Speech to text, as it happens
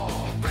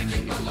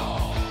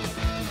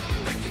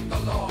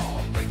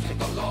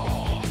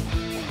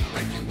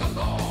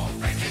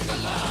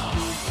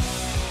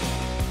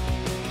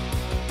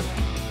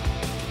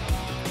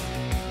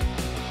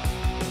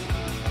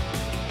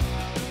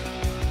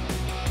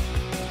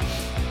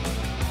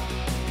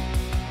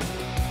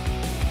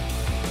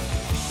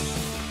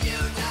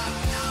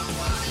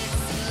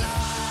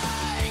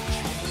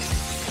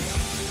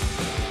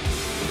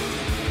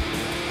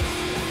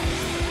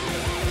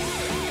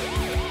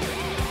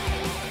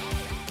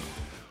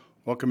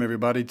Welcome,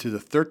 everybody, to the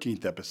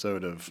 13th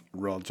episode of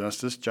Raw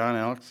Justice. John,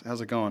 Alex,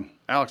 how's it going?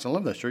 Alex, I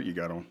love that shirt you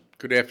got on.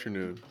 Good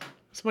afternoon.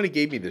 Somebody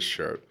gave me this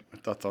shirt. I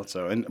thought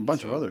so. And a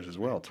bunch of others as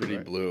well,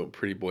 too.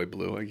 Pretty boy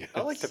blue, I guess.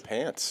 I like the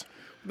pants.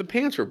 The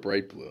pants are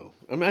bright blue.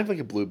 I mean, I have like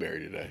a blueberry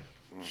today.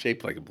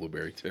 Shaped like a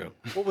blueberry, too.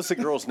 What was the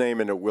girl's name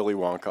in the Willy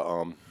Wonka?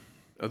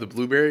 Oh, the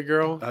blueberry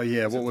girl? Oh,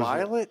 yeah. What was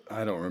Violet?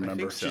 I don't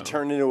remember. so. She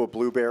turned into a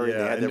blueberry and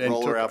they had to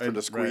roll her out for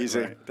the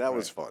squeezing. Right, that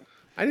was fun.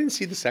 I didn't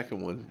see the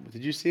second one.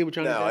 Did you see it with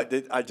Johnny No, Depp? I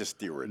did. I just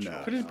the original.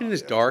 No. Could it have been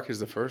as dark as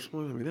the first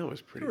one? I mean, that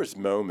was pretty. There was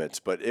moments,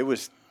 but it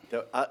was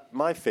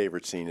my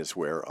favorite scene is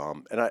where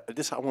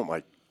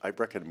I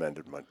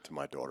recommended to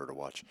my daughter to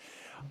watch.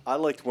 I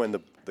liked when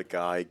the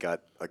guy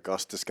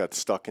Augustus got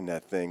stuck in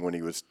that thing when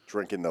he was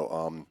drinking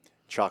the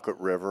chocolate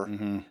river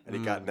and he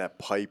got in that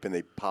pipe and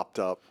they popped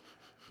up.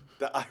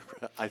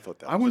 I thought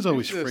that. I was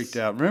always freaked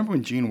out. Remember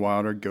when Gene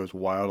Wilder goes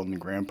wild on the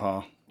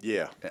grandpa?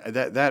 Yeah.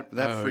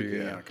 That freaked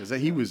me out because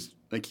he was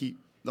like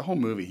the whole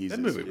movie. He's that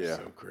movie was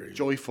so crazy,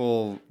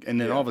 joyful, and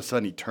then all of a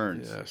sudden he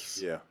turns. Yes.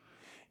 Yeah.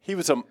 He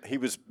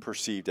was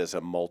perceived as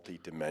a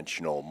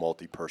multi-dimensional,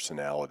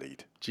 multi-personality.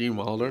 Gene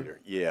Wilder? Leader.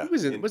 Yeah.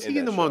 Was he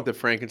in the one with the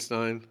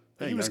Frankenstein?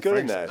 He was good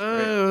in that.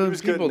 He was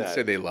good in People that.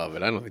 say they love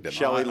it. I don't think that.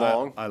 Shelley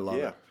Long. I love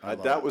it. I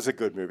love that it. was a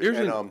good movie.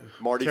 And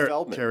Marty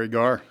Feldman. Terry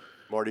Garr.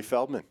 Marty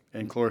Feldman.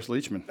 And Cloris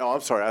Leachman. Oh,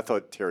 I'm sorry. I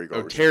thought Terry Garr.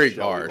 Oh, was Terry Shelley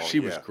Garr. Long.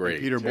 She was Yeah. great.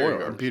 Peter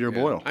Boyle. And Peter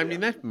Boyle. I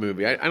mean, that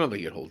movie, I don't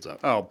think it holds up.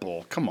 Oh,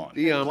 bull! Come on.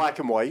 Black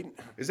and white.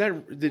 Is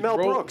that did Mel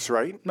Brooks,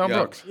 right? Mel Yeah.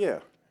 Brooks. Yeah.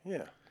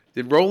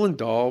 Did Roland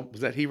Dahl?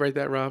 Was that he write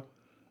that, Rob?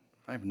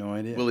 I have no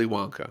idea. Willy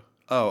Wonka.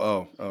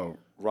 Oh.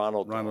 Ron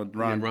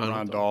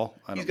Dahl.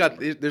 He's got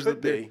there's Could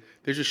be.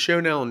 there's a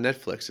show now on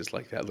Netflix. It's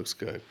like that. Looks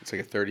good. It's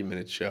like a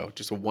 30-minute show,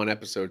 just a one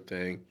episode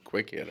thing,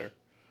 quick hitter.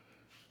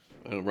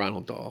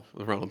 Ronald Dahl,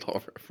 the Ronald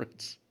Dahl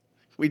reference.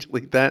 We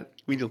delete that.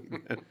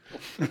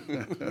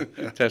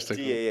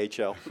 Testicle.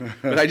 DAHL.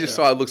 But I just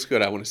saw it looks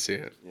good. I want to see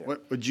it. Yeah.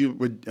 What would you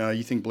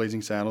think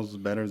Blazing Saddles is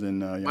better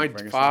than Young My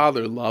Frankenstein?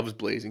 father loves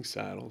Blazing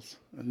Saddles.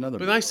 Another.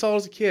 But I saw it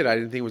as a kid. I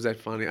didn't think it was that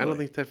funny. I don't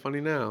think it's that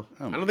funny now.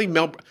 Oh. I don't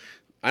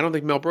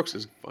think Mel Brooks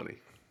is funny.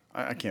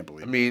 I can't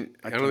believe. I mean,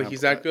 I don't think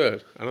he's that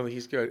good. I don't think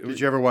he's good. Did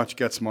you ever watch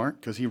Get Smart?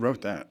 Because he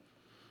wrote that.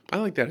 I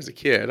liked that as a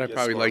kid. I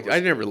probably Smart liked. was I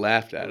never good.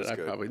 laughed at It it. was I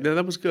good. probably no.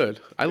 That was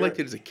good. I liked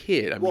it as a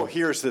kid. I Well, mean,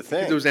 here's the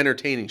thing. it was an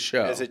entertaining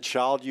show. As a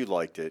child, you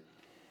liked it.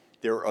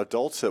 There were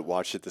adults that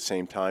watched it at the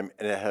same time,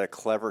 and it had a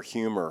clever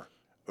humor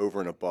over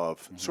and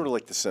above, sort of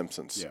like The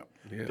Simpsons.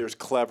 Yeah. There's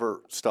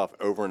clever stuff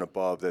over and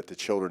above that the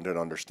children didn't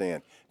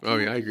understand. Oh,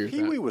 yeah, I agree with that.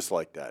 Pee-wee was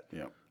like that.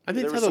 Yeah. I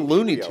think there that's was how the some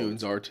Looney Pee-wee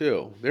Tunes are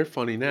too. They're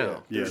funny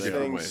now. Yeah, There's they are.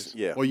 things.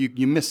 Yeah. Well,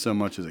 you miss so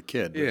much as a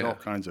kid. There's Yeah. all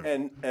kinds of.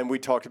 And we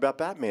talked about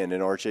Batman in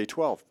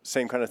RJ12.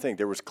 Same kind of thing.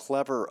 There was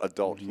clever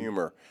adult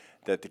humor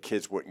that the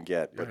kids wouldn't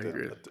get. But I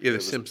agree. it The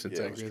was- Simpsons.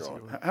 yeah, I it was guess.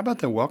 strong. How about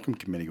the welcome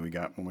committee we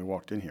got when we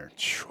walked in here?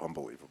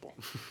 Unbelievable.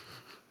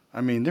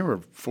 I mean, there were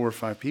 4 or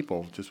 5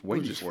 people just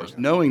waiting just for us,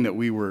 fun. knowing that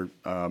we were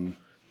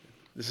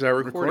This is our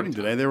recording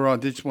today.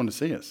 They just wanted to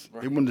see us.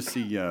 They wanted to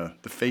see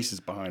the faces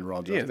behind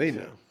Raw Justice. Yeah, they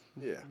know.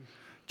 Yeah.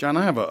 John,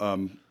 I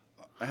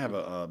have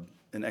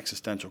an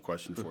existential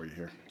question for you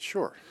here.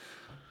 Sure.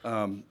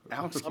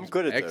 Alex, I'm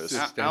good at those.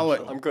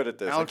 Existential. I'm good at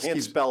those. Alex I can't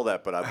keeps- spell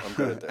that, but I'm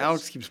good at those.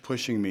 Alex keeps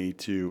pushing me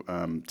to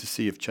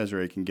see if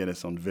Cesare can get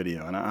us on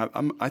video, and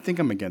I think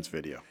I'm against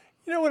video.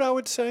 You know what I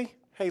would say?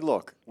 Hey,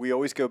 look, we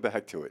always go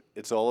back to it.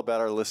 It's all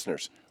about our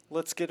listeners.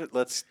 Let's get it.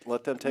 Let's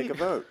let them take a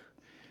vote.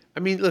 I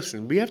mean,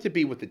 listen, we have to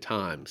be with the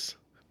times.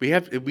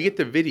 If we get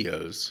the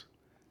videos,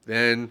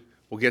 then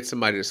we'll get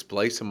somebody to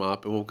splice them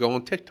up, and we'll go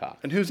on TikTok.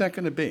 And who's that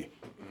going to be?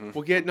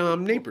 We'll get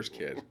neighbor's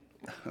kid.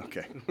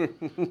 Okay.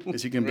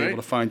 Is he going to be Right?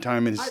 able to find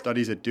time in his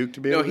studies at Duke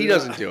to be No, able to he do that?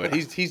 doesn't do it.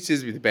 He's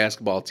just with the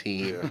basketball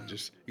team,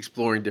 just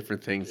exploring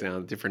different things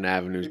down different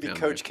avenues. Maybe down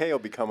Coach K will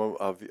become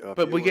a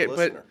But we viewer get,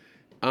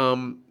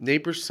 listener.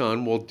 neighbor's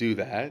son will do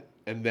that,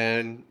 and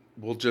then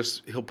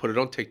he'll put it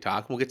on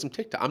TikTok. And we'll get some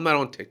TikTok. I'm not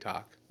on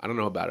TikTok. I don't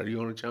know about it. Are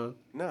you on it, John?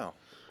 No.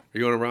 Are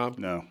you on it, Rob?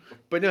 No.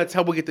 But no, that's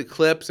how we'll get the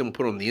clips and we'll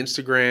put it on the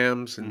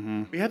Instagrams,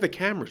 and we have the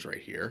cameras right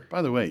here.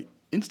 By the way,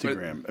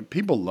 Instagram.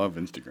 People love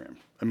Instagram.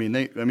 I mean,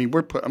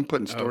 I'm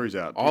putting stories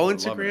out. All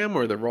People love it. Instagram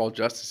or the Raw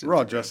Justice?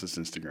 Raw Instagram? Justice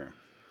Instagram.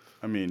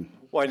 I mean,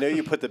 Well, I know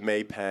you put the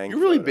May Pang. You're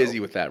really photo. busy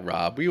with that,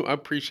 Rob. I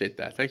appreciate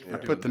that. Thank you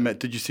for doing that.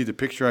 did you see the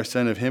picture I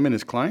sent of him and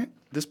his client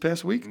this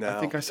past week? No. I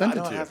think I sent I it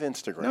don't to you. have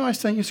Instagram. No, I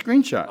sent you a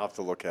screenshot. I'll have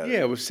to look at Yeah,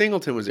 it. it was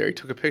Singleton was there. He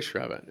took a picture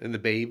of it and the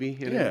baby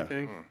and Yeah.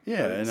 everything. Yeah,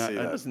 didn't and see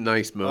that. That was a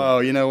nice moment. oh,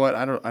 you know what?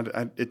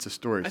 It's a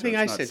story. I so think it's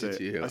I not sent it safe.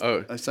 to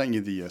you. I sent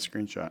you the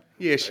screenshot.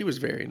 Yeah, she was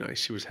very nice.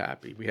 She was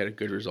happy. We had a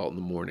good result in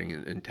the morning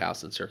in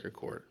Towson Circuit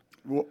Court.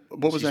 What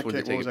was She that? just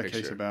wanted to What was take a that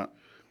case picture. about?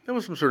 That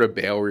was some sort of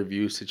bail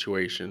review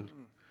situation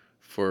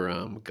for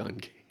gun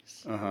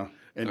case.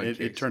 And Gun it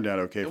case. turned out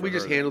okay. And for we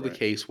just her, handled though, the right?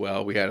 case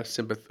well. We had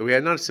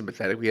not a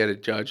sympathetic. We had a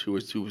judge who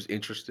was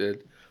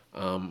interested,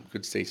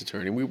 good state's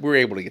attorney. We were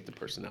able to get the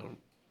person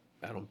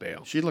out on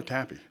bail. She looked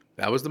happy.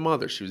 That was the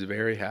mother. She was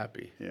very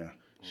happy. Yeah.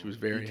 She was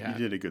very You happy.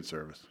 did a good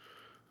service.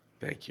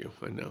 Thank you.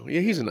 I know.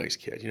 Yeah, he's a nice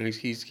kid. You know,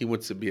 he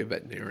wants to be a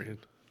veterinarian.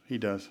 He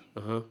does.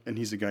 And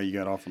he's the guy you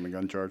got off on the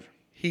gun charge.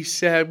 He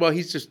said, well,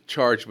 he's just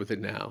charged with it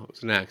now. It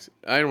was an accident.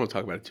 I don't want to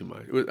talk about it too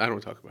much. I don't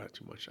want to talk about it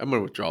too much. I'm going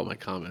to withdraw my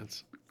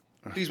comments.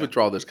 Please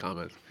withdraw those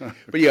comments.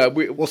 But yeah,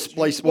 We'll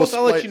splice.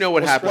 I'll let you know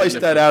what happened.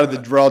 Splice that out of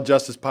the Raw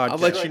Justice podcast. I'll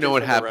let you Strike know it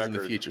what from the happens in the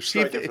record. future.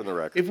 Strike it from the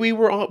record. If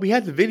we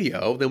had the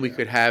video, then we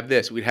could have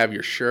this. We'd have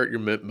your shirt, your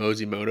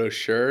Mosimoto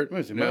shirt. What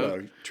is it?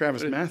 No?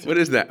 Travis Matthew. What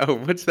is that? Oh,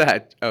 what's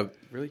that? Oh,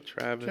 really,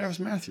 Travis? Travis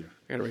Matthew.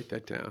 I gotta write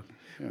that down.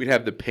 We'd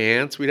have the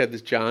pants. We'd have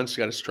this. John's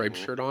got a striped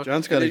shirt on.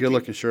 John's got And a they'd good be-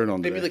 looking shirt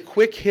on They'd today. be like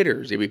quick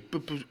hitters. They'd be,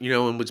 boop,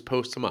 boop, and would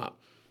post them up.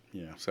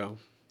 Yeah. So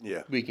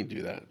Yeah. we can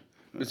do that.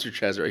 Mr.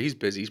 Chesler, he's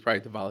busy. He's probably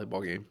at the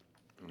volleyball game.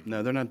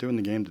 No, they're not doing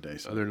the game today.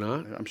 So Oh, they're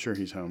not? I'm sure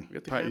he's home. We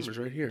got the Probably- cameras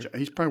right here.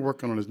 He's probably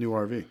working on his new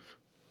RV.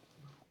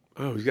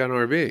 Oh, he's got an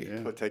RV. Yeah.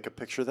 But take a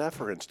picture of that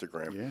for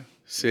Instagram. Yeah.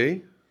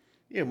 See?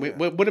 Yeah.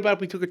 What about if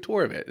we took a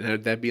tour of it?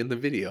 And that'd be in the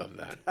video of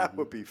that. That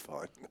would be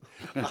fun.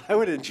 I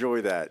would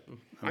enjoy that.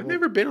 I've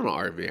never been on an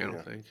RV. I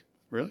don't think.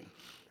 Really?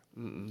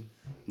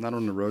 Not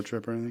on the road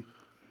trip or anything.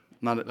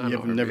 Not. Not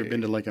You've an never RV.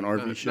 been to like an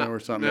RV show or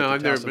something? No, at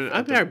I've the never Towson- been. at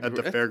I've the- never at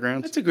the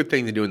fairgrounds. That's a good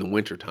thing to do in the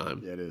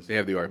wintertime. Yeah, it is. They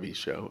have the RV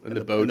show and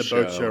the And boat the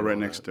show. boat show right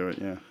and all next that. to it.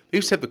 Yeah. They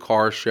used to have the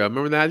car show.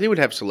 Remember that? They would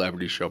have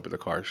celebrities show up at the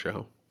car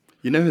show.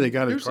 You know who they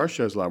got at car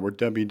shows a lot? We're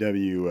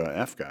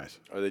WWF guys.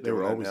 Are they They were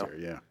doing that always now? there.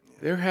 Yeah.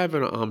 They're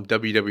having a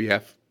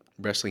WWF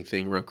wrestling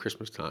thing around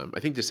Christmas time. I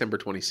think December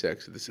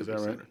 26th at the Civic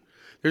that right? Center.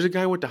 There's a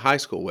guy I went to high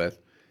school with.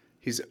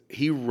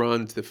 He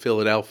runs the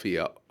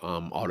Philadelphia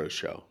auto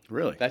show.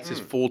 Really? That's his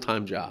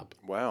full-time job.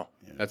 Wow.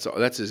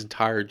 That's his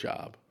entire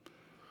job.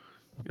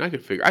 And I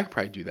could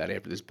probably do that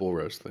after this bull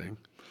roast thing.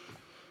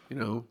 You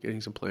know,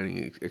 getting some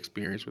planning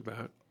experience with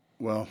that.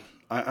 Well,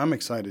 I'm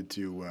excited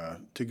to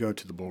go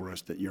to the bull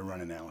roast that you're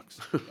running, Alex,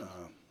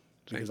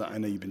 because I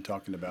know you've been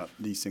talking about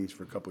these things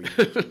for a couple of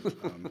years.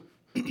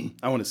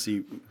 I want to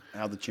see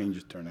how the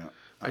changes turn out.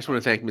 I just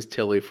want to thank Miss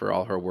Tilly for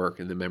all her work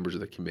and the members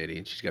of the committee.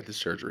 And she's got the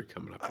surgery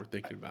coming up. We're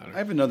thinking about I it.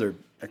 have another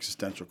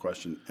existential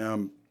question.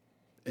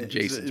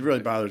 Jason's It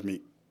really bothers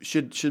me.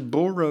 Should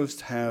bull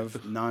roast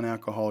have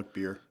non-alcoholic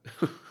beer?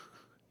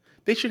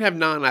 They should have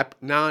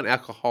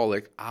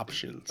non-alcoholic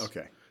options.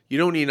 Okay. You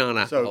don't need So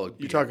non-alcoholic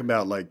you're beer. talking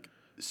about like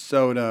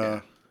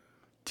soda,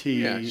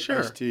 tea, Yeah, sure.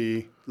 iced tea,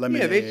 Yeah,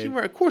 lemonade.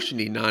 of course you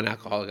need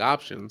non-alcoholic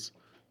options.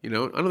 You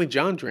know, I don't think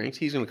John drinks.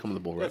 He's going to come to the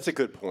bull roast. That's a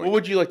good point. What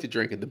would you like to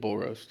drink at the bull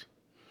roast?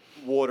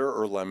 Water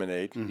or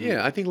lemonade.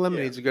 Yeah, I think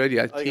lemonade's a good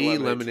idea. I think Tea,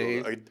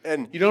 lemonade's lemonade.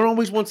 and You don't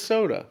always want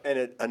soda.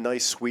 a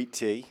nice sweet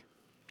tea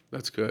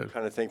That's good.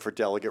 kind of thing for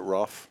delegate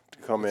Ruff to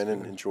come in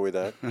and enjoy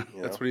that. You know?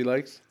 That's what he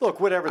likes. Look,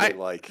 whatever they I-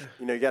 like.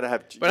 You know, you got to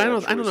have. But I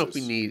don't know if we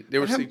choices. need. There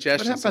were how- but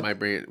suggestions how that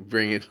might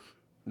bring in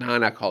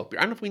non-alcoholic beer.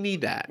 I don't know if we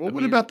need that. Well, I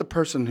what mean, about the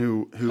person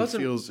who Doesn't-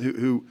 feels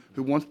who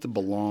wants to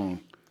belong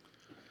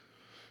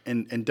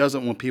and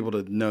doesn't want people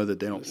to know that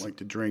they don't like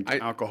to drink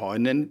alcohol,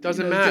 and then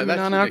Doesn't they're matter. That's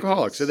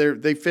non-alcoholic, so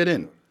they fit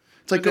in.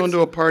 It's like But going to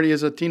a party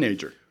as a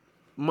teenager.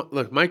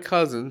 Look, my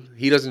cousin,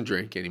 he doesn't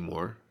drink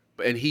anymore,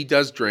 and he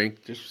does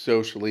drink just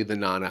socially the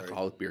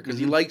non-alcoholic beer because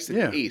he likes the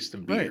Yeah, taste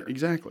of beer. right,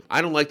 exactly.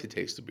 I don't like the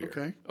taste of beer.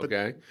 Okay, but-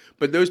 Okay.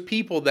 But those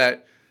people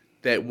that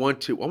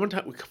want to, one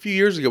time, a few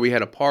years ago, we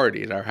had a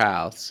party at our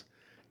house,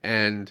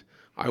 and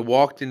I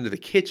walked into the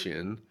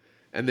kitchen,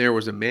 and there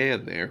was a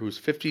man there who was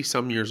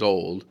 50-some years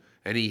old,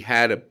 and he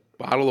had a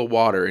bottle of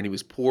water, and he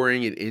was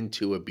pouring it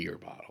into a beer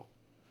bottle.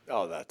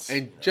 Oh, that's.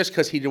 And just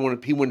because he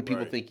wanted people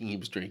Right. thinking he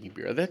was drinking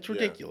beer, that's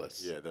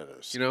ridiculous. Yeah, that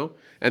is. You know,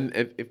 and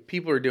if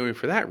people are doing it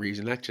for that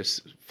reason, that's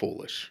just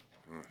foolish.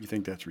 You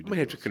think that's I might have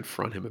ridiculous? to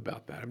confront him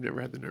about that. I've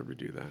never had the nerve to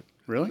do that.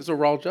 Really? That's what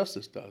Raw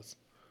Justice does.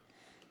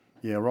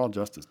 Yeah, Raw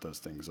Justice does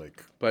things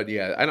like But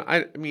yeah,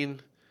 I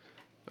mean,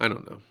 I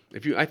don't know.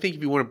 I think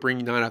if you want to bring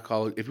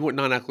non-alcoholic, if you want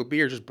non-alcoholic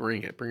beer, just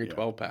bring it. Bring a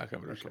 12-pack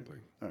of it or something.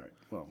 all right.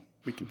 Well,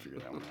 we can figure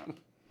that one out,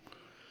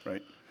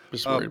 right?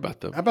 Just worried about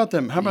them. How about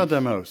them? How about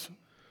them O's?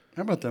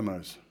 How about them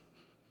O's?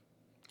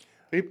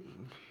 I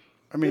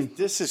mean,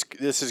 This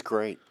is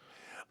great.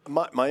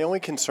 My only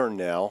concern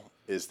now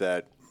is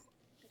that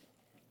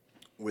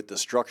with the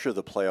structure of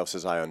the playoffs,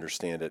 as I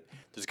understand it,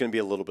 there's going to be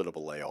a little bit of a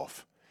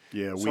layoff.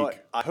 Yeah, a So week.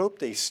 I hope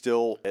they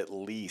still at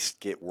least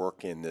get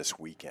work in this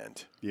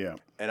weekend. Yeah.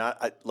 And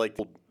I like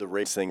the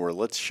race thing where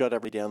let's shut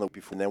everybody down the week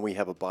before, and then we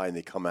have a bye and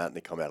they come out a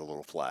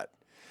little flat.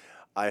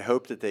 I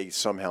hope that they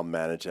somehow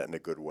manage that in a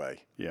good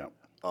way. Yeah.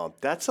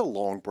 That's a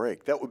long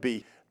break. That would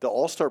be the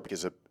All-Star break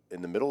is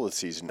in the middle of the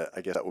season.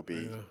 I guess that would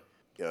be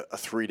a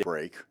 3-day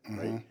break,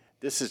 right?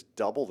 This is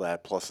double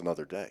that plus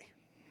another day.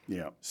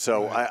 Yeah.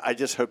 So I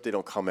just hope they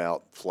don't come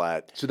out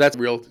flat. So that's a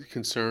real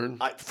concern.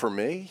 For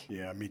me,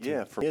 Yeah, me too.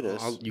 yeah, for me it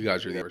is. You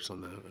guys are the experts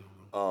on that. I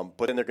don't know.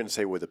 But then they're going to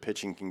say, well, the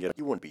pitching can get.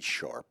 You want to be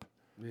sharp.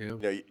 Yeah. You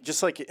know,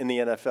 just like in the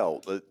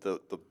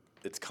NFL,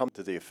 it's come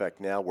to the effect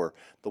now where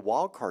the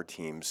wild card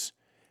teams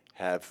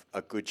have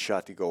a good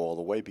shot to go all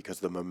the way because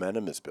the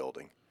momentum is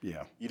building.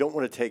 Yeah. You don't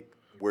want to take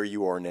where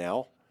you are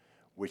now,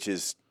 which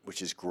is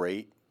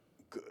great,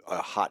 a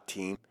hot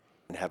team,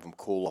 and have them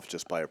cool off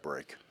just by a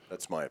break.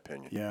 That's my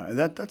opinion. Yeah, and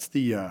that's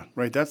the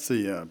right. That's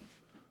the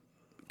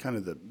kind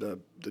of the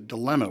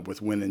dilemma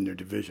with winning your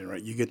division,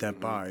 right? You get that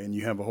bye and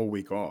you have a whole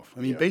week off.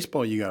 I mean,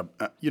 baseball, you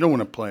don't want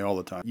to play all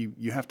the time.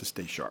 You have to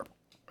stay sharp,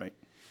 right?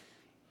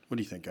 What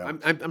do you think, Alex?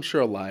 I'm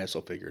sure Elias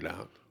will figure it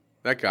out.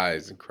 That guy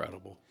is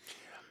incredible.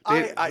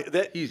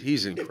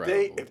 He's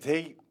incredible. If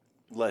they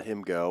let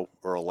him go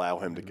or allow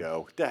him to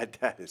go,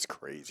 that is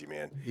crazy,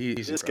 man. He's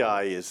this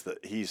incredible. guy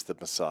he's the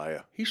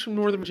Messiah. He's from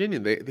Northern Virginia.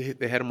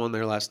 They had him on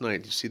there last night.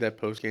 Did you see that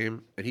post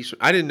game? And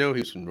I didn't know he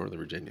was from Northern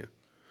Virginia.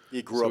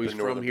 He grew So up he's in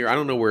from Northern here. I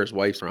don't know where his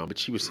wife's from, but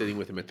she was sitting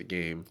with him at the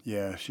game.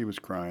 Yeah, she was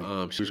crying.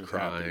 She was happy,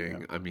 crying.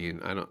 yeah. I mean,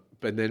 I don't.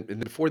 But then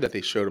before that,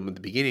 they showed him at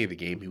the beginning of the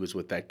game. He was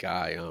with that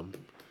guy.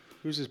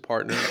 Who's his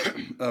partner?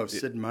 Oh,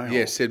 Sid Meierl.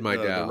 Yeah, Sid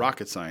Meierl. The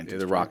rocket scientist. Yeah,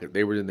 the rocket.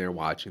 They were in there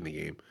watching the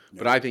game.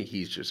 But I think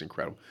he's just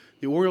incredible.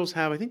 The Orioles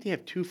I think they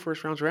have 2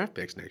 first-round draft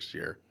picks next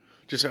year.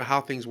 Just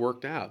how things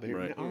worked out. They're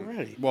Right.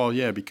 already. Well,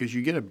 yeah, because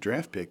you get a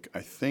draft pick.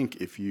 I think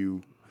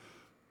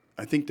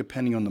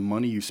depending on the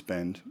money you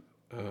spend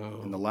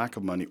and the lack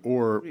of money,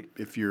 or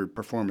if your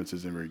performance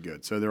isn't very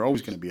good, so they're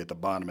always going to be at the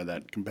bottom of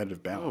that competitive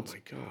Oh balance. my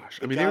gosh!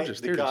 The I mean, guy, they're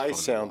just the guy fun to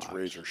sounds watch.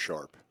 razor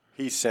sharp.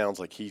 He sounds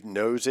like he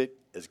knows it,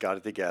 has got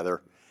it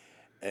together,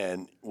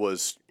 and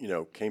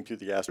came through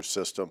the Astros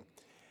system.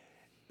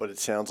 But it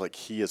sounds like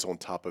he is on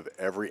top of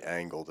every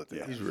angle that they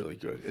have. He's really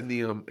good, and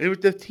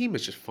the team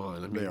is just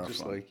fun. I mean, are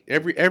just fun. like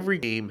every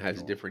game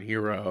has a different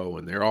hero,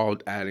 and they're all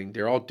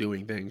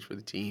doing things for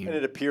the team. And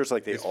it appears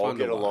like they It's all fun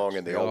to get along watch.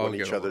 and they They all all want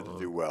get each other to along.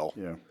 do well.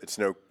 Yeah. It's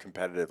no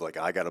competitive, like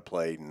I got to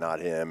play, not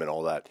him, and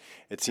all that.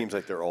 It seems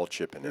like they're all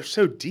chipping They're in.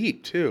 so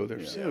deep too.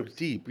 They're so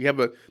deep. We have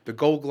the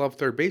Gold Glove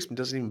third baseman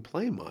doesn't even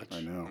play much.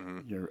 I know.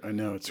 Mm-hmm. I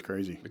know it's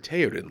crazy.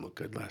 Mateo didn't look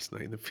good last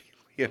night in the field.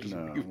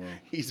 well,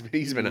 He's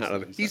been out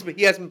of it. He hasn't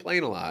been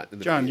playing a lot. In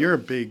the John, field. you're a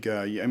big.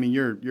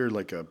 You're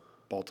like a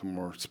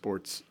Baltimore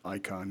sports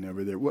icon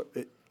over there.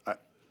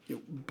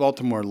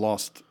 Baltimore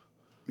lost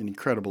an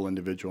incredible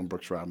individual in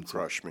Brooks Robinson.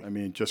 Crushed me. I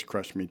mean, it just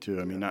crushed me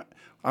too. I mean,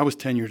 I was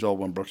 10 years old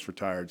when Brooks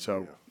retired,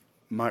 so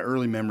my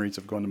early memories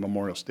of going to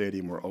Memorial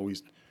Stadium were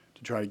always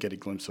to try to get a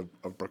glimpse of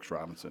Brooks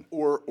Robinson.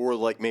 Or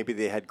like maybe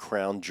they had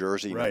crown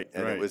jersey, Right,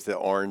 and right. it was the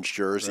orange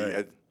jersey,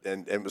 Right.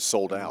 and it was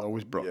sold out.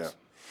 Always Brooks. Yeah.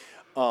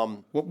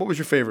 What was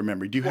your favorite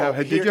memory? Did you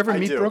Here- ever I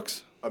meet do.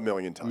 Brooks? A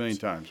million times. A million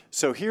times.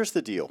 So here's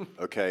the deal,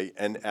 okay?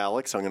 And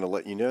Alex, I'm going to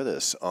let you know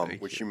this,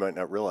 which you might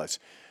not realize.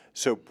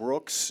 So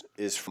Brooks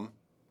is from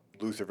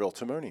Lutherville,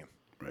 Timonium.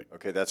 Right.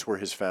 Okay, that's where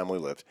his family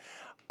lived.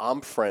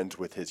 I'm friends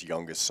with his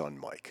youngest son,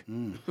 Mike.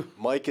 Hmm.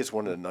 Mike is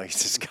one of the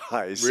nicest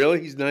guys.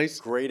 Really, he's nice.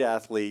 Great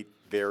athlete,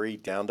 very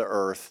down to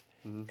earth,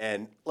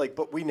 and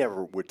but we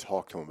never would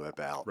talk to him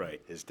about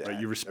his dad. Right.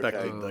 You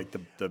respected okay? like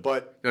the.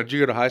 But Now, did you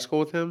go to high school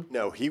with him?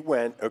 no, he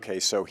went. Okay,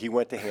 so he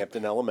went to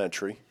Hampton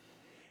Elementary,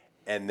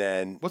 and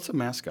then What's the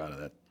mascot of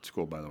that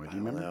school, by the way? Do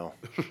you remember? no,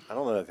 I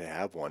don't know if they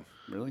have one.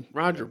 Really?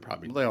 Roger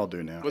probably. Well, they all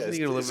do now. Wasn't he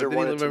going to live? there Didn't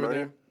one he at live over Timonium?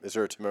 there? Is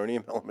there a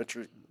Timonium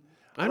Elementary?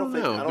 I don't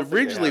know. I don't think they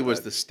Originally have was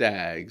that. the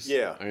Stags.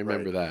 Yeah, I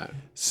remember that.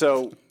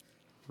 So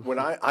when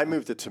I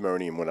moved to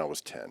Timonium when I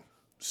was 10,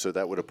 so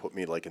that would have put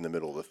me like in the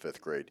middle of the 5th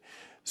grade.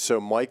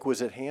 So Mike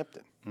was at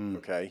Hampton,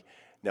 okay?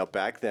 Now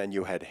back then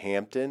you had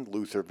Hampton,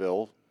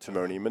 Lutherville,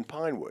 Timonium, and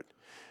Pinewood.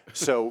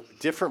 So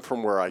different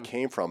from where I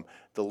came from,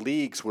 the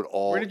leagues would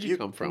all... Where did you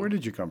come from? Where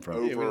did you come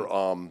from? Over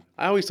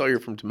I always thought you were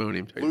from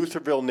Timonium. Too.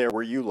 Lutherville near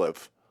where you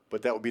live,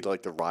 but that would be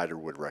like the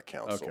Riderwood Rec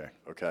Council, Okay.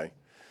 okay?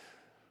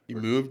 You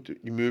moved.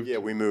 Yeah,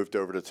 we moved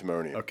over to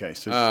Timonium. Okay,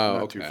 so it's Oh,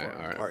 not okay. too far.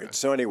 All right. All right,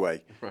 so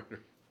anyway,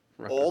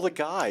 all the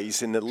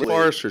guys in the league...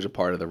 Forrester's a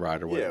part of the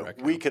Riderwood. Yeah, Rec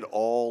we Council. could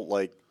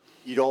all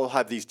you'd all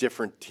have these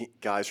different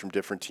guys from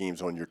different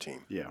teams on your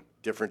team. Yeah.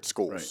 Different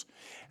schools,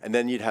 and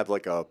then you'd have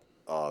like a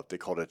they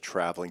called it a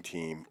traveling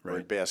team, or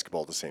in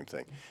basketball the same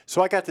thing.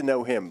 So I got to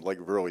know him like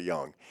really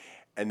young,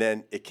 and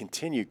then it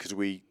continued because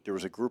there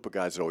was a group of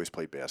guys that always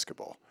played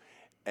basketball,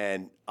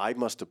 and I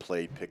must have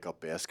played pickup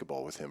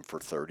basketball with him for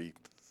 30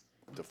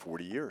 to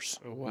 40 years.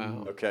 Oh,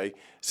 wow. Okay,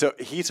 so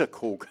he's a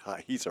cool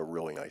guy. He's a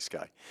really nice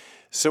guy.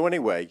 So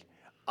anyway,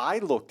 I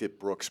looked at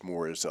Brooks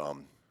more as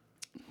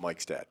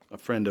Mike's dad.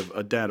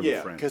 A dad of a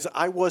Yeah, friend. because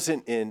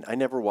I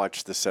never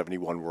watched the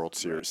 71 World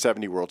Series,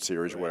 70 World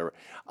Series, or whatever.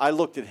 I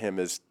looked at him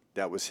as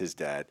that was his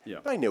dad. Yeah.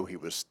 I knew he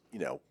was,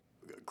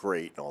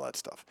 great and all that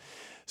stuff.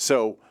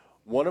 So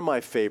one of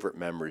my favorite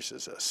memories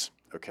is this.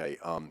 Okay,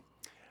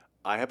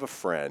 I have a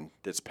friend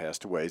that's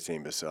passed away. His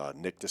name is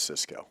Nick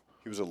DeCisco.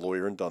 He was a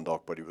lawyer in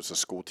Dundalk, but he was a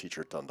school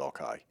teacher at Dundalk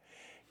High.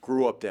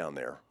 Grew up down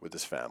there with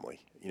his family,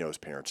 his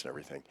parents and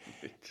everything.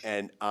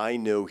 And I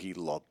know he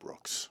loved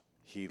Brooks.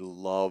 He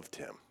loved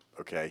him,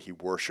 okay? He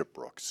worshiped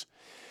Brooks.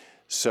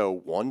 So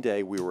one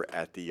day we were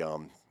at the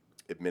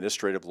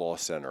Administrative Law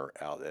Center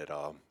out at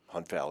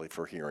Hunt Valley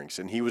for hearings,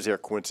 and he was there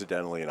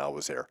coincidentally, and I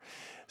was there.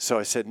 So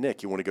I said,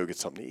 Nick, you want to go get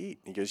something to eat?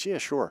 And he goes, yeah,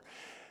 sure.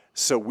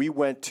 So we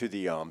went to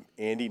the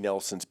Andy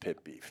Nelson's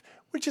Pit Beef,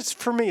 which is,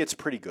 for me, it's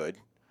pretty good.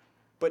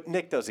 But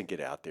Nick doesn't get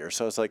out there.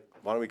 So I was like,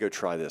 why don't we go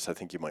try this? I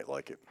think you might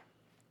like it.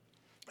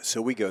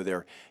 So we go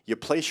there. You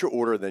place your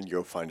order, then you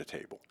go find a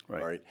table.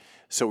 Right. All right.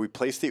 So we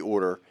placed the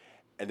order,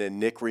 and then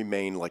Nick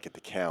remained like at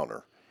the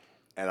counter.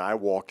 And I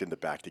walked in the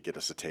back to get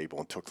us a table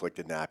and took like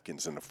the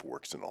napkins and the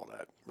forks and all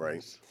that. Right.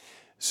 Nice.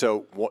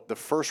 So the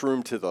first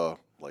room to the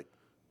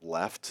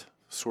left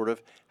sort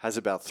of has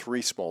about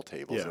 3 small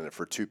tables in it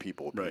for 2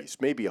 people apiece,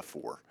 maybe a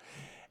 4.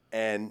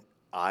 And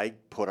I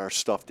put our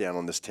stuff down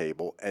on this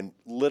table, and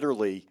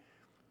literally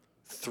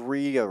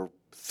 3 or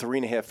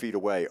 3.5 feet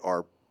away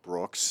are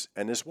Brooks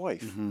and his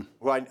wife,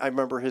 who I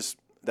remember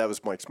that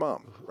was Mike's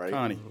mom, right?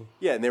 Connie.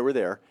 Yeah, and they were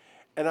there.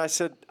 And I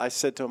said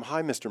to him,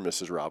 hi, Mr. and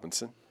Mrs.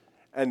 Robinson.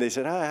 And they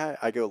said, hi.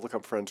 I go, look,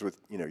 I'm friends with,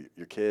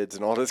 your kids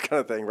and all this kind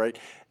of thing, right?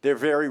 They're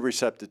very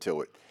receptive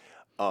to it.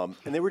 And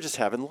they were just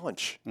having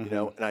lunch,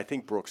 and I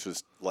think Brooks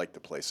was liked the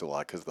place a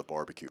lot because of the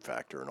barbecue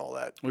factor and all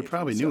that. We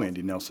probably knew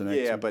Andy Nelson.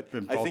 Yeah, but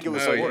I think it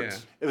was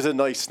it was a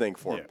nice thing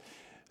for him. Yeah.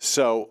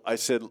 So I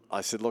said,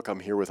 look, I'm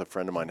here with a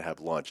friend of mine to have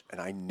lunch, and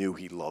I knew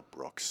he loved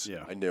Brooks.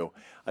 Yeah. I knew.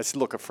 I said,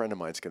 look, a friend of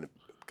mine's going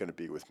to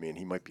be with me, and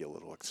he might be a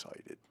little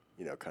excited,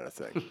 kind of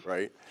thing,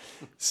 right?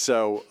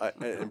 So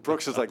and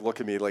Brooks was like,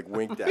 look at me, like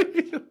winked at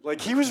me,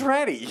 like he was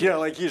ready,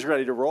 like he was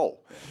ready to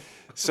roll.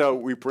 So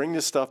we bring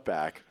this stuff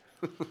back,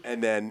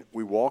 and then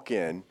we walk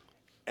in,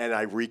 and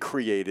I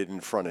recreated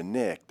in front of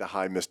Nick the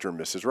hi, Mr. and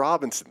Mrs.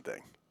 Robinson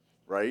thing,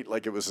 right?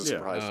 Like it was a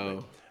surprise to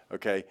me.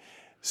 Okay.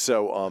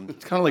 So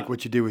it's kind of like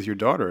what you did with your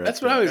daughter.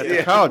 That's what I was.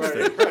 At college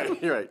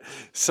thing. Right.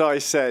 So I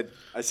said,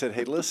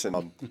 hey,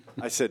 listen.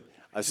 I said,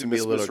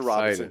 Mr.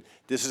 Robinson,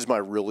 this is my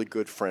really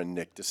good friend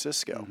Nick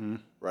DeCisco,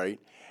 right?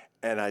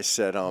 And I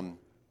said, Mr.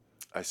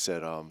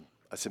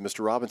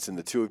 Robinson,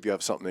 the two of you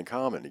have something in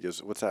common. He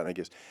goes, what's that? And I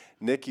goes,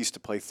 Nick used to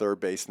play third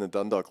base in the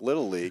Dundalk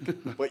Little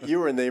League, but you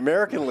were in the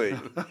American League.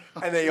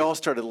 And they all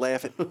started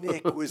laughing.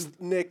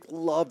 Nick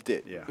loved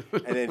it. Yeah.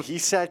 And then he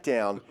sat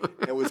down,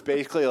 and it was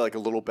basically like a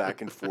little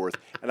back and forth.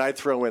 And I'd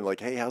throw in like,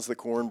 hey, how's the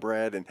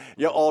cornbread? And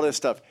all this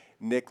stuff.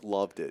 Nick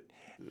loved it.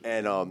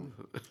 And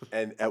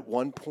at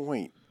one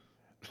point,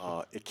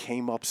 it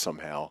came up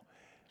somehow.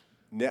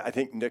 I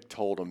think Nick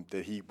told him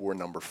that he wore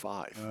number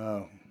 5.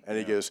 Oh. And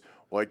he goes,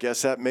 well, I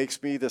guess that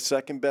makes me the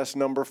second best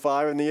number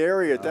 5 in the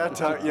area at that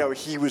time.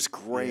 He was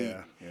great.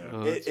 Yeah.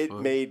 Oh,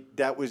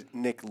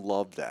 Nick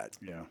loved that.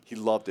 Yeah. He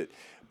loved it.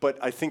 But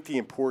I think the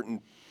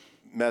important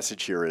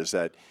message here is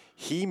that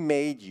he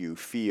made you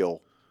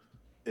feel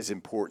as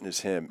important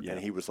as him, and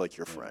he was like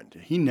your friend.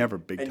 He never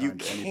big and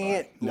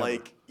timed anybody.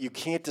 you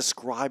can't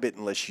describe it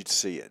unless you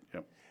see it.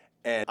 Yep.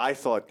 And I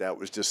thought that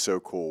was just so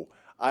cool.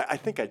 I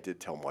think I did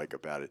tell Mike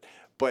about it,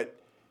 but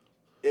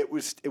it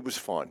was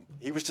fun.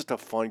 He was just a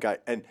fun guy.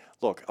 And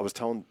look, I was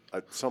telling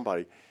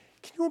somebody,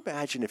 can you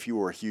imagine if you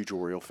were a huge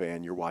Oriole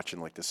fan, you're watching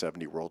like the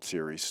 70 World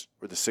Series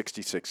or the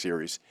 66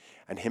 Series,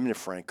 and him and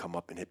Frank come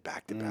up and hit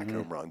back-to-back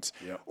home runs,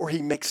 or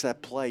he makes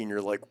that play, and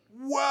you're like,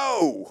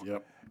 whoa!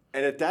 Yep.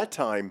 And at that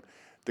time,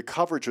 the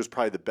coverage was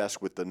probably the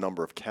best with the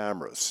number of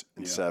cameras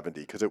in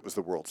 70 because it was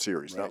the World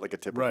Series, not like a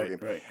typical game.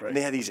 Right. And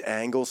they had these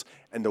angles,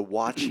 and to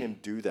watch him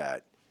do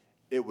that,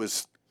 it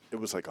was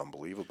like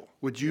unbelievable.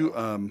 Would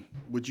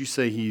you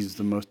say he's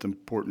the most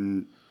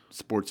important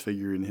sports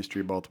figure in the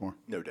history of Baltimore?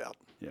 No doubt.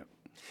 Yeah.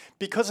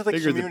 Because of the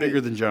community.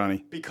 Bigger than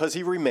Johnny. Because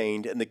he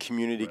remained and the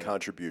community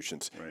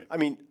contributions. Right. I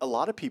mean, a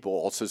lot of people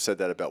also said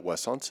that about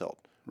Wes Unseld.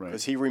 Right.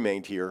 Because he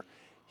remained here.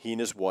 He and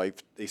his wife,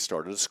 they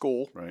started a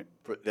school. Right.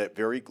 That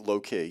very low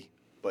key.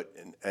 But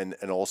and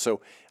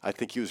also, I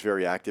think he was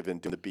very active in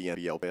doing the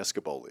BNBL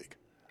basketball league.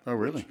 Oh,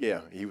 really?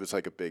 Yeah, he was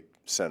like a big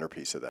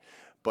centerpiece of that.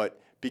 But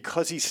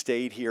because he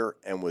stayed here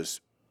and was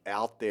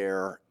out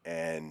there,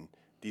 and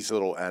these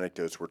little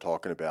anecdotes we're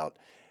talking about,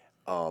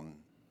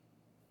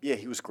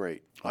 he was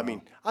great. Wow. I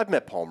mean, I've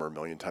met Palmer a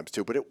million times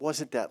too, but it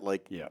wasn't that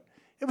like. Yeah.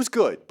 It was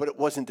good, but it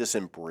wasn't this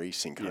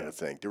embracing kind of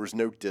thing. There was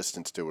no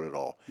distance to it at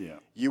all. Yeah.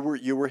 You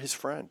were his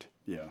friend.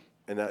 Yeah.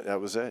 And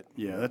that was it.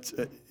 Yeah, that's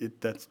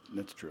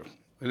true.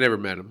 I never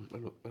met him.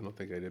 I don't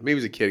think I did. Maybe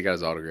as a kid, I got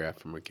his autograph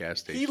from a gas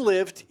station. He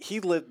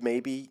lived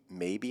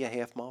maybe a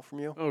half mile from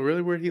you. Oh,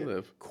 really? Where'd he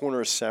live?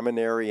 Corner of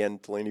Seminary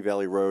and Delaney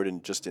Valley Road,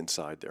 and just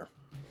inside there.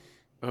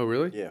 Oh,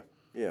 really?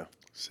 Yeah.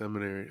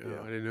 Seminary. Oh,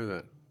 Yeah. I didn't know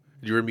that.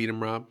 Did you ever meet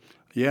him, Rob?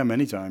 Yeah,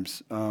 many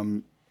times.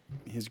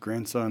 His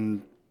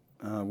grandson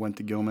went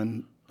to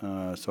Gilman,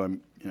 so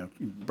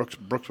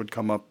Brooks would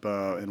come up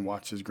and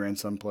watch his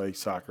grandson play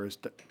soccer.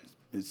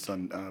 His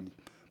son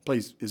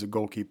is a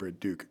goalkeeper at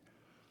Duke.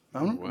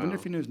 I wonder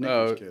if he knows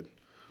Nicker's kid.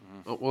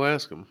 We'll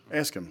ask him.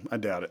 Ask him. I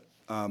doubt it.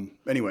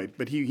 Anyway,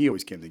 but he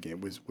always came to the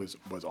game. Was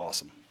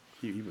awesome.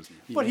 He was.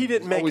 But he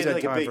didn't make always it had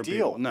like a time big for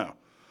deal. people. No.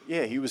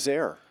 Yeah, he was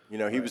there.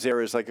 He was there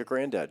as like a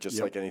granddad, just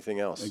like anything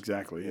else.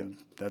 Exactly, and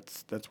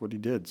that's what he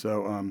did.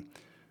 So,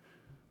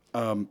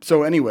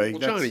 so anyway,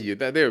 Well, Johnny,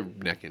 they're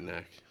neck and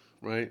neck,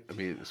 right? I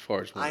mean, as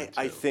far as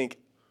I think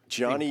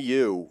Johnny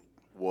U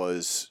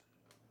was,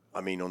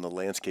 on the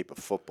landscape of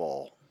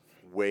football,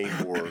 way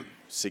more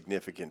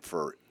significant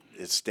for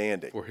his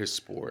standing. for his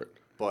sport.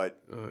 But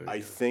I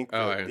think I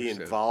that the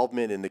understand.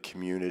 involvement in the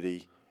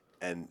community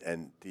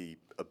and the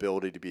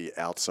ability to be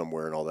out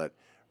somewhere and all that,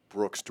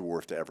 Brooks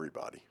dwarfed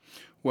everybody.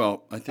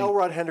 well, I think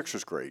Elrod Hendricks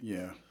was great.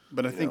 yeah,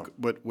 but I think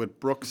what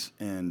Brooks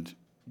and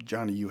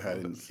Johnny U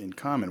had in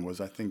common was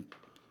I think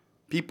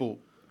people.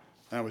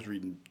 I was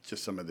reading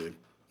just some of the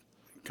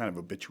kind of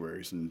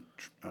obituaries and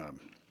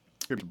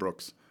tribute to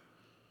Brooks.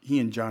 He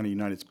and Johnny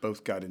Unitas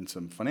both got in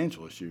some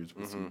financial issues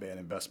with some bad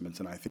investments,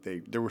 and I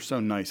think they were so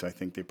nice. I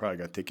think they probably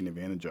got taken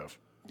advantage of.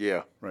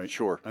 Yeah, Right.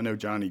 sure. I know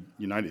Johnny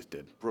Unitas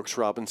did. Brooks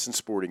Robinson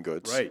Sporting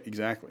Goods. Right.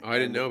 Exactly. I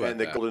didn't know about And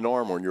the that. Golden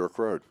Arm on York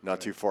Road,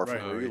 not too far from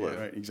where you live.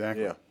 Right.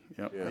 Exactly. Yeah.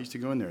 Yep. Yeah. I used to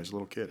go in there as a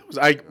little kid.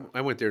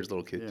 I went there as a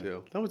little kid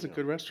too. That was a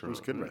good restaurant. It was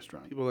a good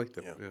restaurant. People liked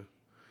it. Yeah.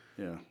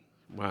 Yeah. Yeah.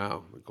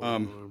 Wow. The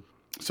Golden Arm.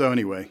 So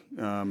anyway,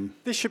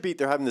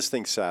 They're having this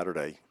thing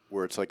Saturday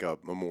where it's like a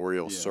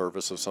memorial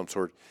service of some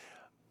sort.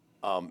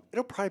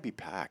 It'll probably be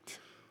packed.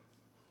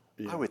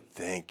 I would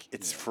think.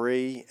 It's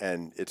free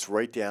and it's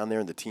right down there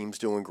and the team's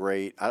doing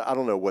great. I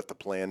don't know what the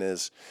plan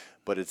is,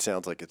 but it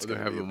sounds like it's They going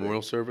to have be a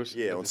memorial service.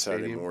 Yeah, at on the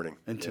Saturday stadium? morning.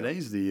 and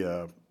today's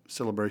the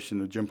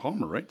celebration of Jim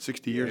Palmer, right?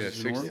 60 years. Yeah, as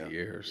an 60 Orioles.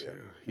 years. Yeah.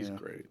 He's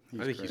great.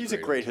 I think He's a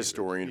great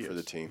historian for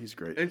the team. He's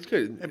great. And it's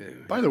good.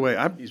 Yeah. By the way,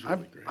 He's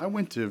really great.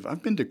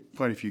 I've been to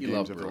quite a few games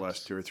loved over the Brooks.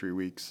 last 2 or 3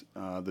 weeks.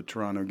 The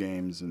Toronto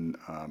games and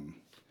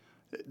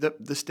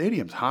the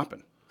stadium's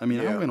hopping. I mean,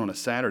 I went on a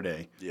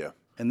Saturday. Yeah.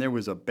 And there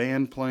was a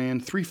band playing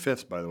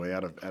 3/5, by the way,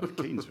 out of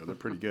Catonsville. They're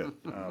pretty good.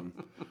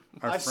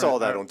 I saw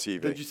that on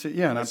TV. Did you see?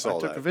 Yeah, and I saw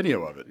took that. a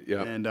video of it.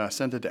 Yeah. And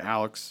sent it to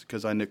Alex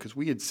because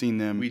we had seen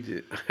them. We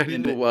did. I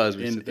didn't know it was.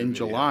 We sent that in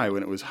video. July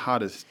when it was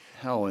hot as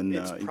hell in.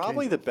 It's in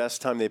probably the Catonsville.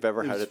 best time they've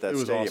ever had at that it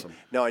was stadium. awesome.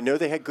 Now, I know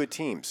they had good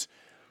teams,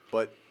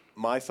 but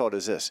my thought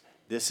is this.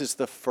 This is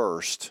the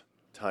first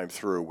time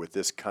through with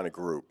this kind of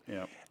group.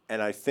 Yep.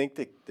 And I think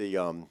that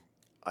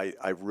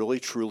I really,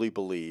 truly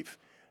believe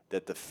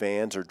that the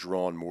fans are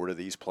drawn more to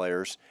these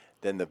players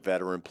than the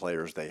veteran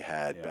players they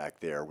had back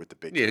there with the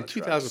big Yeah, in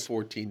contracts.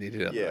 2014 they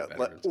did have Yeah, the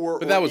but, veterans.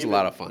 But that was a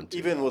lot of fun too.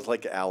 Even with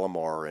like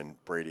Alomar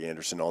and Brady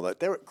Anderson, all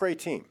that, they're a great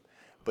team.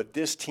 But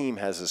this team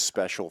has a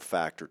special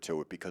factor to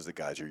it because the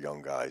guys are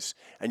young guys,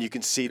 and you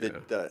can see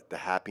the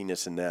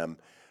happiness in them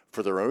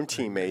for their own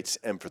teammates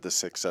and for the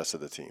success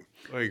of the team.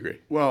 I agree.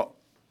 Well,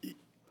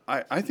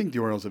 I think the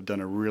Orioles have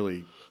done a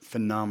really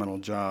phenomenal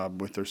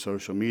job with their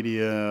social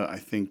media. I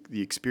think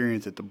the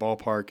experience at the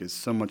ballpark is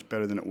so much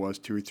better than it was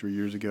 2 or 3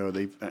 years ago.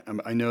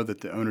 I know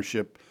that the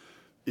ownership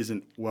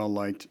isn't well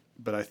liked,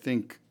 but I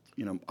think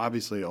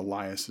obviously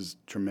Elias is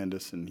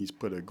tremendous and he's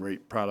put a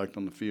great product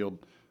on the field.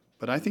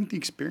 But I think the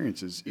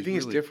experience is. You think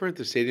it's different?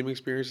 The stadium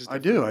experience is I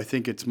different? do. I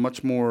think it's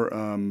much more.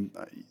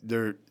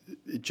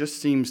 It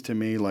just seems to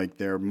me like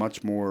they're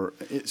much more,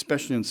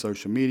 especially on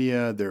social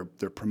media. They're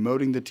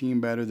promoting the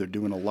team better. They're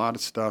doing a lot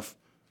of stuff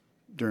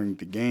during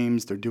the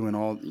games. They're doing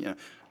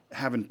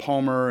having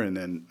Palmer, and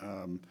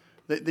then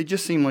they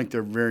just seem like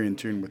they're very in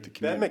tune with the Ben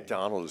community.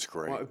 McDonald is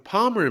great. Well,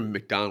 Palmer and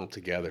McDonald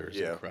together is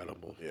Yeah.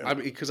 incredible. Yeah.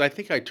 Because I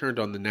think I turned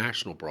on the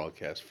national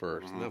broadcast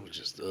first, and that was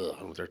just I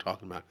don't know what they're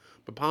talking about.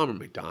 But Palmer and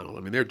McDonald,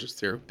 I mean,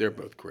 they're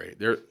both great.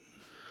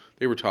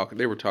 They were talking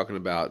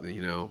about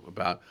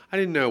about I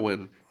didn't know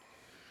when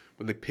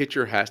the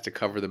pitcher has to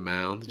cover the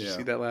mound. Did you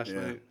see that last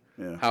night?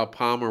 Yeah. How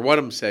Palmer, one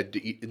of them said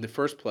in the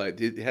first play,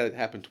 it had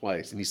happened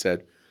twice, and he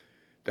said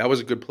that was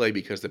a good play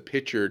because the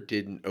pitcher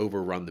didn't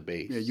overrun the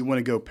base. Yeah, you want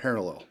to go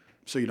parallel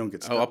so you don't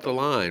get stepped up the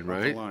line, Up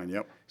right? the line,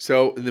 yep.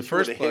 So in the Where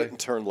first they play, hit and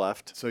turn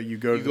left. So you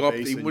go to You the go up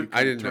base the- and you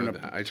I didn't turn know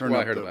up, that. I turn well,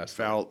 I up heard it the last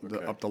foul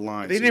up the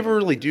line. they so never you-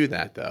 really do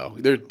that though.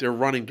 They're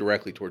running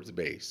directly towards the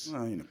base.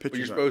 Well, But you're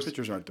pitchers, supposed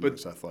pitchers aren't the but,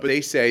 most athletic. But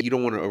they say you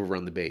don't want to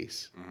overrun the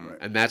base, Right.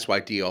 and that's why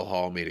D.L.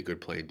 Hall made a good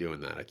play in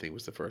doing that. I think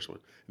was the first one.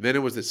 And then it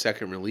was the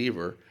second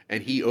reliever,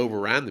 and he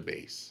overran the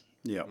base.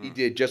 Yeah. He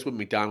did just what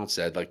McDonald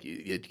said, like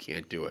you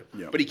can't do it.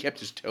 Yeah. But he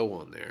kept his toe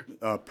on there.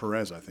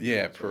 Perez, I think.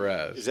 Yeah,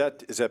 Perez. Is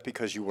that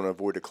because you want to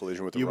avoid a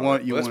collision with the You runner?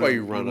 want Well, that's why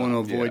you run want to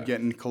up, avoid yeah.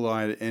 getting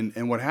collided,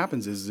 and what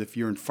happens is if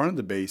you're in front of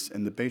the base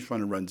and the base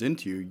runner runs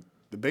into you,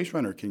 the base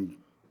runner can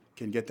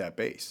get that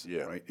base.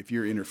 Yeah. Right. If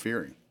you're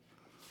interfering,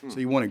 so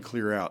you want to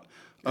clear out.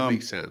 It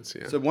makes sense.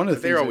 Yeah. So one of the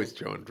But they're things always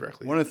going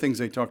directly. One of the things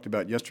they talked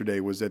about yesterday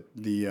was that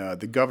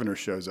the governor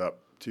shows up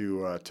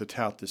to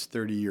tout this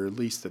 30-year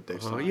lease that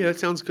they've signed. Yeah, that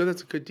sounds good.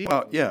 That's a good deal.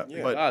 Well, yeah,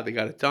 but They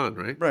got it done,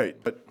 right? right,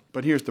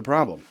 but here's the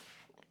problem: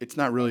 it's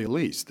not really a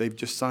lease. They've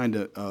just signed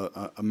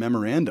a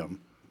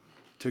memorandum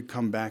to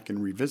come back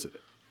and revisit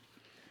it.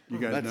 You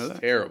guys That's know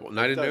that? terrible. And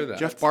I didn't know that.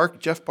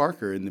 Jeff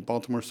Barker in the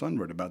Baltimore Sun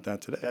wrote about that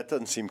today. That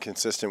doesn't seem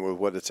consistent with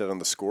what it said on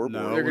the scoreboard.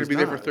 No. They're going was to be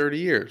there for not. 30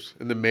 years,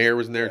 and the mayor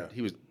was in there. Yeah.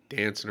 He was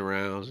dancing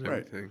around and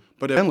Right, everything.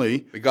 but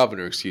evidently The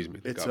governor, excuse me.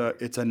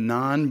 it's a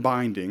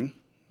non-binding.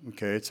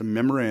 Okay, it's a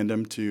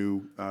memorandum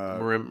to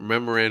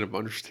Memorandum of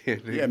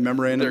understanding. Yeah,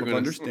 memorandum They're of gonna-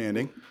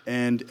 understanding.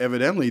 And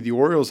evidently, the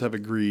Orioles have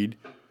agreed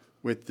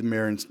with the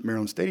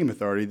Maryland Stadium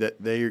Authority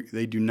that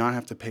they do not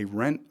have to pay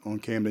rent on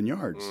Camden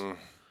Yards,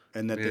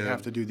 and that they Yeah.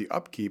 have to do the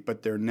upkeep,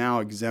 but they're now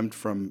exempt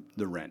from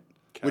the rent,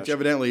 which Gotcha.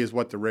 evidently is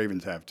what the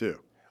Ravens have too.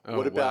 Oh,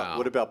 What about wow.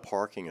 what about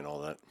parking and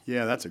all that?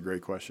 Yeah, that's a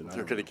great question. I They're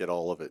don't going to get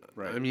all of it.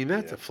 Right. I mean,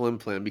 that's a flim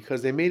flam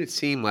because they made it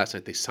seem last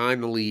night they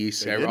signed the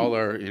lease. They All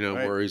didn't. our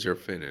Right. worries are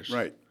finished.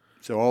 Right.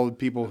 So all the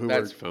people who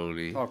That's were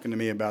phony. talking to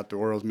me about the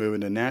Orioles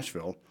moving to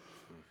Nashville,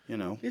 you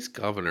know, This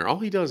governor, all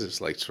he does is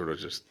like sort of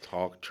just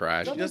talk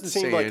trash. Doesn't he doesn't it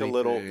seem say like anything. a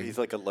little? He's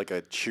like a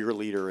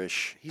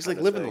cheerleader-ish. He's kind like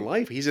of living thing. the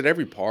life. He's at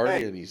every party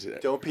Hey, and he's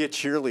don't be a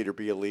cheerleader,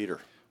 be a leader.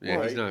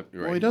 yeah, he's not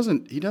well, right. he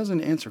doesn't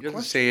answer He doesn't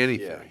questions. say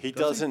anything. Yeah, he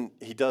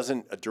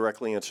doesn't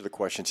directly answer the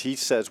questions. He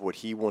says what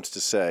he wants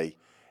to say,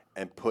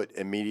 and put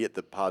immediate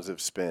the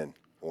positive spin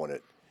on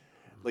it.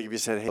 Like if you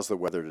said, "Hey, how's the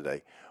weather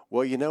today?"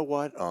 Well, you know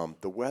what?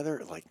 The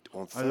weather, like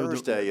on I know the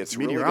Thursday, it's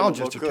really gonna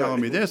meteorologists look are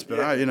telling me good. this, but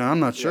Yeah. I'm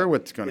not sure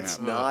what's going to It's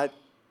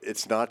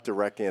happen. not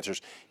direct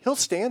answers. He'll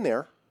stand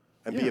there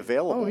and be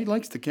available. Oh, he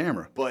likes the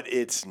camera. But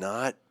it's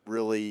not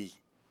really,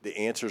 the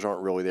answers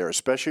aren't really there,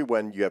 especially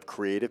when you have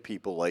creative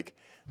people like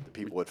the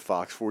people at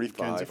Fox 45,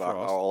 Mackenzie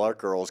Frost. all our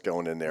girls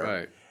going in there.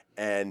 Right.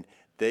 And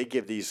they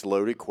give these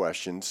loaded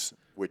questions,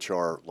 which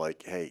are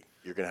like, hey,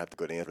 you're going to have to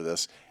go to answer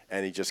this.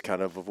 And he just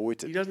kind of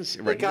avoids it. He doesn't say-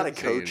 They right, he got to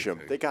doesn't say coach him.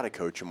 anything. They got to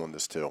coach him on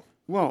this too.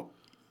 Well,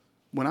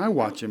 when I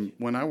watch him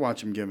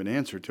give an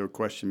answer to a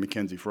question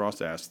Mackenzie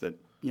Frost asked, that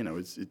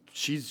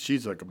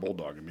she's like a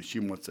bulldog. I mean, she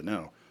wants to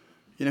know.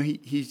 You know,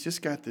 he's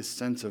just got this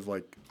sense of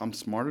like, I'm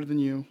smarter than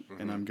you,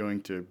 and I'm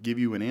going to give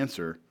you an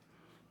answer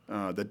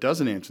that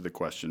doesn't answer the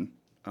question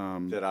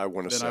That I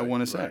want to say. that I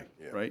want to say, Right,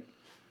 yeah. right?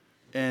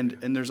 And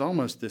there's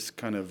almost this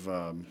kind of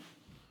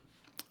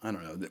I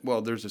don't know.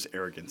 Well, there's this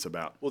arrogance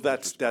about. Well,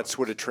 that's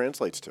what it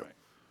translates to.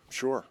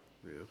 Sure.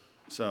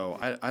 So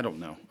I don't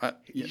know.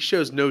 He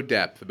shows no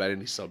depth about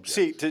any subject.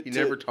 See, he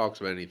never talks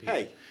about anything.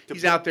 Hey,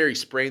 he's out there.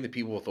 He's spraying the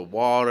people with the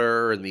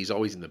water, and he's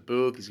always in the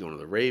booth. He's going to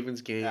the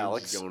Ravens games.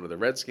 Alex, he's going to the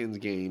Redskins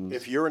games.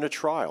 If you're in a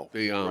trial,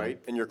 The, right,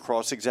 and you're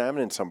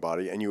cross-examining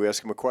somebody, and you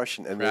ask them a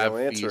question, and they Crab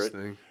don't answer feast it,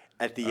 thing.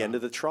 at the end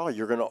of the trial,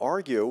 you're going to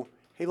argue,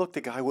 hey, look,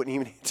 the guy wouldn't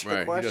even answer Right, the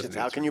he questions. doesn't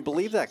How answer can the you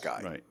believe that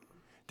guy? Right.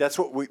 That's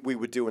what we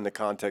would do in the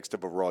context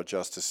of a raw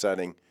justice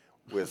setting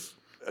with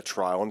a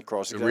trial and the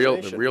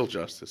cross-examination. real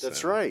justice. That's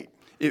Center. right.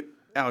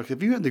 Alex,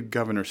 if you had the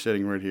governor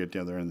sitting right here at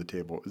the other end of the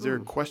table, is there a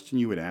question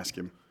you would ask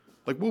him?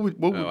 Like, what would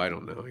Oh, I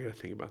don't know. I got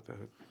to think about that.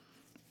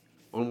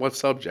 On what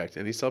subject?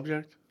 Any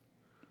subject?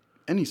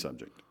 any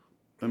subject?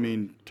 I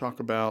mean,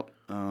 talk about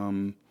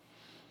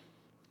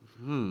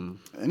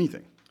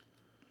anything.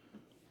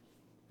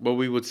 Well,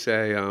 we would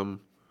say, I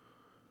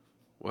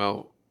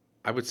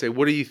would say,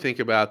 what do you think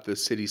about the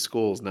city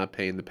schools not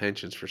paying the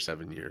pensions for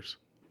 7 years?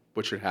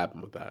 What should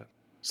happen with that?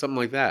 Something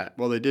like that.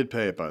 Well, they did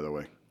pay it, by the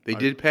way. They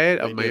did pay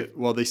it?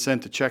 Well, they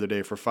sent a check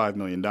today for $5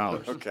 million.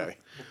 Okay.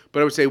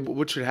 But I would say,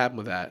 what should happen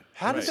with that?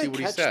 How did See they what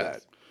he catch says.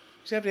 that?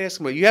 You have to ask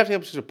him. You have to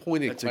have such a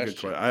pointed That's a good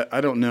question. question. I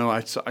don't know.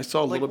 I saw a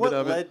Like, little what bit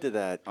of led it. to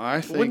that? I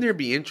But think. wouldn't there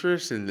be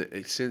interest and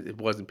it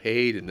wasn't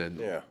paid, and then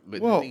Yeah.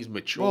 things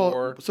mature?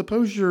 Well,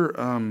 suppose you're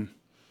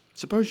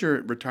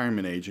at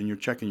retirement age and you're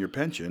checking your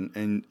pension,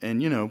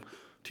 and you know,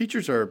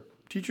 teachers are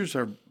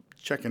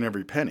checking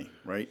every penny,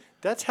 right?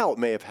 That's how it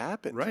may have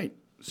happened. Right.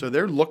 So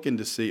they're looking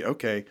to see,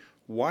 okay,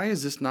 why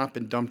has this not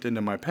been dumped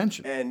into my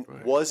pension? And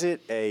was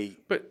it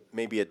But-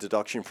 maybe a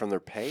deduction from their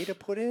pay to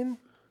put in?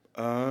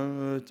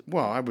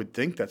 Well, I would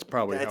think that's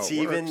probably That's how it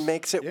even works.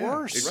 makes it Yeah,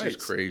 worse. It's right. just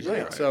crazy.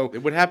 Right. Right. So-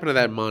 what happened to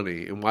that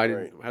money, and why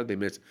Right. how did they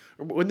miss?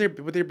 Or would there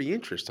be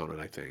interest on it?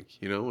 I think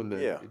and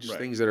Yeah. it's just Right.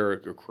 things that are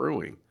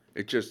accruing.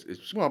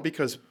 It's Well,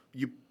 because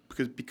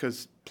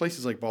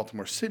places like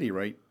Baltimore City,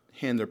 right,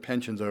 hand their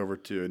pensions over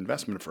to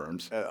investment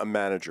firms. A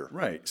manager.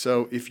 Right.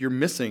 So if you're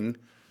missing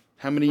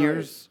how many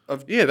years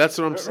of yeah, that's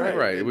what I'm saying.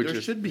 Right. It would there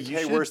just should be.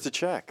 Hey, where's the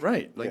check?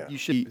 Right. Like Yeah. you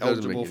should be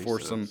doesn't make eligible any for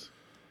sense. some.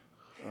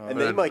 And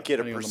they might get a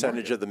depending on the percentage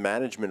market. of the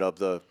management of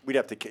the. We'd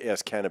have to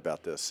ask Ken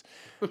about this,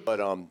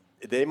 but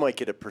they might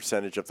get a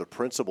percentage of the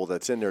principal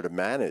that's in there to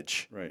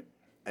manage. Right.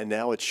 And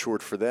now it's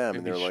short for them,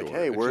 and It'd they're be like, short.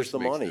 "Hey, It where's just the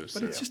makes money?" no But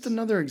sense. it's just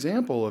another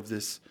example of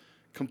this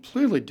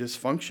completely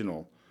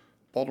dysfunctional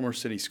Baltimore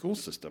City school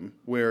system,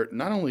 where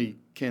not only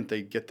can't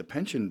they get the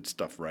pension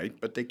stuff right,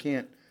 but they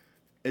can't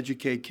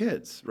educate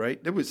kids.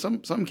 Right. There was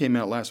some came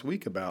out last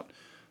week about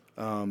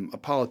a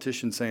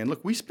politician saying,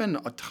 "Look, we spend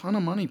a ton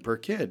of money per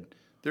kid.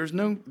 There's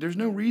no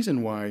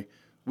reason why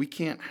we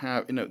can't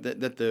have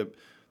that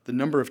the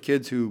number of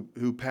kids who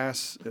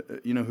pass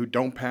who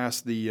don't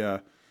pass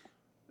the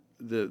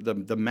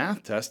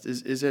math test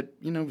is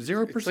at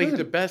 0%. It's like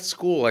the best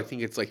school. I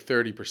think it's like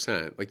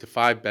 30%. Like the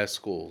 5 best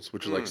schools,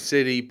 which are like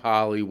City,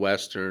 Poly,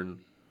 Western,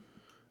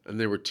 and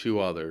there were 2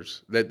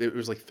 others. That it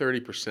was like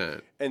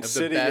 30%. And of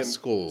City the best and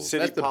schools. City,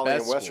 That's the Poly,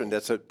 best and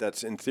Western. schools.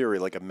 That's in theory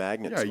like a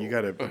magnet. Yeah, school. you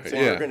got to. So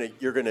Yeah.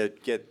 you're gonna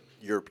get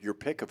your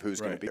pick of who's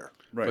going to be there.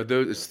 Right. But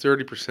it's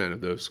 30%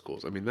 of those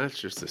schools. I mean, that's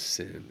just a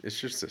sin. It's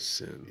just a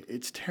sin.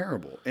 It's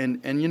terrible,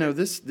 and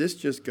this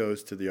just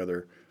goes to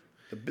the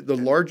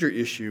larger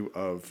issue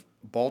of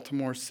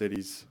Baltimore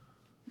City's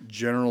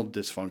general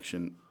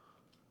dysfunction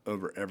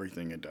over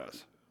everything it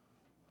does.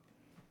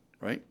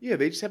 Right? Yeah,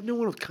 they just have no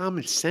one with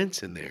common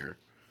sense in there,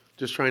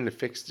 just trying to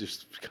fix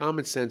just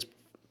common sense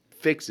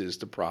fixes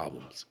to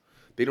problems.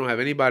 They don't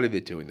have anybody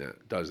that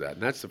does that,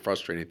 and that's the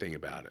frustrating thing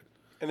about it.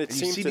 And it And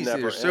seems you see to these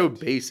never things are so end.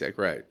 basic,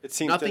 right? It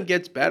seems Nothing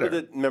gets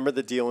better. Remember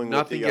the dealing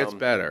Nothing with the gets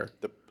better.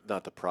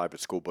 not the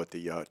private school, but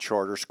the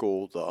charter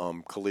school,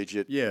 the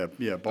collegiate. Yeah.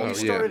 You Baltimore.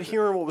 started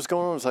hearing what was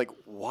going on. I was like,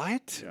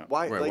 what? Yeah.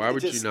 Why? Right, Like, why it's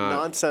would you just not-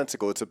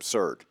 nonsensical. It's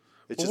absurd.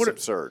 It's Well, just what-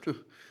 absurd.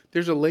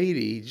 There's a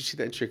lady. Did you see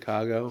that in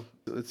Chicago?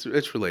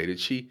 It's related.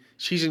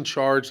 She's in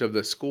charge of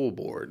the school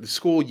board, the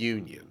school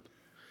union,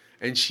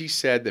 and she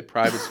said that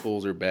private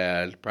schools are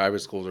bad. Private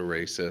schools are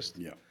racist.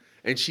 Yeah.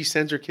 And she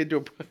sends her kid to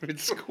a private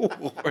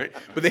school, right?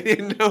 But they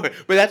didn't know it.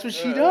 But that's what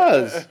she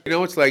does.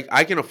 It's like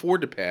I can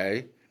afford to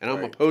pay, and I'm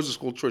Right. opposed to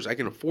school choice. I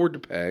can afford to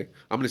pay.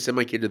 I'm going to send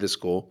my kid to this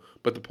school.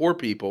 But the poor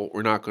people,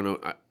 we're not going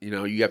to.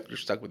 You're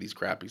stuck with these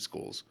crappy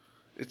schools.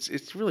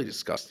 It's really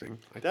disgusting.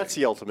 That's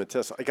the ultimate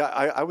test. Like,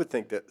 I would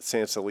think that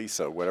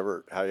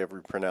Sansalisa, however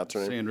you pronounce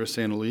her name, Sandra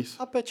Santalese.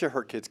 I'll bet you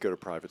her kids go to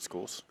private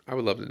schools. I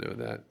would love to know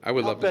that. I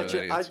would I'll love to know bet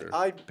that you. answer.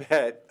 I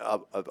bet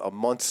a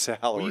month's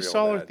salary. Well, you on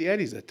saw her that. at the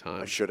Eddies that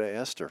time. I should have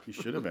asked her. You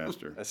should have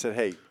asked her. I said,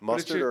 "Hey,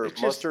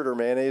 it's mustard or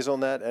mayonnaise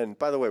on that." And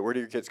by the way, where do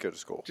your kids go to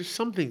school? Just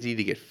some things need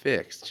to get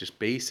fixed. Just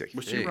basic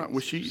Was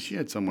things. she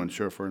had someone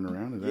chauffeuring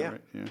around? Is that Yeah.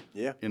 right?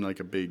 Yeah. In like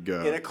a big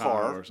In a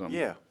car Tahoe or something.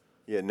 Yeah.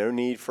 No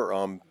need for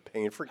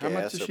paying for How gas.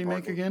 much does or she make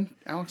parking. again,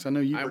 Alex? I know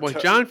you. Well,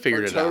 John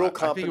figured it Total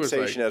out. I think it was like-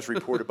 compensation, as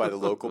reported by the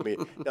local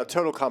media. Now,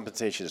 total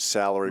compensation is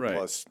salary Right.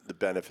 plus the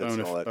benefits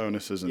and all that.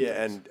 Bonuses and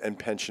yeah, things. and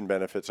pension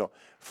benefits. All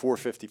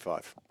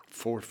 $455.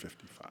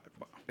 $455.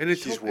 Wow. And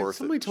She's worth it.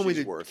 somebody told me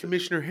She's that worth it.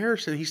 Commissioner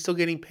Harrison, he's still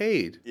getting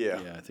paid.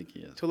 Yeah. Yeah, I think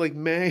he is. Till like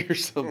May or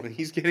something.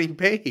 He's getting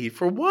paid.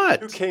 For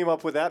what? Who came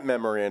up with that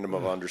memorandum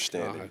of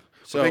understanding?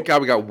 So thank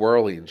God we got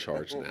Worley in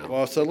charge now.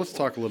 Well, so let's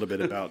talk a little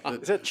bit about.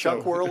 Is that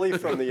Chuck Worley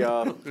from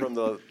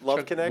the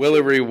Love Connection?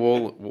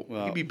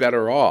 Willery he'd be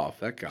better off.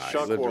 That guy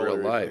Chuck lived Worley real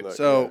from life. the-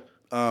 So,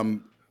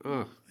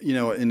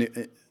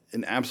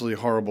 an absolutely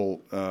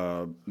horrible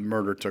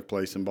murder took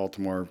place in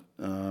Baltimore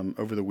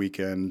over the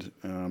weekend.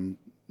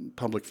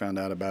 Public found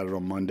out about it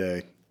on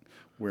Monday,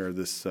 where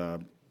this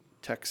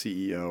tech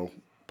CEO,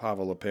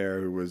 Pavel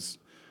Lepere, who was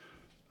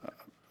a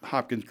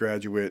Hopkins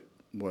graduate,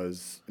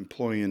 was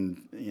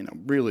employing,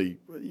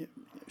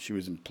 she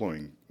was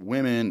employing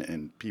women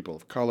and people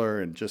of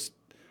color, and just,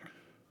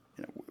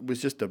 it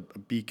was just a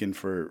beacon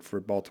for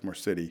Baltimore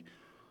City.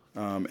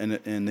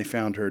 And they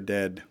found her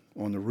dead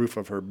on the roof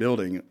of her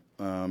building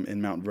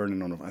in Mount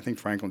Vernon on, I think,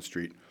 Franklin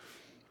Street.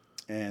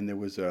 And there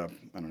was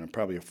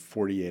probably a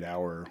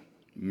 48-hour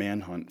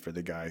manhunt for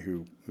the guy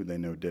who they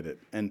know did it.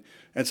 And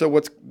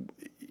so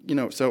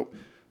so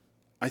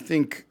I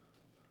think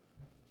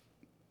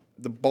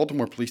the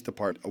Baltimore Police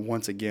Department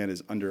once again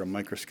is under a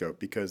microscope,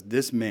 because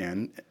this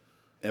man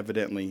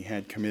evidently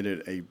had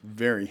committed a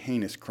very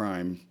heinous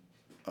crime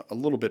a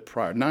little bit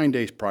prior, 9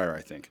 days prior,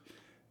 I think,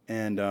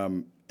 and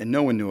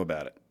no one knew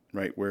about it,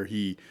 right? Where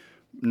he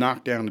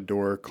knocked down a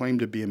door,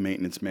 claimed to be a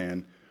maintenance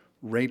man,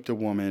 raped a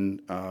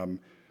woman,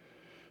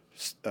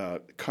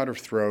 cut her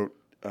throat,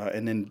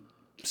 and then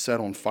set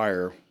on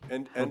fire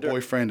her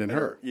boyfriend and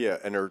her. Yeah,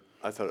 and her,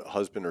 I thought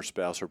husband or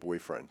spouse or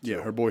boyfriend. Yeah,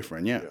 her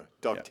boyfriend. Yeah,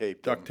 Duct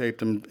taped Duct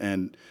taped him,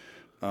 and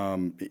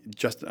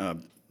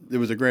there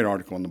was a great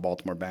article in the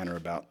Baltimore Banner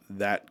about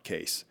that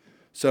case.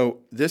 So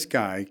this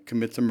guy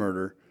commits a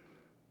murder.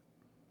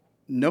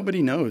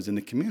 Nobody knows in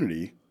the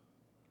community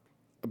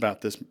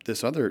about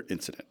this other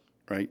incident,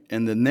 right?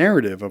 And the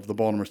narrative of the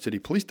Baltimore City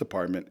Police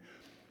Department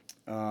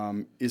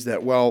is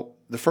that, well,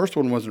 the first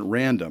one wasn't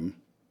random,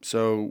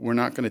 so we're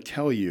not going to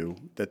tell you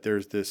that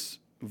there's this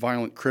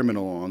violent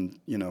criminal on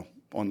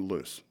the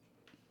loose,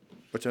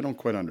 which I don't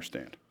quite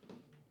understand.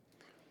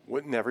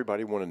 Wouldn't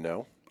everybody want to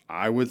know?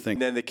 I would think.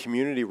 And then the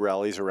community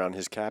rallies around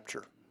his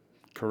capture.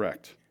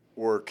 Correct.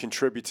 Or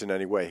contributes in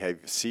any way. Hey,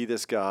 see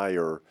this guy,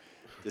 or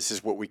this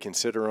is what we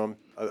consider him.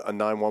 A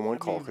 911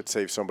 call could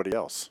save somebody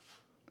else.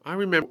 I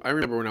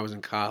remember when I was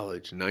in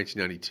college in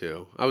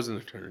 1992. I was in a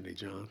fraternity,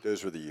 John.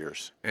 Those were the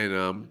years.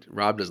 And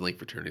Rob doesn't like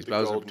fraternities, but I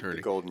was in a golden- fraternity.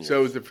 the golden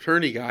So years. the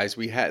fraternity guys,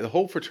 the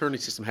whole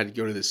fraternity system had to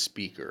go to this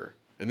speaker.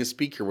 And this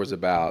speaker was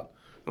about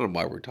I don't know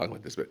why we're talking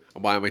about this, but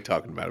why am I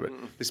talking about it?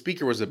 But the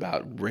speaker was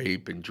about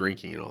rape and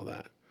drinking and all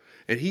that.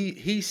 And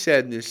he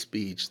said in this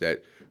speech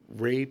that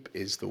rape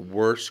is the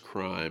worst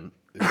crime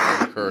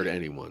that's ever occurred to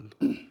anyone.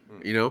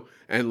 You know?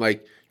 And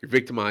like you're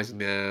victimizing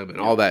them and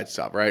all that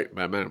stuff, right?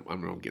 I'm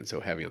not getting so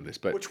heavy on this,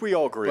 but Which we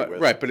all agree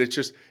with. Right, but it's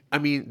just I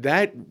mean,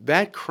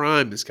 that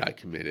crime this guy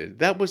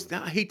committed,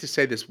 I hate to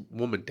say this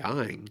woman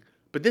dying,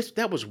 but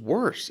that was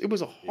worse. It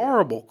was a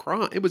horrible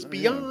crime. It was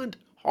beyond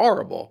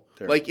horrible.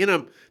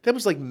 Terrible. That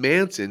was like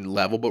Manson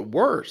level, but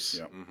worse.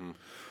 Yeah. Mm-hmm.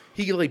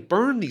 He like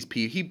burned these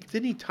people.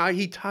 He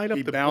tied up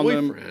the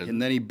boyfriend,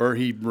 and then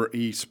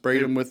he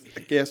sprayed him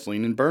with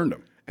gasoline and burned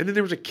him. And then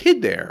there was a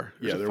kid there.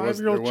 There was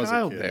a 5-year-old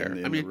child there.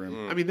 I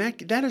mean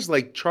that is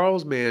like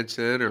Charles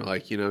Manson or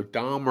like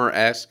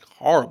Dahmer-esque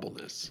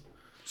horribleness.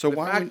 So the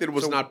fact that it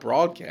was not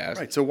broadcast,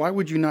 right? So why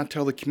would you not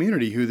tell the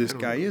community who this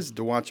guy is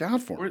to watch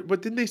out for him?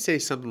 But didn't they say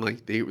something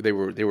like they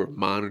were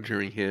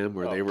monitoring him,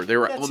 or they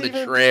were on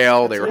the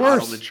trail? They were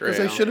out on the trail.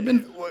 Because they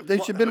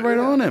should have been right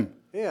on him.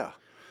 Yeah.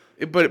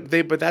 But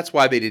that's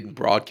why they didn't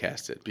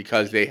broadcast it,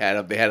 because they had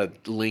a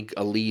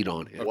lead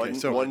on him.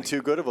 Okay, one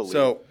too good of a lead.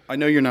 So I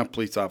know you're not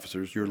police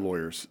officers, you're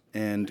lawyers,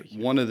 and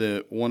one of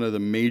the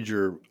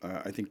major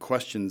I think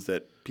questions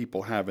that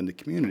people have in the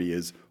community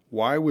is,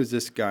 why was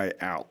this guy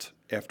out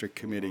after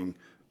committing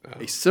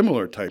a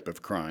similar type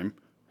of crime,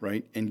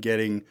 right? And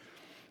getting,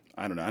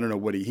 I don't know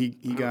what he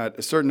got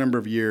a certain number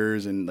of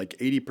years, and like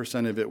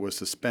 80% of it was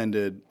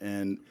suspended,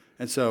 and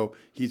so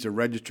he's a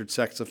registered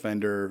sex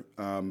offender.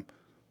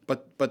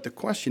 But the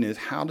question is,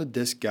 how did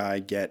this guy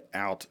get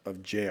out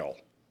of jail?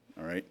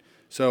 All right.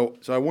 So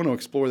I want to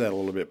explore that a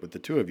little bit with the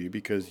two of you,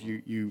 because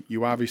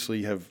you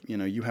obviously have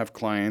you have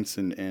clients,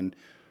 and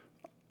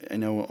I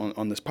know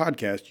on this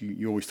podcast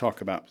you always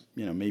talk about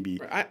maybe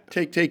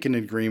taking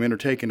an agreement or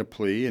taking a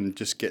plea and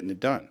just getting it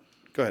done.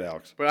 Go ahead,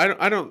 Alex. But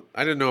I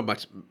don't know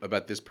much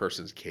about this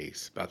person's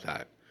case about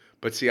that.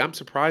 But see, I'm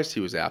surprised he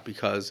was out,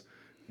 because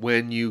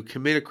when you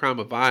commit a crime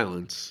of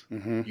violence,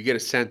 you get a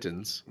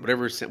sentence. What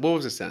was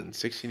the sentence?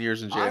 16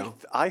 years in jail?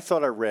 I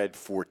thought I read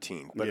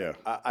 14, but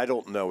I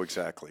don't know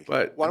exactly.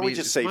 But why don't we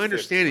just say? My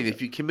understanding,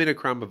 if you commit a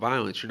crime of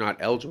violence, you're not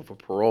eligible for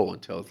parole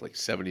until it's like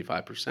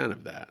 75%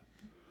 of that.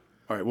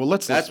 All right. Well,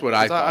 that's what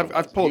I thought.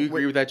 I've pulled. Do you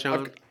agree with that,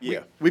 John?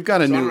 We've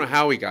got I don't know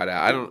how he got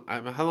out.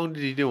 How long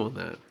did he do on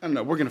that? I don't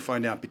know. We're going to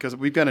find out, because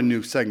we've got a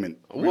new segment.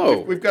 Whoa.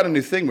 We've got a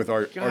new thing with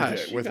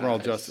RJ, with Raw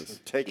Justice.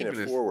 Taking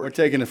it forward. We're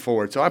taking it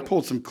forward. So I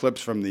pulled some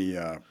clips from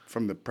the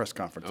press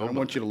conference. I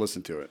want you to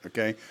listen to it.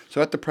 Okay. So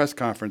at the press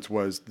conference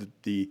was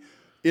the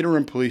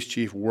interim police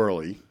chief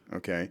Worley.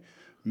 Okay.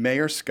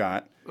 Mayor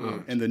Scott.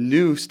 And the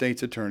new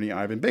state's attorney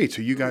Ivan Bates,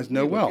 who you guys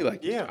know well.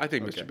 I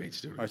think Mr. Bates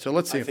is doing. All right, so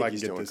let's see if I can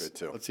get this.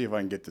 Let's see if I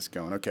can get this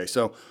going. Okay,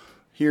 so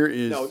here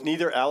is. No,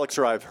 neither Alex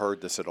or I have heard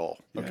this at all.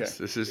 Okay, yes,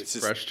 this is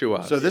fresh to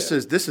us. So this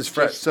is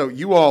fresh. So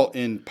you all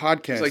in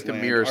podcast like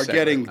land are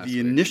getting the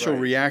initial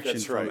reaction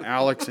from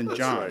Alex and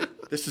John.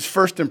 Right. This is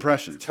first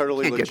impressions.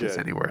 Totally Can't legit. get this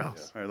anywhere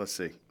else. All right, let's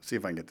see. See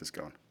if I can get this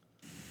going.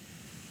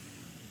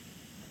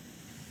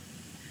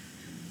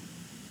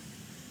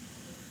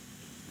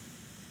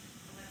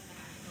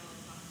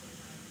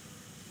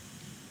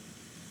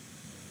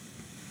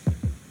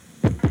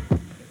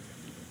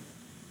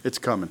 It's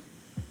coming.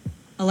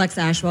 Alexa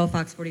Ashwell,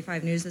 Fox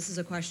 45 News. This is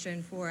a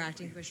question for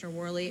Acting Commissioner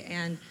Worley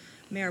and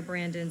Mayor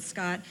Brandon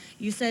Scott.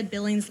 You said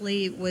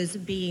Billingsley was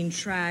being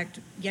tracked,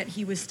 yet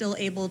he was still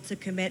able to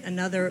commit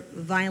another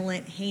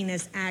violent,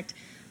 heinous act.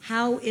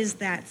 How is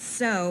that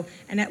so?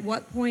 And at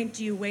what point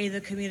do you weigh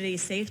the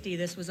community's safety?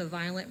 This was a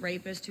violent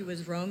rapist who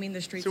was roaming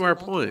the streets of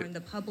Baltimore, and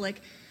the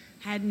public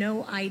had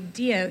no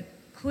idea.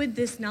 Could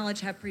this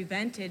knowledge have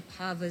prevented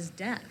Pava's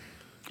death?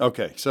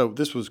 Okay, so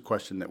this was a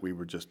question that we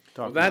were just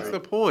talking about. That's the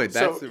point.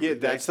 That's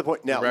the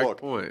point. Now,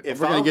 look, we're going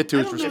to get to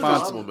his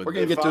response. We're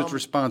going to get to his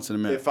response in a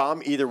minute. If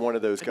I'm either one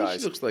of those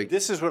guys, like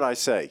this is what I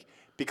say,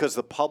 because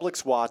the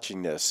public's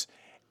watching this,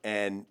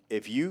 and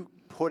if you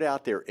put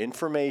out there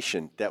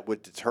information that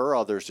would deter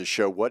others to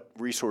show what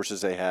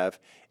resources they have,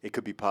 it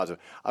could be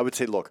positive. I would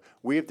say, look,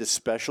 we have this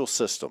special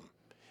system,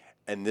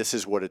 and this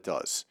is what it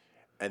does,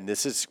 and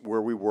this is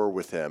where we were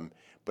with him,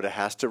 but it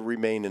has to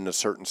remain in a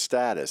certain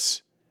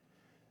status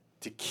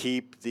to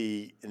keep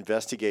the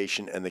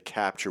investigation and the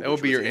capture. That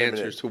would be your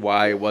answers to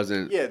why it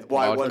wasn't. Yeah,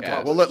 why it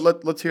wasn't. Well,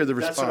 let's hear the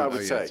response. That's what I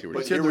would say.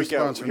 But here we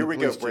go. Here we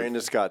go. Brandon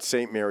Scott,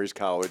 St. Mary's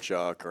College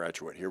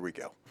graduate. Here we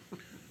go.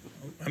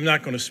 I'm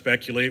not going to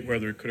speculate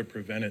whether it could have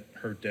prevented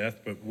her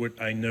death, but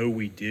what I know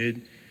we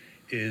did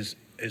is,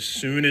 as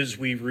soon as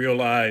we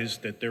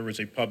realized that there was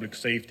a public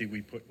safety,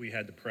 we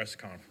had the press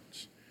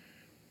conference.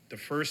 The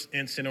first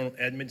incident on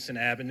Edmondson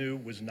Avenue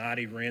was not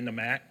a random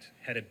act.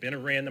 Had it been a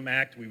random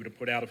act, we would have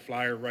put out a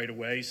flyer right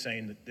away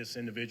saying that this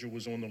individual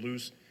was on the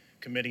loose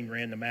committing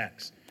random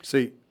acts.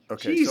 See,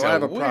 okay, so I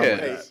have a problem with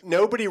that.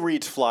 Nobody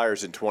reads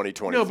flyers in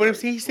 2020. No, but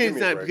if he's saying it's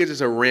not because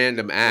it's a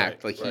random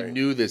act, like he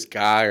knew this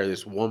guy or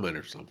this woman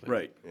or something.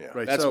 Right, yeah.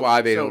 right. That's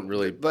why they don't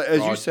really. But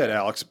as you said,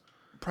 Alex,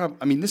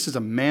 I mean, this is a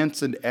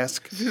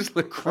Manson-esque This is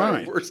like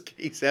crime. the worst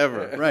case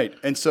ever. Right.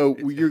 And so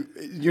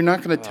you're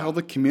not going to tell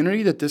the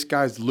community that this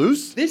guy's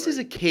loose? This is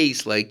a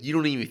case like you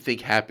don't even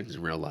think happens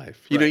in real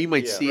life. You know, you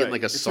might see it in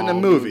like a It's song in a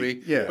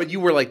movie. Yeah. but you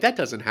were like, that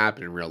doesn't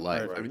happen in real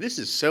life. I mean, this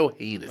is so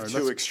heinous.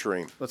 Too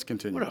extreme. Let's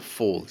continue. What a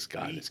fool this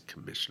guy, this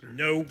commissioner.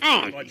 Know Oh,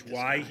 pretty much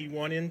why he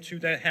went into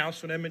that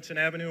house on Edmonton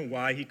Avenue and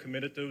why he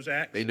committed those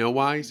acts. They know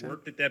why He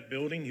worked at that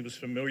building. He was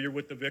familiar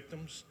with the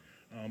victims.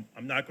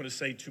 I'm not going to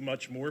say too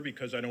much more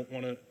because I don't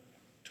want to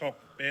talk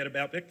bad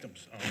about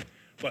victims.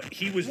 But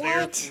he was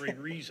there for a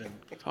reason.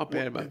 Talk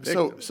bad about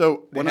So victims.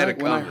 when had I a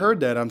comment. heard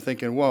that, I'm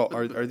thinking, well,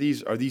 are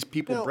these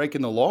people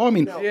breaking the law? I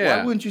mean, Yeah.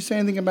 why wouldn't you say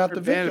anything about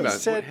the bad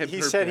victims? about He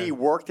Heard said bad. he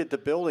worked at the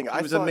building.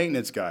 He was a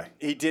maintenance guy.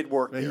 He did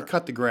work He there.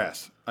 cut the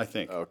grass, I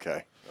think.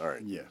 Okay. All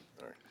right. Yeah.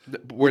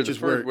 Where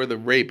is where- the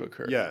rape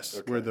occurred. Yes,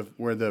 where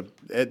the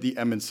at the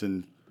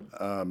Edmondson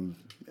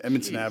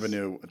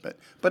Avenue, but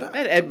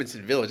That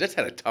Edmondson Village, that's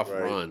had a tough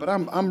run. But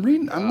I'm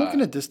reading, I'm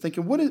looking at this,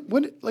 thinking, what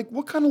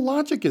kind of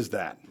logic is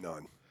that?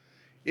 None.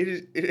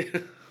 It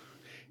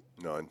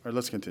None. All right,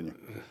 let's continue.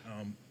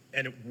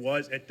 And it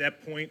was, at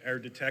that point, our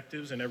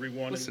detectives and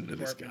everyone Listen in the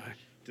to this department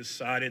guy.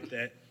 decided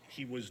that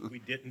we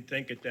didn't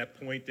think at that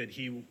point that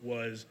he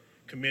was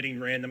committing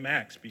random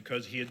acts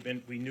because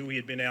we knew he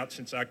had been out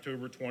since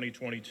October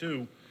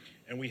 2022,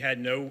 and we had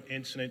no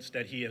incidents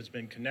that he has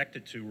been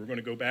connected to. We're going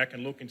to go back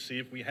and look and see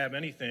if we have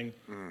anything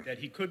that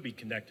he could be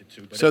connected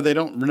to. But So they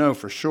don't know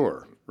for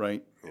sure,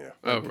 right? Yeah.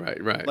 Oh,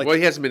 right. Like- Well,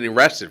 he hasn't been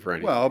arrested for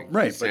anything. Well,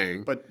 right, he's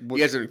saying. but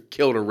he hasn't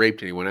killed or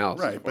raped anyone else.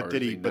 as Right, far but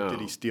did as he? we But did know.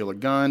 he steal a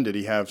gun? Did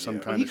he have some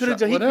kind He of could have shot?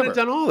 done. He could Whatever. have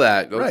done all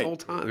that the Right. whole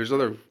time. There's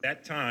other.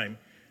 that time,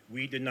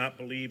 we did not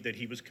believe that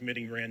he was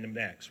committing random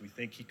acts. We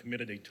think he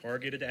committed a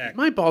targeted act.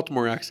 My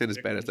Baltimore accent is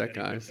bad as that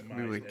Victims guy's. that he Oh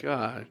my victimized.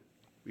 God.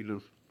 We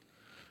don't.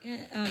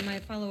 Yeah, my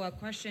follow-up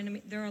question, I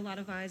mean, there are a lot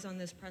of eyes on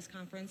this press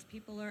conference.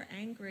 People are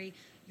angry.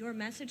 Your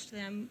message to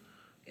them,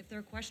 if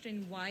they're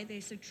questioning why they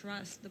should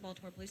trust the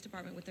Baltimore Police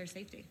Department with their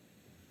safety.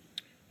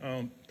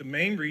 The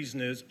main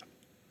reason is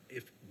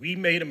if we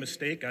made a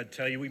mistake, I'd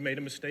tell you we made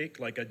a mistake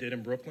like I did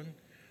in Brooklyn.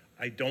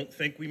 I don't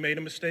think we made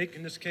a mistake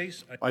in this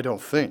case. I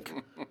don't think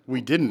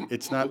we didn't.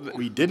 It's not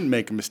we didn't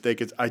make a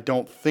mistake. It's I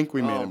don't think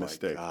we made a my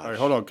mistake. gosh. All right,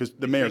 hold on, because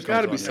the mayor There's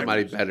got to be comes on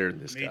somebody next. better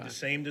than this Made guy. the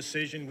same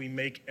decision we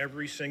make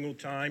every single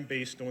time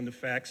based on the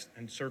facts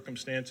and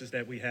circumstances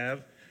that we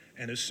have.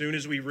 And as soon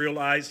as we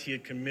realized he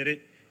had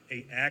committed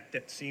an act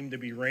that seemed to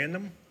be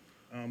random,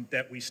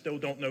 that we still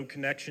don't know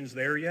connections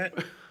there yet,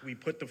 we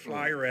put the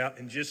flyer out,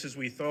 and just as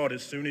we thought,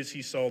 as soon as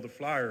he saw the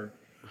flyer,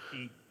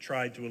 he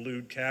tried to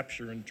elude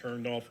capture and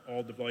turned off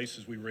all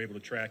devices we were able to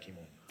track him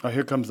on. Oh,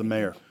 here comes the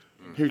mayor.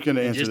 He's going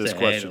to answer Just this to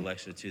question. add,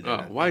 Alexa, to that, Oh,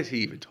 I why think is he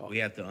even talking? we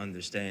have to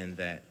understand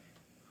that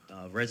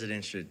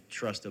residents should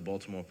trust the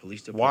Baltimore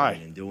Police Why?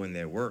 Department in doing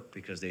their work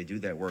because they do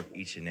that work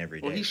each and every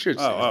day. Well, he should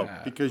say Oh,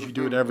 that. because you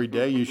do it every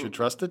day, you should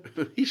trust it.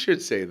 He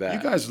should say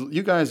that.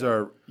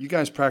 You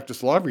guys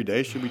practice law every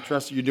day. Should we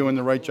trust that you're doing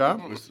the right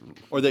job,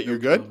 or that you're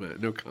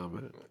good? No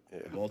comment.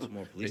 The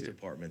Baltimore Police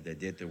Department that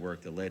did the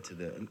work that led to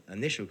the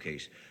initial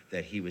case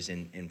that he was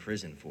in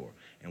prison for.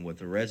 And what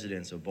the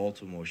residents of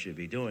Baltimore should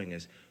be doing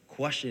is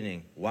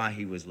questioning why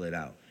he was let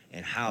out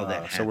and how that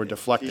happened. So we're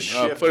deflecting. He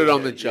Oh, shifted put it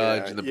on the it.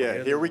 judge Yeah, and the yeah.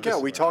 police. Here we go.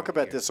 We talk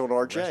about this on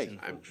RJ. Arresting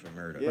folks for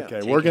murder. Yeah. Okay,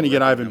 Taking we're going to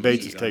get record Ivan numbers,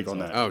 Bates' guns take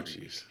on off. that. Oh,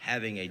 jeez.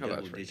 Having a Oh, that's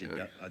double-digit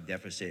right,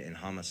 deficit in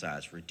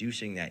homicides,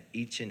 reducing that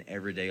each and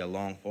every day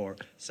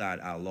alongside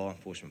our law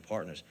enforcement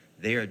partners.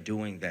 They are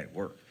doing that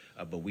work.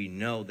 But we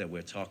know that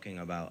we're talking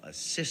about a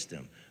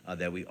system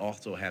that we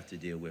also have to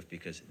deal with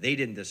because they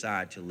didn't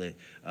decide to let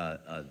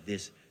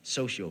this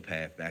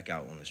sociopath back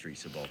out on the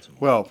streets of Baltimore.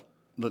 Well,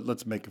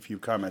 let's make a few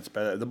comments.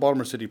 But the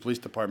Baltimore City Police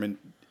Department,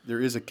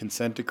 there is a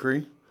consent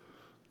decree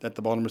that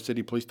the Baltimore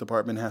City Police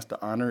Department has to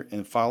honor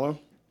and follow,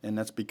 and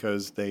that's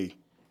because they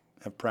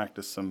have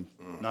practiced some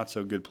not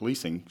so good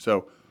policing.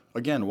 So,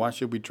 again, why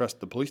should we trust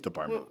the police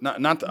department?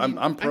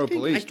 I'm pro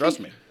police. Trust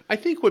me. I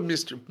think what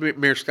Mr.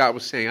 Mayor Scott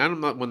was saying. I'm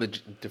not one to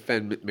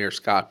defend Mayor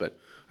Scott, but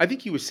I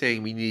think he was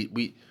saying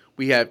we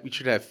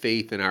should have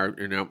faith in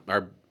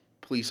our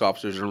police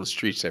officers are on the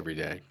streets every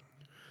day.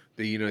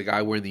 The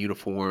guy wearing the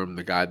uniform,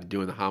 the guy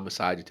doing the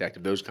homicide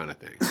detective, those kind of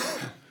things.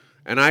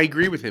 And I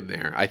agree with him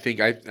there. I think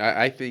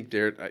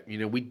they're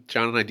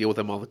John and I deal with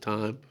them all the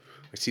time.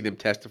 I see them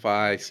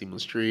testify. I see them on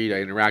the street.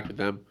 I interact with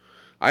them.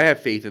 I have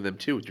faith in them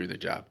too doing their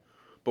job.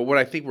 But what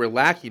I think we're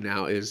lacking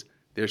now is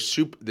their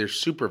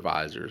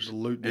supervisors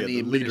and the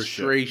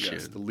administration.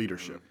 Yes, the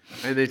leadership.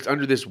 And it's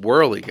under this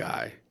Worley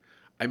guy.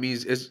 I mean,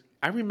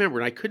 I remember,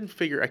 and I couldn't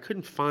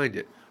find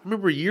it. I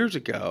remember years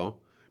ago,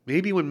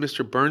 maybe when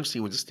Mr.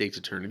 Bernstein was a state's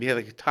attorney, he had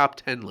like a top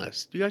 10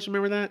 list. Do you guys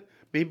remember that?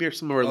 Maybe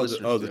some of our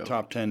listeners the do.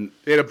 top 10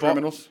 They had a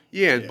criminals?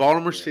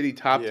 Baltimore City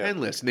top 10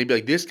 list. And they'd be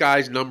like, this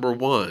guy's number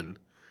one.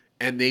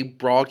 And they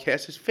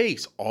broadcast his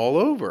face all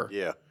over.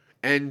 Yeah.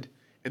 And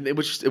it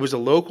was a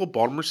local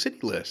Baltimore City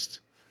list.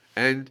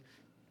 And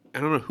I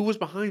don't know who was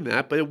behind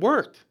that, but it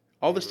worked.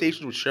 All the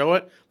stations would show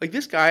it. Like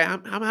this guy,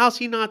 how's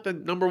he not the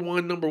number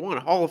one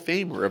Hall of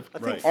Famer of I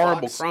think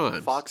horrible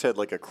crimes? Fox had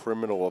like a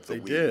criminal of the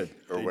week or They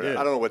whatever. did.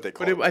 I don't know what they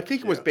call But it. I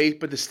think it was based.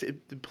 But the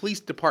police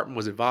department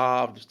was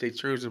involved. The state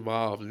attorney was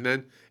involved,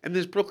 and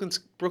this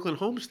Brooklyn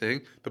Homes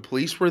thing. The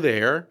police were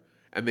there,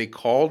 and they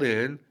called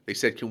in. They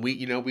said, "Can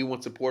we? We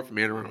want support from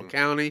Anne Arundel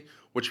County."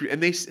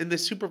 And the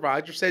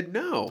supervisor said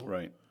no.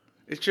 Right.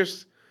 It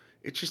just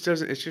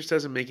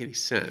doesn't make any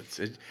sense.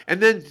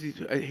 And then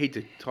I hate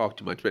to talk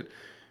too much, but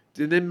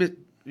then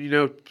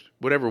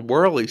whatever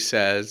Worley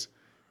says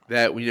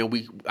that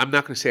I'm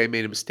not going to say I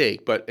made a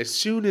mistake, but as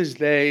soon as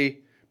they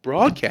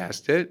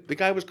broadcast it, the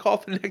guy was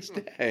called the next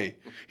day.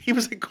 He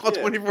was called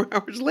 24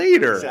 hours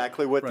later.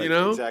 Exactly what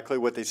exactly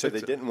what they said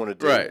they didn't want to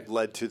do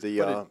led to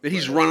the.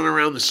 He's running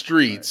around the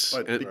streets.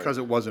 But because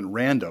it wasn't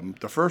random,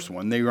 the first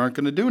one, they aren't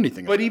going to do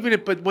anything.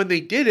 But when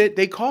they did it,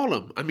 they called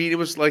him. I mean, it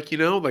was like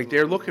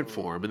they're looking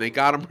for him, and they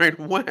got him right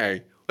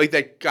away. Like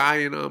that guy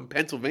in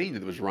Pennsylvania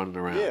that was running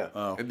around.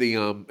 Yeah. At the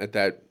at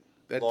that.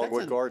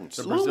 Longwood Gardens.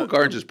 Longwood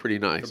Gardens is pretty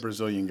nice. The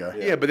Brazilian guy.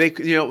 Yeah, but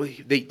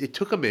it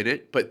took a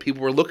minute, but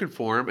people were looking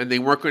for him, and they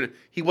weren't going to.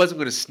 He wasn't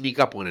going to sneak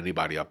up on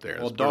anybody up there.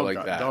 Well, dog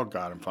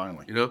got him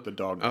finally. The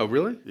dog. Oh,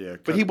 really? Yeah.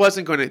 But he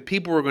wasn't going to.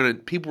 People were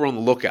on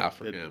the lookout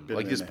for him.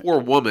 Like this poor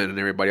woman and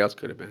everybody else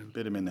could have been.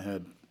 Bit him in the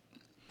head.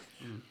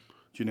 Do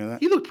you know that?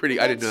 He looked pretty.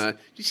 I didn't know that.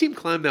 Did you see him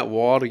climb that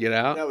wall to get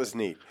out? That was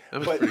neat. That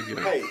was But pretty good.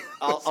 hey,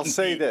 I'll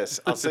say this.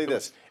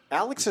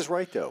 Alex is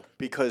right though,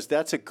 because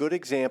that's a good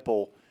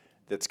example.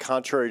 That's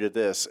contrary to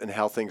this and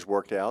how things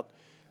worked out.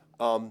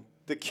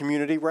 The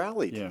community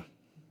rallied. Yeah.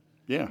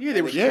 Yeah. Yeah,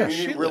 they were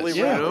community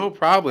really rallied.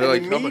 probably And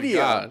like the oh my media,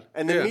 god.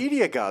 And the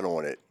media got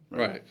on it.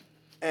 Right.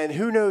 And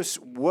who knows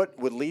what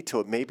would lead to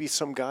it? Maybe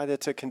some guy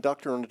that's a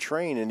conductor on a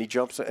train and he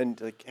jumps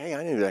and like, hey,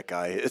 I knew that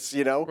guy is.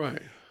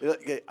 Right.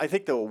 I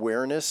think the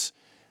awareness,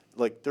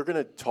 like they're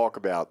going to talk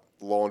about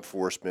law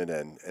enforcement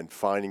and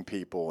finding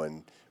people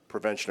and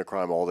prevention of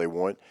crime all they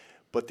want,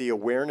 but the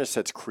awareness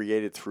that's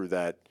created through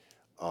that.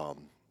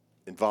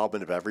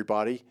 Involvement of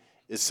everybody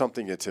is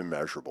something that's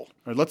immeasurable. All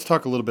right, let's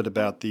talk a little bit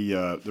about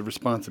the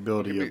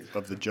responsibility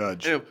of the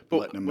judge.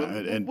 What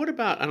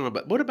about I don't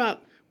know,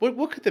 but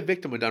what could the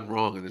victim have done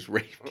wrong in this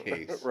rape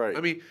case? Right.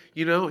 I mean,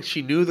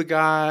 she knew the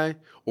guy,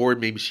 or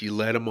maybe she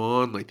led him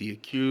on, like the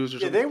accused, or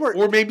something.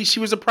 Or maybe she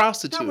was a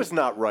prostitute. That was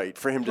not right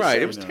for him to say.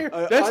 Right, it was terrible.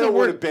 I don't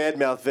want to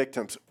badmouth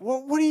victims.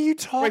 What are you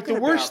talking about? Right,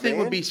 the worst thing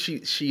man? would be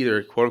she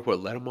either quote unquote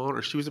led him on,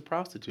 or she was a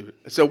prostitute.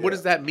 So what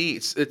does that mean?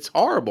 It's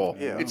horrible.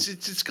 Yeah. It's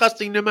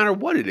disgusting no matter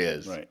what it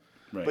is. Right.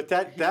 Right. But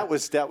that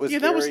was that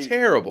was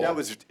terrible. That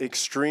was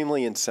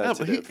extremely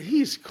insensitive.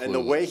 He's clueless. And the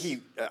way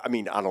I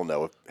mean, I don't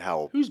know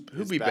how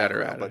who'd be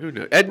better at it. Who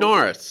knows? Ed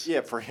Norris.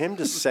 Yeah, for him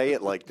to say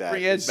it like that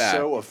Bring Ed is back.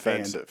 so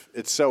offensive.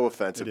 It's so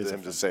offensive It is to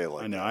him to say it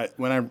like that. I know.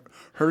 When I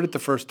heard it the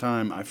first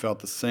time, I felt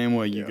the same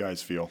way you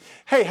guys feel.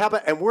 Hey, how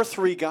about? And we're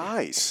three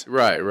guys.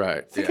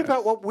 Right. Think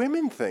about what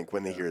women think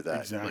when they hear that.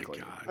 Exactly.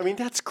 Oh my God. I mean,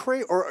 that's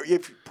crazy. Or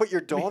if you put your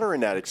daughter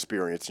in that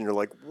experience, and you're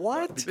like,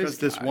 what? Because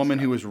this woman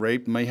who was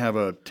raped may have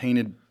a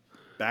tainted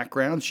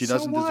background. She So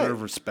doesn't what?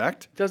 deserve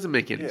respect. Doesn't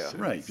make any Yeah. sense.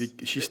 Right.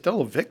 She's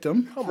still a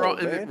victim. Come For all-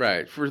 on, man.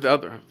 right for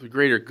the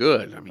greater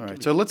good. I mean, All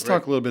right. So let's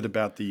talk a little bit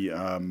about the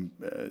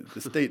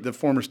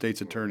former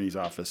state's attorney's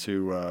office,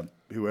 who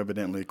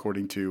evidently,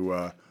 according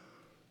to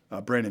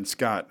Brandon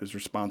Scott, is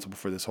responsible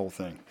for this whole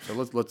thing. So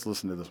let's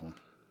listen to this one.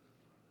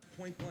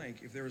 Point blank,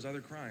 if there was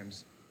other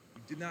crimes,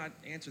 you did not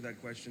answer that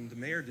question. The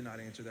mayor did not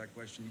answer that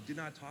question. You did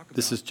not talk about.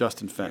 This is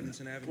Justin Fenton.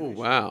 Branson Avenue Oh, issue.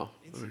 wow.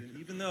 Incident,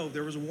 even though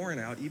there was a warrant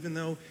out, even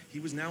though he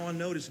was now on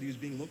notice and he was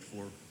being looked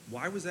for,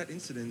 why was that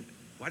incident?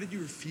 Why did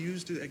you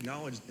refuse to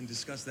acknowledge and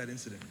discuss that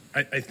incident?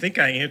 I think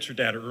I answered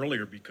that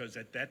earlier because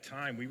at that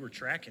time we were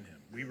tracking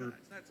him.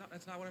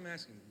 That's not what I'm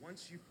asking.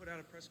 Once you put out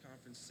a press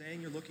conference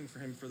saying you're looking for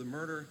him for the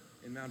murder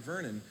in Mount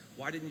Vernon,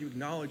 why didn't you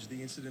acknowledge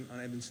the incident on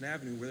Edmondson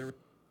Avenue where they were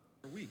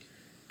for a week?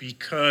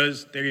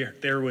 Because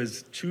there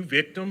was 2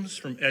 victims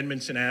from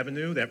Edmondson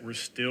Avenue that were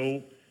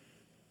still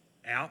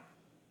out.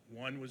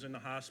 One was in the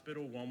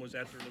hospital, one was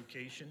at their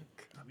location.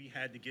 We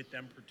had to get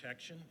them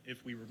protection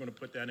if we were going to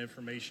put that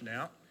information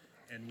out.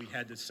 And we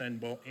had to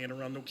send Anne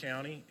Arundel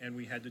County, and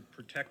we had to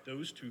protect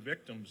those 2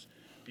 victims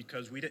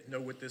because we didn't know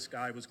what this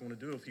guy was going to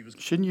do if he was.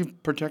 Shouldn't you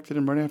have protected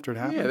him right after it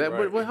happened? Yeah,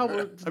 that would help.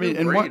 I mean,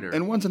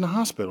 and one's in the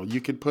hospital. You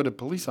could put a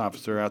police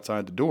officer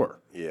outside the door.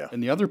 Yeah.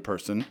 And the other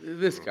person.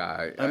 This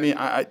guy. I mean,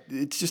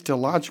 it's just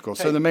illogical.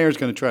 So the mayor's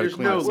going to try to There's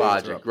clean no this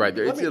logic, up. right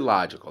there. It's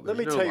illogical. Let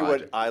me There's no tell you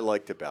logic. what I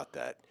liked about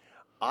that.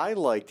 I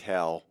liked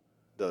how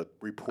the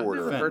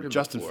reporter, never heard him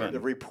Justin before. the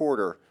Fenton.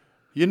 reporter.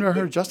 You never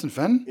heard of Justin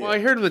Fenton? Well, I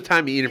heard him the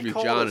time he interviewed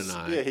called John us. and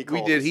I. Yeah, he we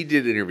called did. us. He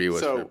did interview us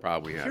So for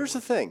probably. here's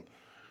the thing.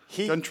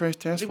 He Gun Trace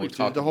Task we Force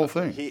talked did the whole about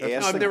thing. He No,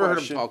 asked I've the never heard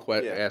him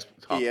question.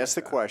 talk. He asked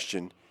the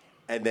question,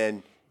 and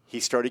then he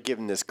started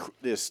giving this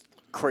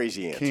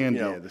crazy answer. Canned,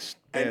 you know? yeah, this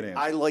bad and answer.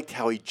 I liked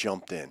how he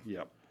jumped in.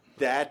 Yep.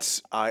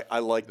 I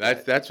like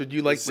that. That's what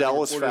you like. when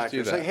Zealous reporters factor.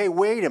 do It's that. like, hey,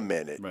 wait a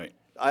minute. Right.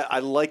 I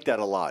like that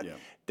a lot. Yeah.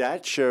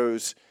 That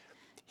shows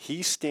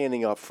he's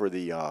standing up for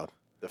the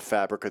the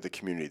fabric of the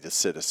community, the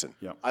citizen.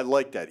 Yep. I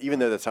like that, even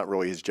though that's not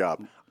really his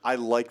job. I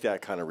like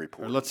that kind of All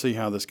report. right, let's see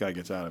how this guy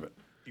gets out of it.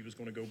 He was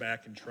going to go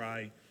back and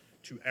try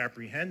to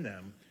apprehend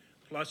them.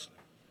 Plus,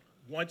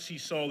 once he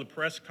saw the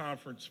press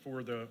conference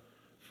for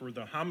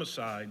the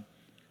homicide,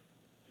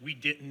 we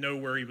didn't know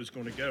where he was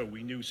going to go.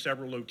 We knew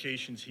several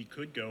locations he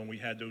could go, and we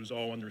had those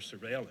all under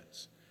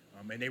surveillance.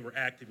 And they were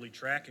actively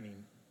tracking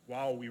him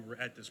while we were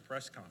at this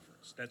press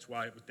conference. That's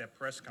why it was that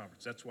press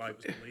conference. That's why it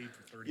was delayed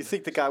for 30 You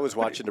think the minutes. guy was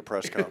watching the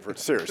press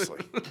conference? Seriously.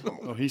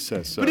 Oh, he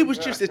says so. But it was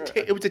just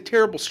it was a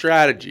terrible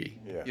strategy.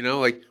 Yeah. You know,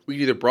 like we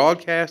can either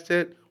broadcast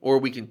it or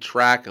we can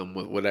track him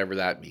with whatever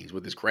that means,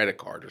 with his credit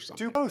card or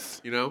something. Do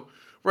both. You know,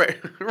 right,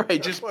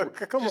 right. Just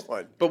Come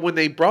on. But when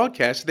they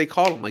broadcast, they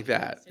called him like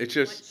that. It's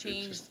What just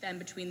changed then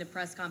between the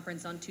press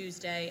conference on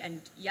Tuesday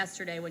and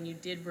yesterday when you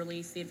did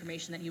release the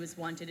information that he was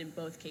wanted in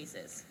both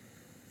cases?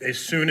 As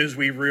soon as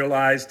we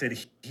realized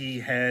that he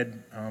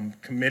had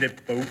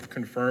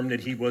confirmed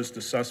that he was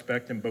the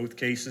suspect in both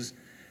cases,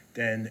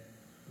 then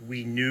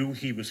we knew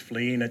he was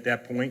fleeing at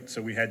that point, so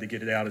we had to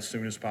get it out as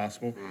soon as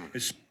possible.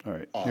 All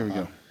right, here we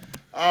go.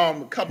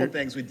 A couple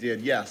things we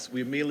did. Yes, we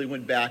immediately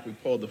went back. We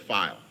pulled the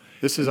file.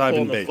 This is We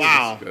Ivan pulled the Bates.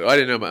 file. I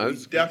didn't know about We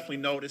this. definitely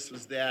noticed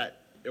was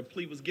that a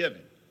plea was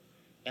given,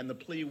 and the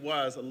plea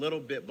was a little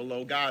bit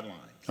below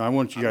guidelines. I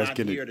want you guys I'm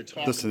to not get here it. to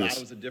talk Listen to about this.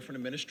 it. It was a different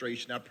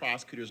administration. Our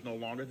prosecutor is no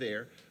longer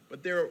there.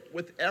 But there,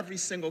 with every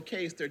single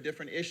case, there are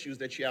different issues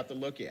that you have to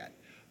look at.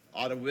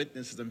 All the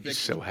witnesses and victims.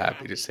 so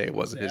happy to say it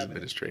wasn't his evidence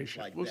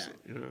administration. Like We'll that. see,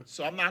 you know.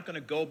 So I'm not going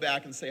to go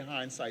back and say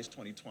hindsight's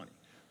 2020.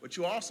 But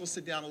you also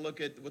sit down and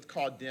look at what's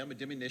called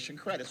diminution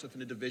credits within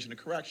the Division of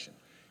Correction.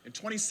 In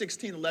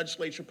 2016, the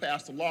legislature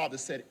passed a law that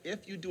said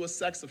if you do a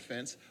sex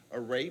offense, a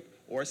rape,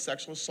 or a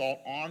sexual assault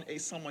on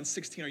someone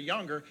 16 or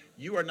younger,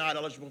 you are not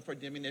eligible for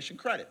diminution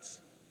credits.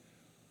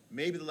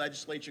 Maybe the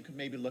legislature could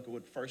maybe look at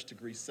what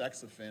first-degree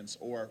sex offense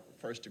or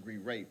first-degree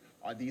rape.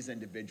 Are these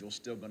individuals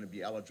still going to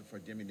be eligible for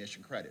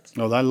diminution credits?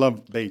 No, I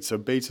love Bates. So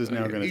Bates is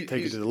now going to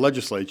take it to the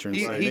legislature and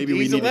say maybe we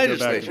he's need a to go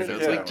back. legislature,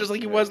 And now, just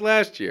like he was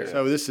last year.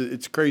 So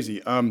it's crazy.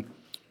 What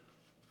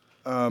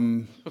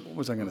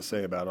was I going to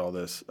say about all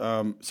this?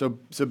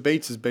 So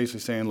Bates is basically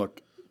saying,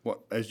 look,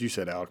 as you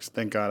said, Alex,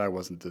 thank God I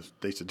wasn't the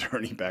state's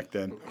attorney back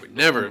then. We'd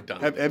never have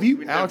done. Have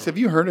you, Alex? Have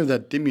you heard of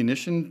that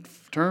diminution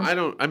term? I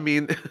don't. I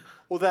mean,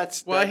 Well,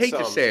 that's well, I hate to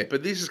that's, say it,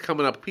 but this is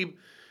coming up. People,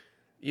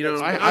 you know,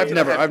 I've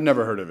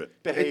never heard of it.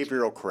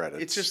 behavioral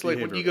credits. It's just like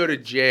when you go to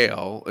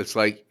jail. It's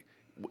like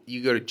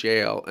you go to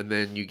jail and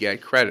then you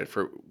get credit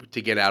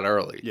to get out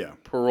early. Yeah.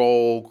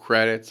 Parole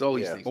credits, all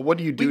these Yeah. things. Well, what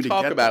do you do We to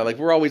talk get about them? it like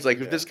we're always like,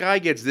 if this guy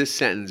gets this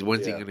sentence,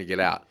 when's he Yeah. going to get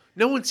out?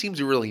 No one seems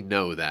to really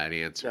know that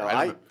answer. No,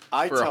 I don't know,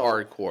 I for tell-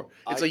 a hardcore.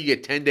 It's like you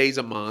get 10 days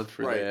a month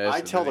for Right. this. I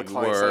and tell the then you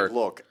clients, work. like,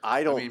 look,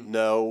 I don't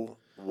know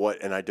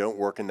what, and I don't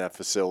work in that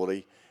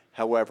facility.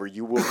 However,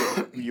 you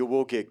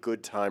will get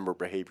good time or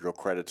behavioral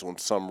credits on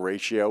some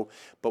ratio.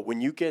 But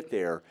when you get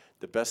there,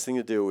 the best thing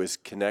to do is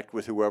connect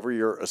with whoever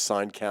your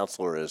assigned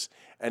counselor is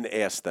and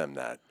ask them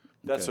that.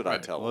 That's what I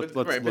tell them.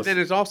 But then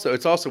it's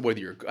also whether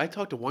you're. I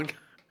talked to one guy.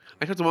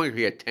 He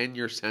had a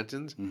 10-year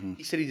sentence. Mm-hmm.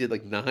 He said he did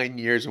like 9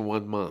 years in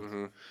 1 month.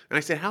 And I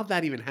said, how'd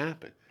that even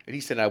happen? And he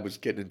said I was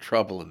getting in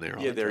trouble in there.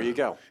 All Yeah, the there time. you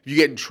go. If you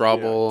get in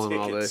trouble and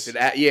all tickets. this,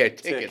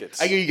 tickets.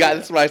 Tickets. You got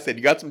that's what I said.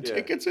 You got some Yeah.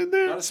 tickets in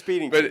there. Not a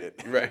speeding but,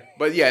 ticket. right?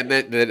 But yeah, and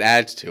that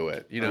adds to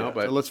it, you know. yeah.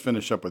 But So let's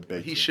finish up with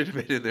Bates. he should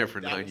have been in there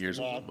for That 9 was years.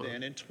 the and law 1 month.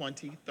 then in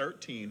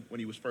 2013, when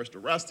he was first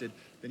arrested,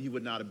 then he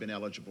would not have been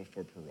eligible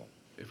for parole.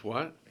 If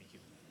what? Thank you.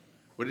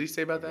 What did he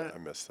say about that? I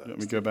missed that. Let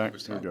me go back.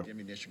 Here we go.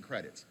 Diminution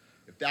credits.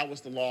 If that was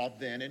the law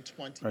then in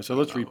 20. All right, so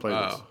let's replay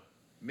this. Oh.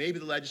 Maybe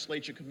the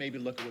legislature could maybe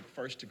look at what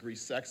first-degree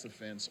sex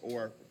offense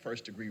or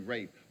first-degree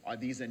rape. Are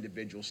these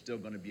individuals still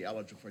going to be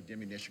eligible for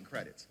diminution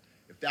credits?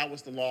 If that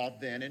was the law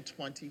then in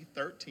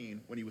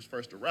 2013, when he was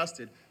first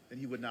arrested, then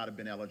he would not have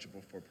been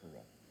eligible for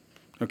parole.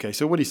 Okay,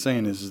 so what he's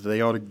saying is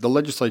the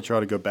legislature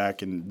ought to go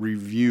back and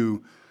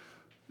review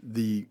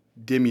the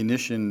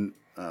diminution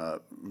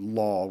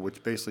law,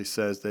 which basically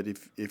says that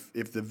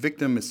if the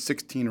victim is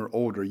 16 or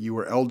older, you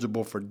are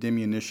eligible for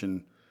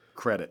diminution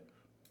credit.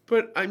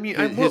 But I mean,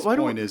 His why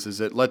do point is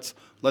that let's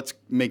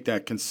make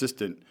that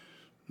consistent,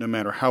 no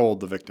matter how old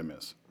the victim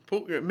is.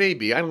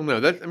 Maybe, I don't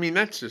know.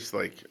 That's just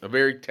like a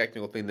very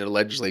technical thing that a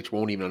legislature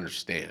won't even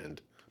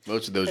understand.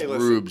 Most of those Hey,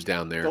 listen, rubes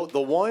down there,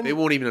 the one they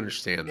won't even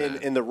understand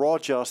that. in the raw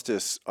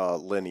justice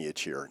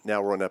lineage here.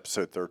 Now we're on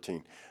episode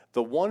 13.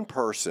 The one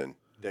person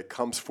that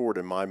comes forward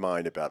in my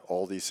mind about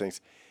all these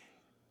things,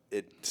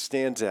 it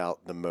stands out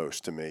the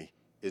most to me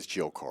is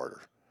Jill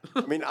Carter.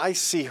 I mean, I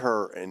see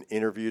her and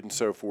interviewed and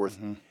so forth,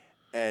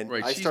 and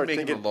Right, I she's start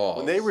making the thinking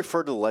when they laws.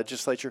 refer to the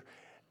legislature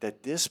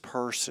that this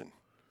person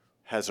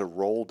has a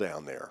role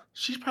down there.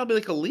 She's probably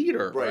like a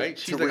leader, right?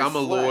 to She's like, I'm a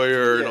reflect-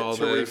 lawyer and yeah, all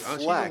to this. Oh, she's a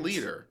reflect-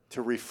 leader.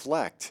 To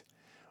reflect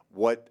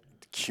what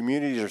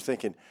communities are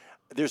thinking.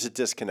 There's a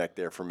disconnect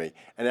there for me.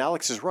 And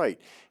Alex is right.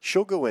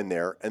 She'll go in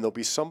there, and there'll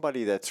be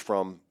somebody that's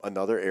from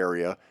another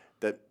area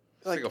that,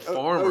 like a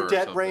farmer or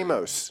Odette something.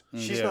 Ramos.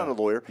 She's Yeah. not a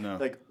lawyer. No.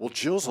 Like, well,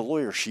 Jill's a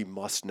lawyer. She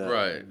must know.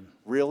 Right.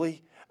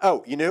 Really?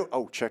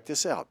 Check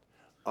this out.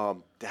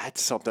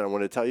 That's something I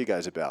want to tell you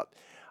guys about.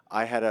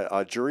 I had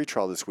a jury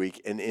trial this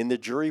week, and in the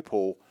jury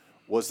pool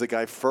was the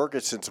guy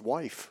Ferguson's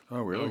wife.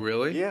 Oh, really? Oh,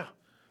 really? Yeah,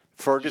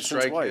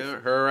 Ferguson's strike wife.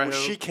 her, I well,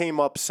 she hope? came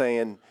up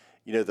saying,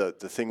 the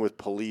thing with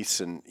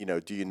police, and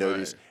do you know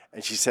these?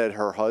 And she said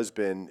her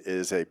husband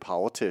is a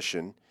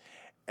politician,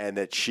 and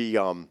that she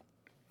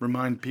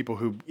Remind people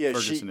who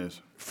Ferguson is.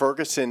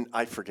 Ferguson,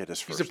 I forget his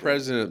He's first the name.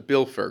 president,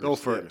 Bill Ferguson. Bill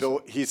Ferguson.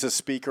 He's a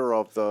speaker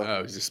of the.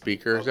 Oh, he's a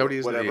speaker. Is that what he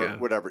is? Whatever, Yeah.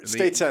 whatever. And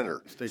State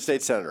senator.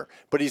 State senator.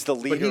 But he's the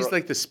leader. But he's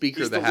like the Speaker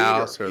he's of the leader.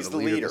 House or He's the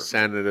leader leader. of the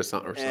Senate or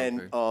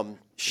something. And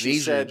she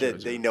These are said that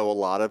interesting. they know a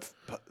lot of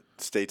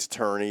state's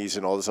attorneys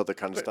and all this other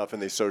kind of stuff,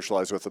 and they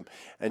socialize with them.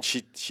 And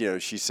she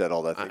said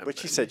all that thing, but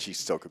she said she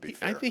still could be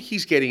fair. I think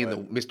he's getting in the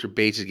Mr.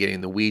 Bates is getting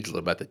in the weeds a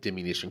little about the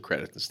diminution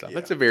credits and stuff.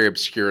 That's a very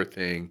obscure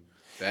thing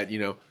that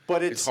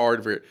But it's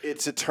hard for.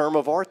 It's a term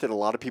of art that a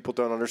lot of people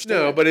don't understand.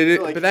 No, but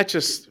Like, but that's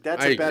just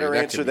that's I a agree, better that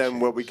can answer be than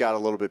changed. what we got a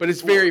little bit. But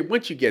it's before. very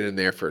once you get in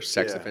there for a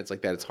sex Yeah. offense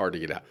like that, it's hard to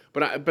get out.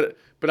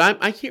 But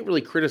I can't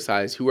really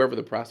criticize whoever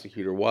the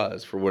prosecutor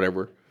was for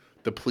whatever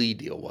the plea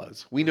deal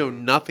was. We know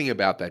nothing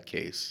about that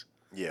case.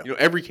 Yeah.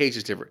 Every case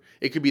is different.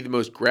 It could be the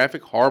most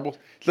graphic, horrible.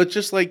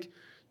 Just like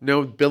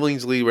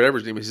Billingsley, whatever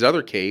his name is, his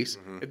other case.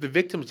 If the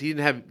victims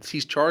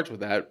he's charged with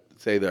that,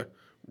 say the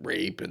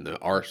rape and the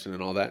arson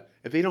and all that.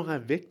 If they don't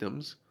have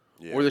victims,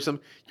 or there's some,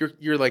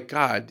 you're like,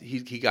 God,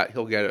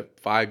 he'll get a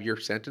 5-year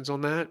sentence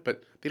on that,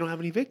 but they don't have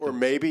any victims. Or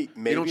maybe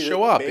they don't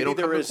show up. They don't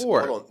come to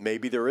court. Hold on,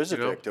 maybe there is a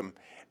victim,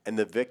 and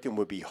the victim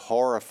would be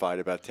horrified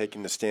about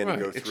taking the stand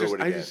and go through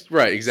it again.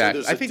 Right,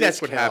 exactly. So I think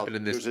that's what happened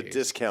in this There's case. a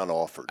discount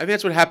offered. I think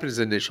that's what happened in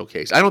the initial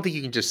case. I don't think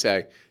you can just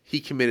say he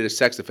committed a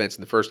sex offense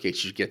in the first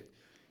case.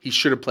 He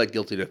should have pled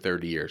guilty to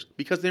 30 years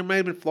because there may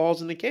have been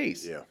flaws in the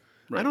case. Yeah.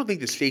 I don't think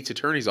the state's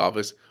attorney's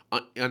office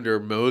under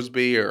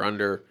Mosby or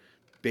under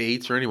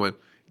Bates or anyone,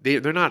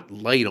 they're not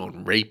light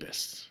on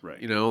rapists. Right.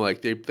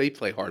 They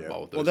play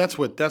hardball with those.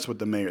 Well, that's what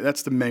the mayor.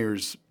 That's the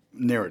mayor's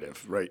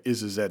narrative, right?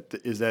 Is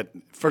that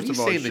first He's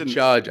of all, saying the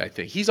judge. I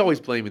think he's always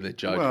blaming the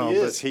judge. Well,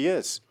 He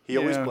is. He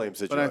always blames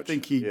the judge. But I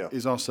think he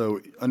is also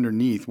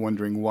underneath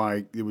wondering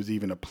why there was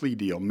even a plea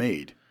deal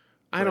made.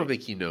 I don't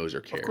think he knows or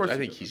cares. course I he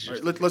think doesn't. he's All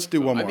just. right, let's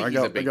do one more. I I think he's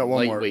a got big one more.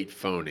 lightweight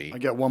phony. I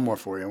got one more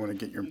for you. I want to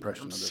get your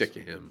impression I'm of this. sick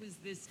of him. Was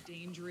this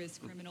dangerous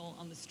criminal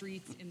on the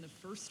streets in the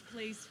first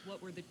place?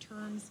 What were the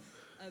terms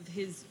of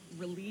his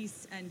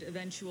release and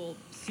eventual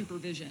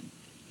supervision?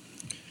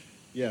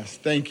 Yes,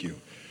 thank you.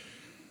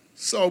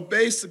 So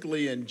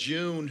basically, in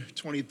June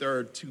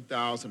 23rd,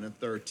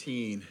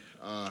 2013,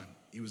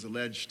 he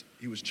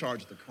was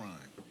charged with a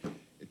crime.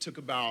 It took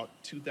about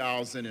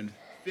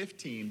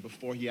 2015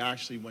 before he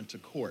actually went to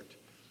court.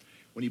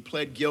 When he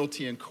pled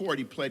guilty in court,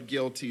 he pled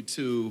guilty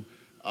to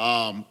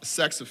a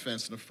sex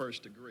offense in the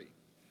first degree.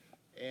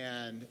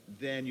 And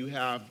then you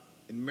have,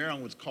 in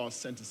Maryland, what's called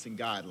sentencing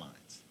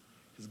guidelines.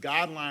 His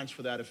guidelines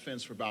for that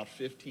offense were about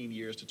 15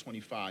 years to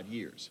 25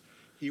 years.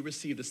 He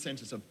received a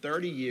sentence of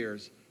 30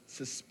 years,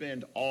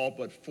 suspend all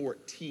but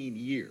 14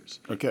 years.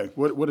 Okay,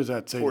 what does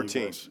that say?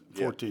 14.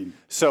 14.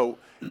 So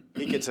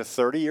he gets a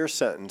 30-year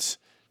sentence,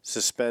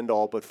 suspend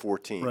all but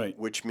 14, Right.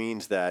 which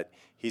means that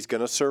he's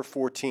going to serve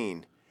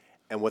 14,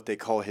 and what they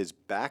call his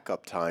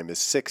backup time is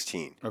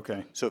 16.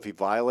 Okay. So if he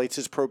violates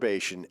his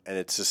probation and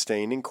it's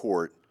sustained in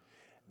court,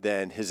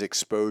 then his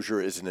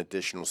exposure is an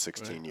additional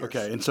 16 years.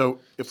 Okay, and so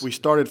if we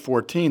start at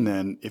 14,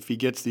 then if he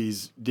gets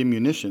these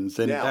diminutions,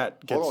 then Now,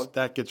 hold on.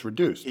 that gets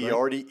reduced. He right?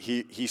 already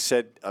he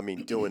said, I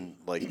mean, doing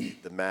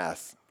like the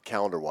math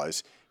calendar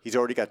wise, he's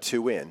already got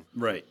 2 in.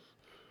 Right.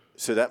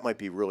 So that might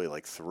be really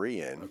like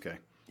 3 in. Okay.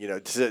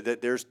 So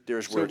that there's where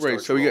it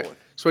starts So rolling.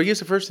 I guess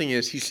the first thing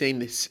is he's saying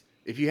this: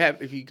 if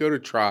you go to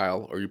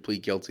trial or you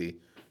plead guilty,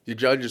 the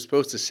judge is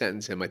supposed to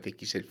sentence him. I think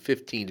he said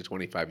 15 to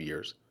 25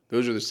 years.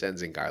 Those are the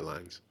sentencing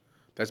guidelines.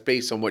 That's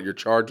based on what you're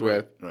charged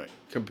with, Right.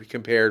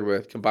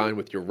 combined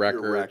with your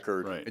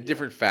record, Right. and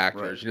different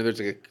factors. Right.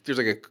 There's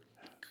like a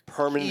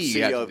Permanency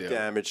you have to of do.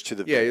 damage to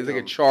the yeah, victim. it's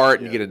like a chart,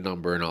 and you get a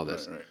number and all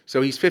this. Right.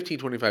 So he's 15,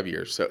 25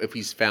 years. So if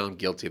he's found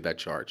guilty of that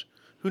charge,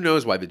 who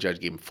knows why the judge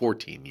gave him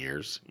 14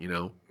 years?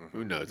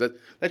 Who knows?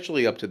 That's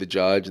really up to the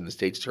judge and the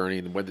state's attorney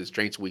and whether the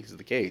strengths and weaknesses of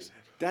the case.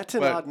 That's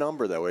an But odd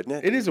number, though, isn't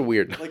it? It is a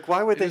weird number. Like,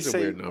 why would It they is a say?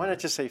 weird Why number. not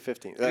just say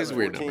 15? It is a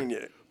weird 14,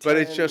 number. But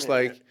it's 10, just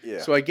like,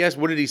 yeah. so I guess,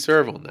 what did he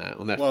serve on that?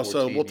 Well,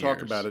 so 14 we'll talk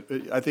years? about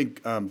it. I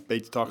think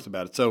Bates talks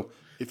about it. So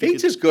if he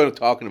Bates could- is good at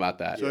talking about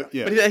that.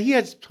 yeah. But he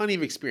has plenty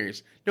of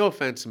experience. No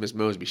offense to Ms.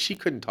 Mosby. She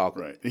couldn't talk.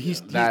 right, he's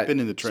that been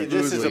in the See, trenches.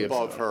 this is smoothly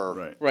above about- her.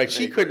 Right. Right.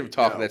 She I couldn't have agree.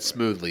 talked No. that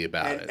smoothly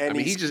about And- it. and I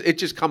mean, he's- it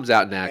just comes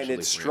out naturally. And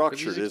it's for him, 'cause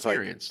structured. he's It's like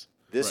experienced.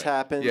 this Right.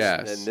 happens,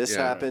 Yes, and this yeah.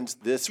 happens.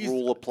 This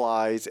rule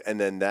applies, and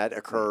then that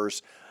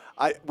occurs.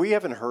 We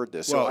haven't heard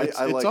this. Well, so it's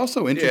I like,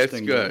 also it's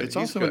interesting. good. It's He's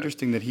also good.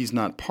 interesting that he's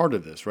not part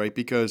of this, right?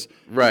 Because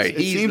Right. it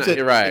He's seems not-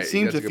 that right. it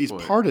seems That's a if good he's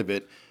point. part of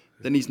it,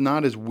 then he's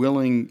not as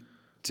willing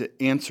to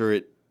answer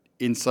it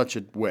in such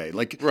a way.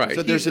 Like, Right.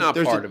 so He's not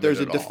part of it there's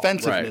a at all.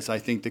 defensiveness, Right. I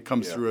think, that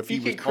comes through if He he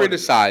was can part of it.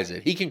 criticize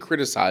it. He can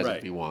criticize Right,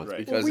 if he wants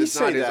right. because we it's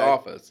not say his that,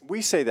 office.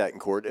 We say that in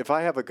court. If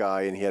I have a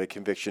guy and he had a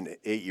conviction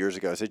 8 years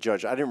ago, I say,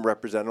 Judge, I didn't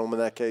represent him in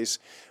that case,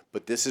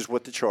 but this is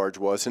what the charge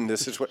was, and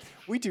this is what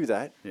we do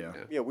that.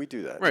 Yeah. We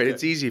do that. Right.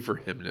 It's easy for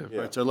him to.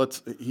 Right, so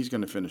he's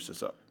going to finish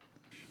this up.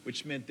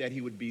 which meant that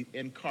he would be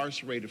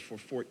incarcerated for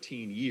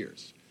 14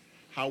 years.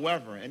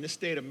 However, in the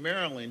state of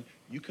Maryland,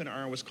 you can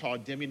earn what's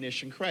called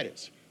diminution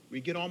credits.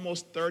 We get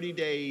almost 30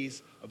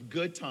 days of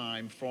good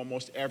time for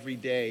almost every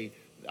day,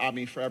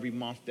 for every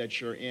month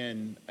that you're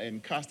in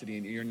custody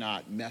and you're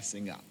not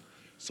messing up.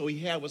 So he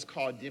had what's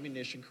called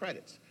diminution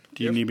credits.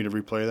 Do you need me to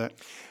replay that?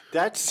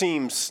 That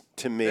seems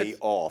to me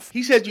off.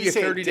 He said you He's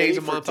get saying 30 days day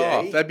a for month day?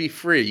 off. That'd be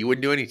free. You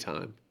wouldn't do any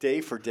time.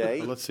 Day for day?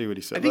 Well, let's see what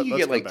he said. I think you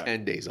Let's get go like back.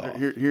 10 days off.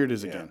 Here it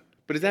is again.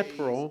 But is that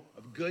parole?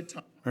 Of good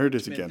time. Here it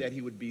is meant again. that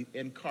he would be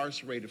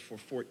incarcerated for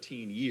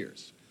 14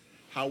 years.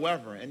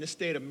 However, in the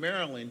state of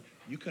Maryland,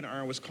 you can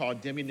earn what's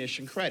called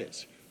diminution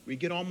credits. We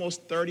get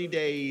almost 30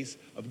 days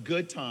of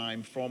good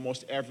time for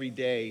almost every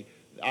day,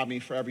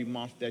 for every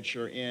month that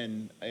you're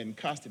in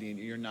custody and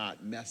you're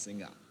not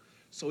messing up.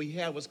 So he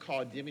had what's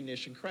called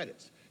diminution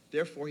credits.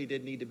 Therefore, he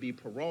didn't need to be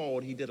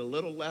paroled. He did a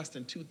little less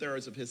than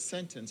 2/3 of his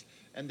sentence,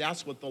 and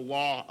that's what the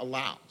law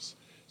allows.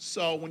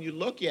 So when you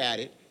look at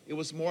it, it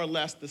was more or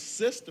less the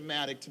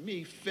systematic, to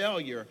me,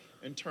 failure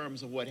in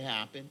terms of what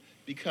happened,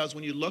 because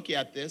when you look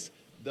at this,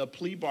 the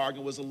plea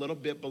bargain was a little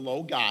bit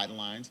below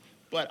guidelines,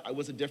 but it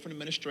was a different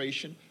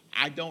administration.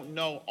 I don't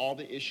know all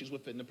the issues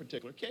within the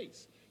particular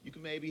case. You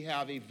can maybe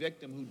have a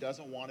victim who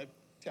doesn't want to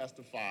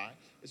testify.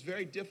 It's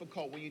very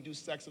difficult when you do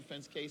sex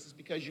offense cases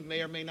because you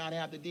may or may not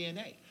have the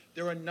DNA.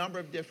 There are a number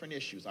of different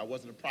issues. I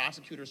wasn't a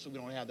prosecutor, so we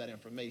don't have that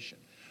information.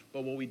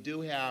 But what we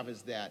do have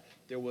is that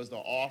there was the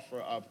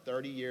offer of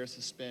 30 years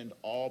to spend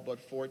all but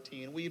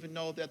 14. We even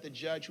know that the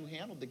judge who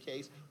handled the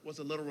case was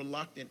a little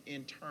reluctant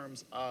in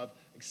terms of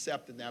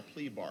accepting that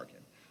plea bargain.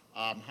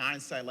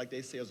 Hindsight, like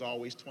they say, is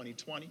always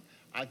 20/20.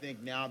 I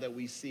think now that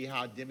we see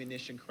how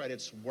diminution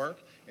credits work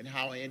and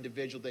how an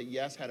individual that,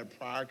 yes, had a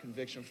prior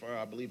conviction for,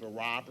 I believe, a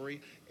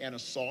robbery and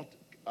assault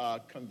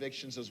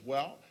convictions as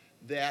well,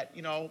 that,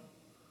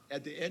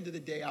 at the end of the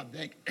day, I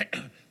think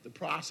the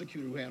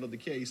prosecutor who handled the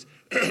case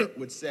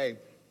would say,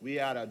 we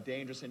had a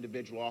dangerous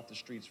individual off the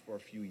streets for a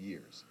few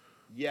years.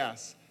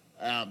 Yes,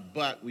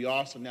 but we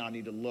also now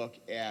need to look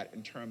at,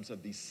 in terms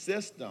of the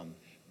system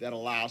that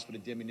allows for the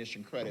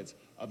diminution credits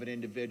of an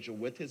individual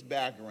with his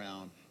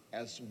background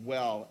as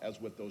well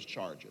as with those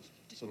charges.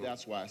 So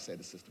that's why I say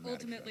the systematic.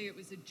 Ultimately, it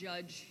was a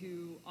judge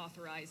who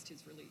authorized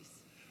his release.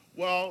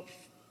 Well,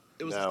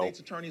 it was the state's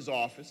attorney's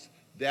office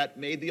that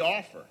made the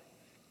offer,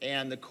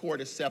 and the court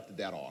accepted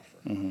that offer.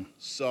 Mm-hmm.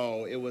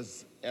 So it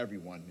was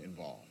everyone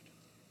involved.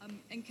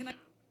 And can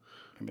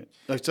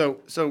I?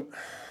 So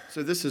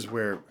this is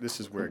where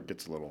it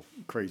gets a little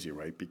crazy,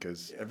 right?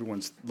 Because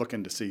everyone's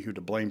looking to see who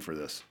to blame for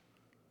this,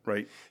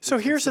 right? So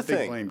here's it's a the big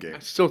thing. blame game. I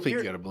still think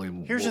you got to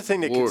blame. Here's the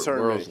thing that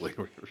concerns me.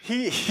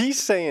 Worsley.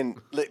 He's saying,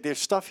 there's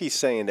stuff he's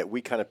saying that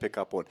we kind of pick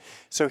up on.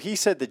 So he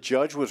said the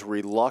judge was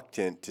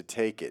reluctant to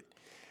take it.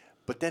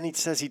 But then he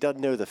says he doesn't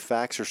know the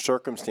facts or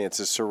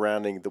circumstances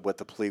surrounding what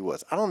the plea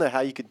was. I don't know how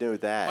you could know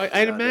that.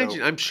 I'd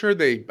imagine. I'm sure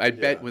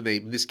bet when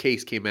this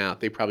case came out,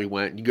 they probably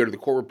went and you go to the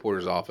court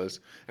reporter's office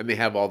and they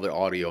have all the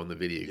audio and the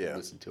video. You can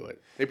listen to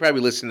it. They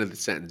probably listen to the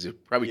sentence.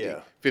 It probably take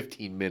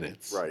 15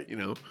 minutes, right?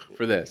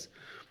 For this.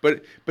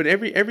 But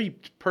every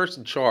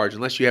person charged,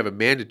 unless you have a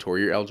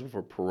mandatory, you're eligible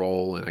for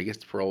parole, and I guess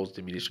the parole is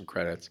diminution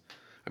credits.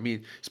 I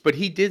mean, but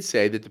he did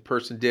say that the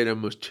person did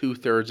almost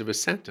 2/3 of his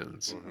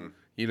sentence. Mm-hmm.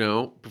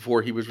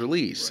 Before he was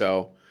released.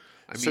 Right.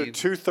 So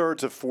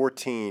 2/3 of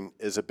 14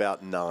 is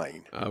about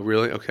 9.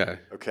 Really? Okay.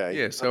 Okay.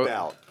 Yeah. So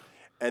about,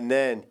 and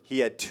then he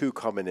had 2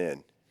 coming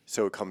in,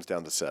 so it comes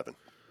down to 7.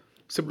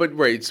 So, but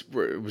right,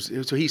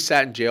 so he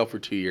sat in jail for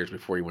 2 years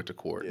before he went to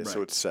court. Yeah. Right.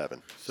 So it's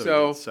 7.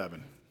 So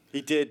 7. He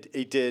did.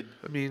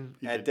 I mean,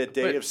 at the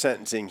day of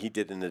sentencing, he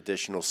did an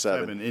additional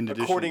 7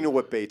 according to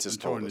what Bates has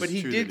told us. But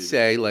he did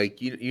say,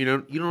 like, you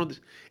don't know this,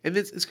 and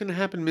it's going to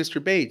happen to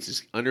Mr. Bates.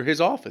 It's under his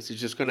office.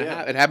 It's just going to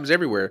happen. It happens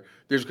everywhere.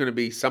 There's going to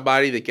be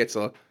somebody that gets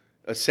a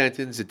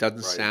sentence that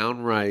doesn't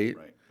sound right,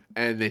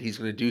 and then he's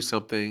going to do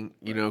something,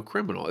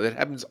 criminal. That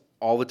happens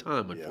all the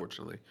time,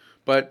 unfortunately.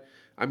 But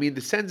I mean,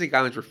 the sentencing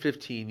guidelines were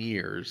 15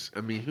 years.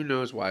 I mean, who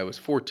knows why it was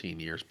 14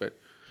 years, but.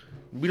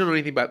 We don't know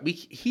anything about.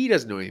 He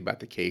doesn't know anything about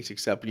the case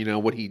except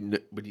what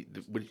the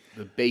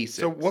basics.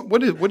 So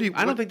what do you?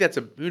 I don't think that's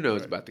who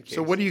knows about the case.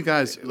 So what do you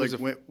guys like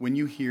when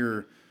you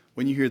hear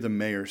the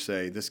mayor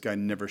say this guy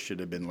never should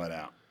have been let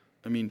out?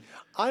 I mean,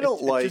 I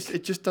don't like.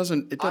 it just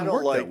doesn't. It I doesn't don't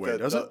work like that way,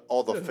 does it?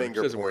 all the No, it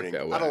finger doesn't work pointing.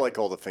 that way. I don't like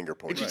all the finger It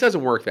pointing. just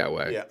doesn't work that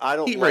way. Yeah, I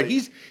don't Right,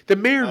 like- the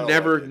mayor I don't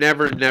never,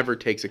 like it. never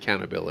takes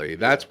accountability.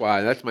 That's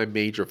why. That's my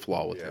major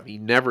flaw with him. He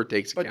never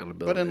takes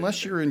accountability. But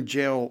unless you're in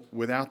jail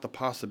without the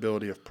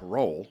possibility of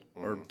parole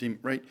or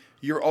right,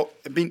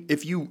 I mean,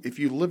 if you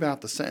live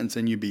out the sentence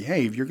and you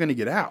behave, you're going to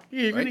get out.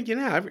 Yeah, you're right? gonna get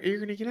out. You're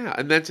gonna get out,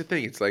 and that's the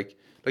thing. It's like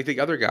the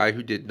other guy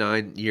who did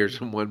 9 years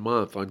and 1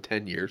 month on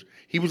 10 years.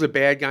 He was a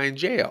bad guy in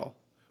jail,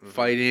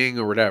 fighting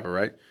or whatever,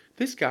 right?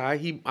 This guy,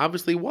 he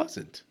obviously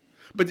wasn't.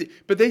 But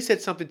they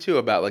said something too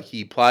about like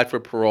he applied for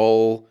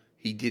parole,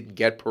 he didn't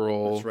get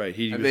parole. That's right.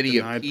 He and was then he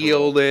denied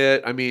appealed parole.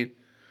 it. I mean,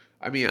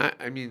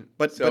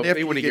 But so but if after they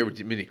you want to get,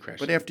 get mini crash.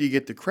 but after you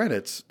get the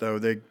credits, though,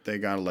 they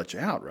got to let you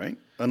out, right?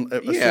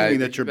 Assuming yeah,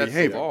 that you're that's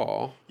behaving. the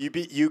law.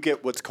 You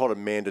get what's called a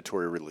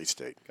mandatory release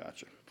date.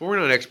 Gotcha. But we're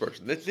not experts.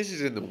 This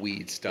is in the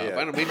weed stuff. Yeah.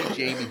 I don't know. Maybe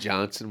Jamie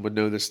Johnson would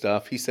know this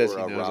stuff. He says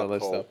Or, he knows Rob all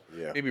this Cole. stuff.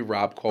 Yeah. Maybe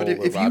Rob Cole But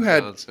or if Rob you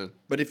had, Johnson.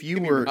 but if you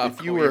Maybe were, Rob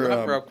if you Cole, were,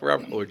 yeah, Rob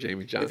Cole or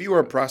Jamie Johnson. if you were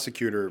a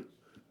prosecutor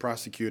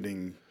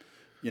prosecuting,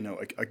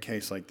 a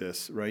case like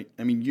this, right?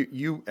 I mean,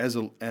 you as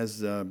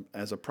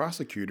a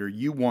prosecutor,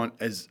 you want,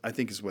 as I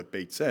think is what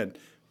Bates said,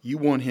 you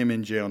want him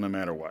in jail no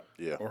matter what,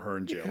 Yeah. or her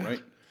in jail,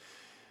 right?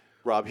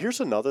 Rob, here's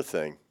another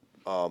thing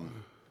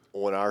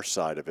on our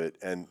side of it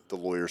and the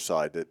lawyer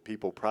side that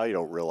people probably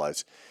don't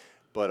realize.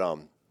 But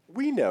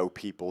we know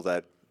people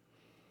that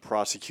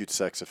prosecute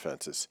sex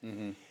offenses.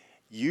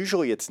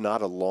 Usually it's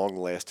not a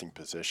long-lasting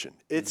position.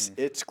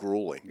 It's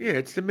grueling. Yeah,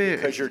 it's the man.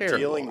 Because It's you're terrible.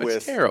 dealing It's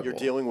with terrible.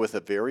 a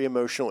very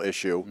emotional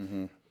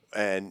issue,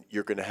 and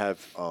you're going to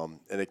have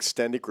an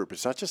extended group.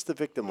 It's not just the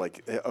victim,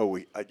 like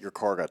your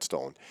car got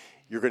stolen.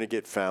 You're going to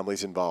get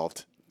families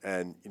involved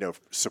and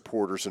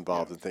supporters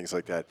involved and things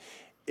like that.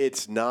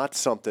 It's not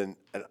something.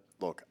 And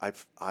look,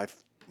 I've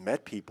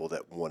met people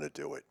that want to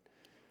do it,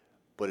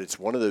 but it's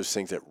one of those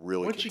things that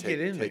really Once can you take,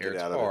 get in take there, it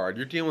it's out hard. of it.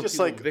 You're dealing with just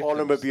people, like victims,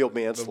 automobile the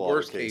manslaughter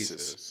worst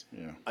cases.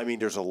 Yeah. I mean,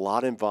 there's a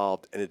lot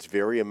involved, and it's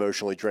very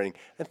emotionally draining.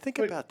 And think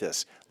about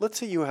this. Let's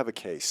say you have a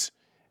case,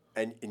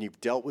 and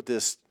you've dealt with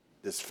this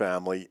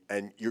family,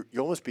 and you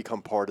almost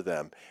become part of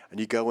them, and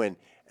you go in,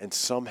 and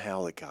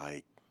somehow the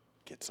guy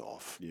gets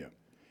off. Yeah.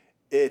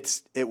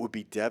 It would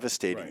be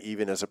devastating, Right.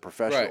 even as a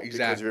professional. Right,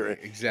 exactly,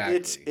 Because exactly.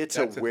 It's That's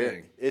a the weird.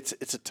 thing.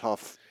 It's a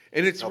tough.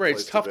 And it's right.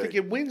 It's place tough be. to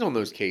get wins on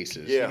those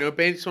cases. Yeah.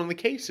 Based on the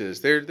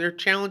cases, they're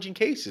challenging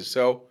cases.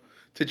 So,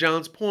 to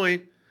John's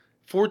point,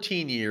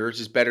 14 years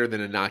is better than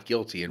a not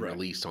guilty and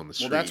released on the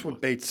street. Well, that's what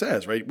Bates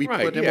says, right? We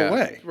Right, put him yeah.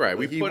 away. Right.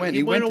 He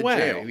went went away.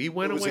 to jail. He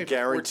went It was away a for 14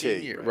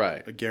 guarantee. years.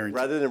 Right. A guarantee.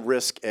 Rather than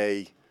risk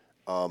an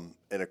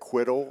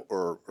acquittal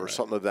or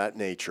something of that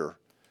nature,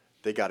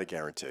 they got a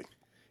guarantee.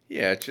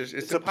 Yeah, it's just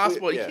it's a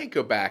impossible. plea- yeah. You can't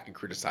go back and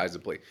criticize the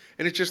plea.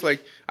 And it's just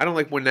like I don't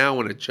like when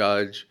a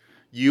judge,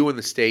 you and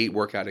the state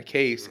work out a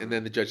case, and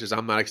then the judge says,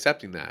 "I'm not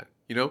accepting that."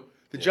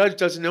 The judge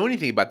doesn't know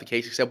anything about the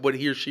case except what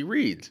he or she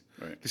reads.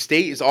 Right. The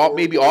state is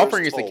maybe Or is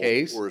offering us the told-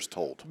 case. or is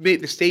told.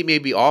 The state may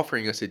be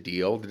offering us a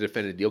deal, the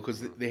defendant deal,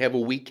 because they have a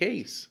weak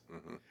case,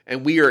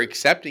 and we are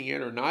accepting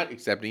it or not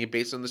accepting it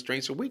based on the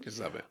strengths or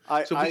weaknesses of it.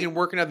 So if we can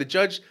work it out, the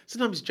judge.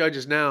 Sometimes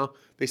judges now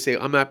they say,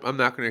 "I'm not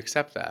going to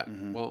accept that."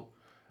 Well,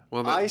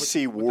 I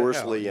see what the hell,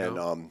 Worsley you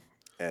know?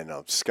 and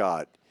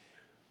Scott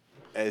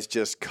as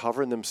just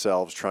covering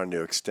themselves, trying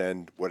to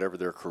extend whatever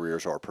their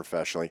careers are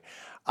professionally.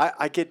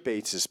 I get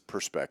Bates's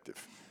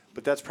perspective,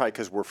 but that's probably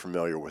because we're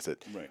familiar with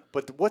it. Right.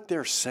 But what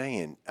they're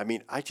saying, I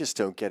mean, I just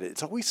don't get it.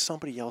 It's always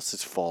somebody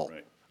else's fault.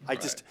 Right. I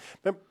just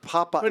remember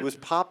Popeye. It was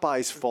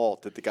Popeye's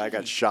fault that the guy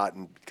got shot,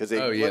 and because they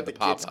let the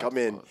kids Popeye's come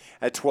in fault.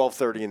 at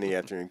 12:30 in the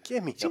afternoon.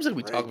 Give me. Seems a like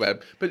we break. talk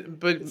about it,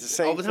 but It's the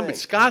same all the time. But thing.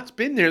 Scott's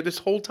been there this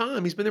whole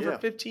time. He's been there Yeah.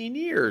 for 15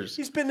 years.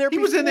 He's been there He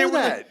was in there before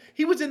when that.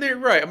 he was in there,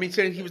 right? I mean,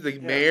 saying he was the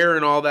mayor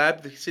and all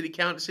that, the city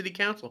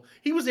council.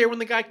 He was there when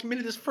the guy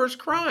committed his first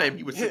crime.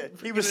 He was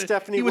He was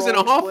Stephanie. He was in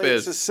Rawlings Blake's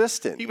office.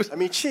 assistant. He was. I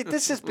mean, shit.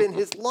 This has been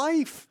his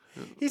life.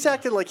 He's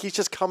acting like he's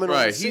just coming on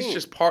Right, the scene. he's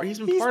just part. He's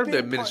been part of the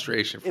been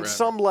administration In forever.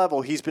 some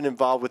level, he's been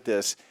involved with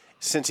this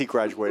since he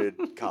graduated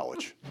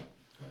college.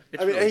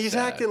 It's I mean, really he's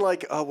sad. acting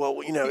like, oh well,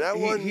 that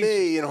wasn't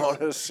me, and all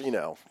this,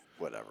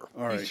 whatever.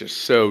 All right. He's just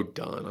so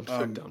done. I'm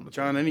so done with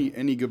John,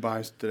 any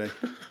goodbyes today?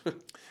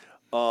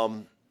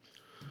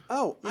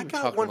 Oh, I been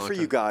got talking one a long for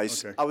you time.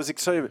 guys. Okay. I was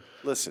excited.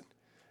 Listen,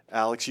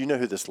 Alex, you know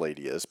who this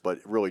lady is, but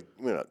really,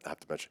 we don't have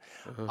to mention.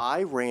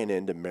 I ran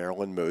into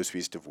Marilyn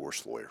Mosby's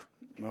divorce lawyer.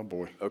 Oh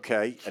boy.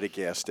 Okay, at a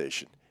gas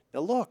station.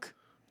 Now look,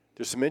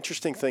 there's some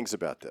interesting things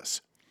about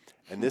this,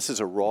 and this is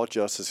a Raw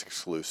Justice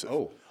exclusive.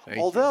 Oh, thank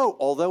you.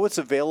 although it's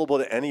available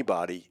to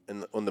anybody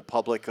on the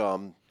public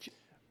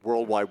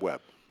World Wide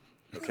Web.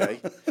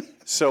 Okay,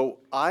 so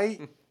I,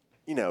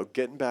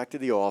 getting back to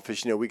the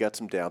office, we got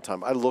some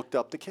downtime. I looked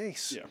up the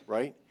case. Yeah.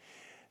 Right.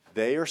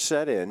 They are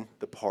set in.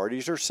 The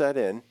parties are set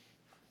in.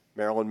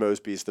 Marilyn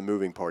Mosby is the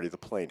moving party, the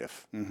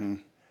plaintiff. Mm-hmm.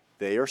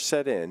 They are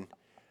set in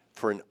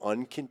for an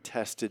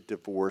uncontested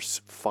divorce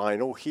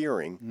final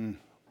hearing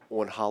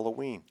on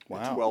Halloween at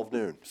Wow. 12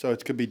 noon. So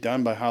it could be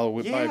done by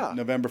Halloween Yeah. by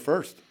November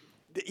 1st.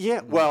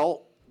 Yeah,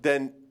 well,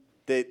 then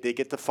they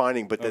get the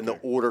finding, but then the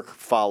order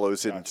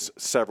follows in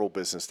several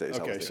business days.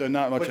 Okay, so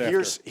not much But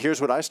after.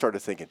 here's what I started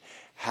thinking: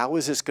 how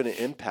is this going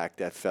to impact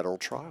that federal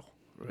trial?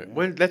 Right.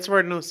 When that's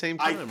right around the same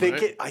time.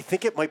 I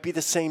think it might be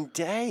the same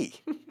day,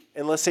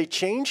 unless they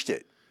changed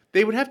it.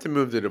 They would have to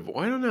move the divorce.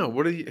 I don't know.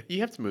 What do you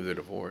have to move the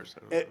divorce?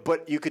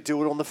 But you could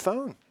do it on the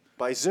phone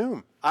by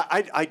Zoom.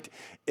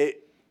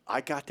 I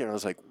got there and I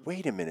was like,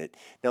 wait a minute.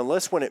 Now,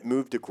 unless when it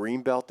moved to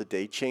Greenbelt, the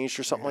date changed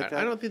or something like that.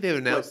 I don't think they've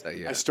announced that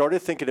yet. I started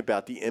thinking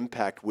about the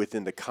impact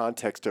within the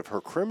context of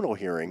her criminal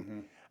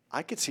hearing.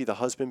 I could see the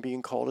husband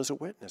being called as a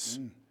witness.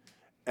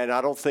 And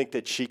I don't think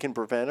that she can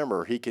prevent him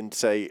or he can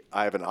say,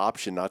 I have an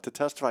option not to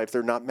testify if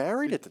they're not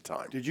married at the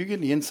time. Did you get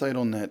any insight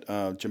on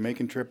that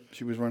Jamaican trip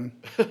she was running?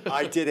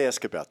 I did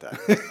ask about that.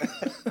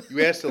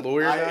 You asked the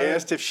lawyer I about it?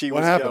 asked if she What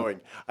was happened?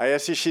 going. I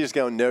asked if she was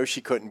going. No,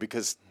 she couldn't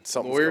because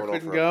something was Lawyer going on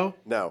couldn't for her. go?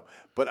 No.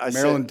 But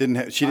Marilyn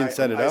she didn't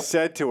set it I up?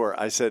 said to her,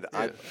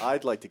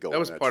 I'd like to go That on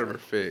was that part trip.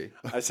 of her fee.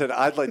 I said,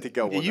 I'd like to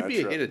go on You'd that be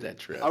a trip. hit at that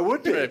trip. I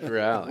would be. Right up your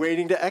alley.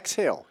 Waiting to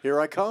exhale. Here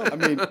I come. I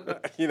mean,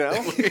 You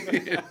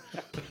know?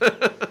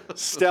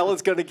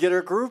 Stella's going to get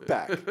her groove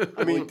back.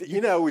 I mean,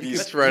 with these.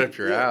 That's right up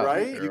your alley,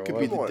 Right? girl. you could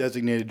be Come the on.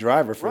 designated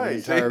driver for the Right.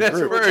 entire That's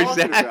group. right. We're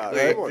talking about.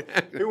 Exactly.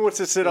 Come on. Who wants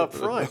to sit up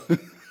front?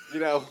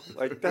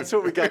 That's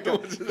what we got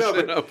going.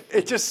 No, but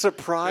it just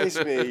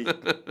surprised me,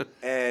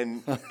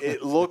 and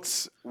it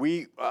looks.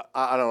 I'm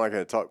not going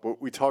to talk,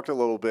 but we talked a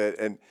little bit,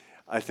 and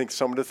I think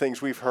some of the things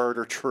we've heard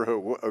are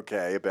true.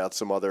 Okay, about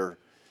some other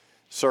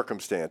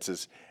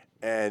circumstances,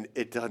 and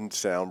it doesn't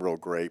sound real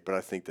great. But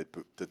I think that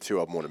the two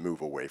of them want to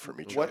move away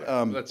from each What?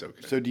 other. That's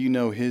okay. So do you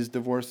know his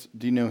divorce?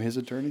 Do you know his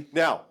attorney?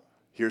 Now,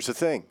 here's the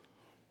thing.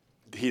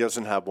 He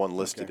doesn't have one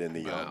listed in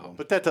the,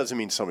 but that doesn't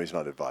mean somebody's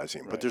not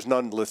advising him. But there's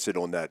none listed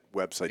on that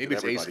website. Maybe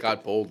it's A.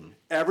 Scott Bolden.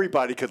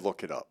 Everybody could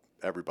look it up.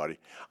 Everybody.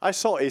 I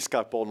saw A.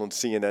 Scott Bolden on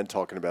CNN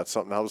talking about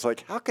something. I was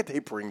like, how could they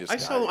bring this? I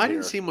guy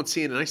didn't see him on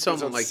CNN. I saw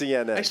was him on on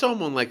CNN. I saw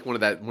him on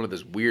one of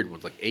those weird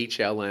ones, like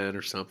HLN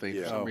or something.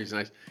 Yeah. For some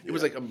reason, it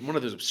was like one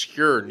of those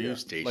obscure news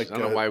stations. I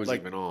don't know why it was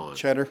even on.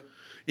 Cheddar?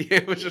 Yeah,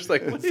 it was just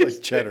like what It's is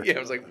like cheddar. Yeah, it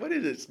was like what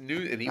is this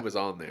news? And he was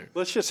on there.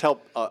 Let's just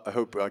help. I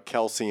hope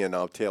Kelsey and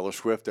Taylor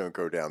Swift don't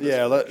go down this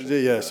Yeah,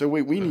 direction. So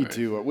we need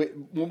to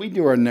when we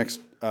do our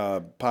next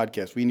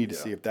podcast, we need to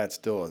see if that's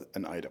still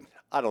an item.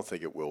 I don't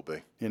think it will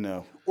be.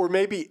 Or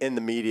maybe in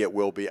the media it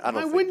will be. I don't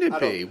Why think, wouldn't it I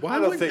don't- be? Why I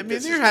don't wouldn't? think I mean,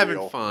 this they're is having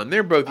real. fun.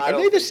 They're both. I Are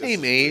don't they the think this same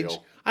is age?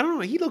 real. I don't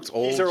know. He looks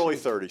old. He's early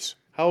 30s.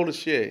 How old is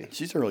she?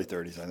 She's early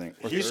 30s, I think.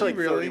 Or He's 30. like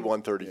really?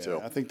 31, 32.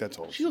 I think that's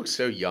old. She looks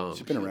so young.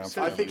 She's been around looks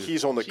for so a I think young.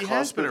 he's on the She has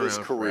cusp been of his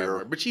around career.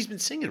 forever, but she's been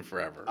singing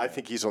forever. I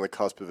think he's on the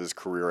cusp of his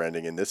career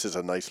ending, and this is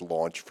a nice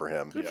launch for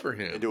him. Good for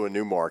him. Into a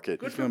new market,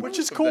 Good for which both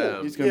is of cool.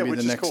 them. He's going to be which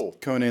the is next cool.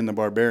 Conan the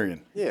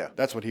Barbarian. Yeah.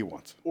 That's what he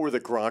wants. Or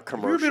the Gronk Have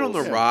you ever commercials. been on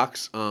The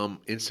Rock's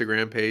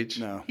Instagram page?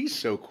 No. He's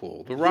so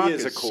cool. The Rock He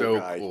is a cool so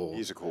guy. cool.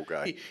 He's a cool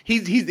guy.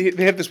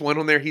 They have this one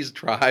on there. He's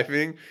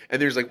driving,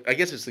 and there's I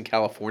guess it's in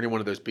California, one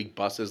of those big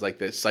buses, like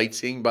the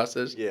sightseeing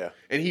buses. Yeah.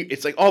 And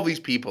it's like all these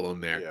people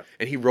in there, Yeah.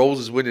 and he rolls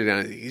his window down.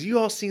 And he's, you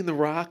all seen The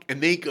Rock?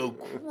 And they go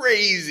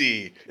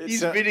crazy.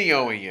 He's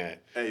videoing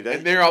it, Hey,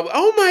 and they're all,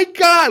 oh my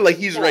god! Like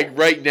he's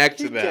right next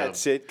to He them.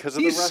 gets it because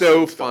of the He's wrestling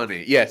so stuff.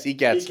 funny. Yes, he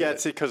gets. He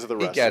gets it because of the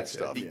He wrestling gets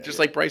stuff. it. Just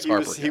like Bryce He Harper.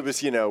 was,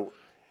 gets it.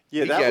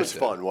 yeah, He that gets was it.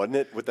 fun, wasn't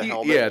it? With the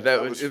helmet. Yeah,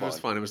 it was was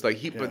fun. It was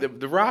like but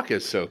the Rock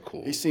is so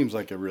cool. He seems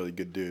like a really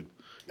good dude.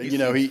 He You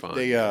know, seems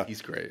fun.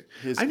 He's great.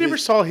 I never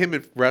saw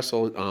him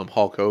wrestle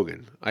Hulk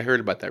Hogan. I heard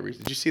about that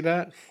recently. Did you see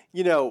that?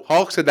 You know,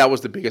 Hulk said that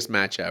was the biggest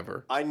match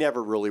ever. I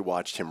never really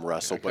watched him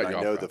wrestle, Yeah, but cut you I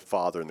off, know bro. the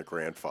father and the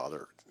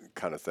grandfather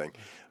kind of thing.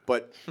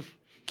 But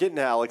getting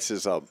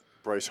Alex's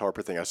Bryce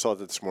Harper thing, I saw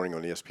that this morning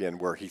on ESPN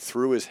where he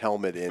threw his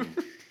helmet in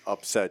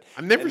upset.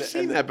 I've never And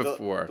seen that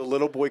before. The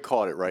little boy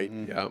caught it, right?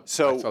 Yeah.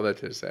 So I saw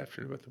that this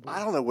afternoon with the boys.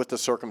 I don't know what the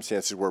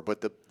circumstances were,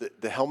 but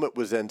the helmet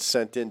was then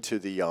sent into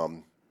the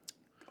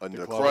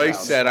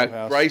clubhouse.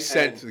 Bryce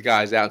sent And- the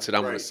guys out and said,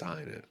 I'm going Right. to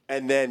sign it.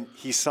 and then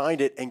he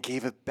signed it and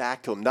gave it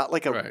back to him, not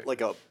like a Right.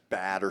 like a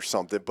bat or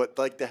something, but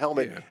like the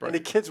helmet. Yeah, and the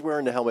kid's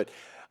wearing the helmet.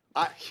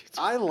 I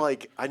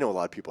know a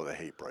lot of people that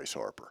hate Bryce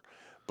Harper,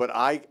 but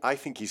I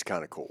think he's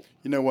kind of cool.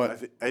 You know what? I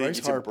think Bryce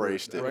he's Harper,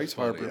 embraced it. Bryce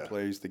funny. Harper Yeah.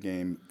 plays the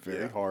game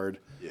very hard.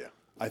 Yeah.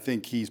 I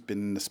think he's been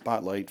in the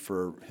spotlight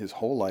for his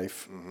whole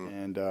life,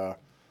 and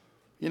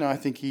I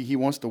think he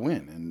wants to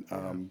win.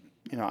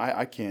 And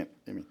I can't.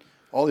 I mean,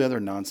 all the other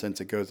nonsense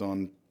that goes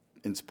on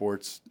in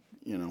sports,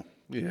 Yeah.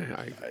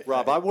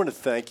 Rob, I want to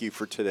thank you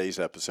for today's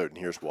episode, and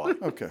here's why.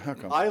 Okay, how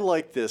come? I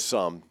like this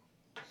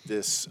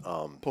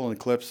Pulling the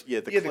clips. the Yeah,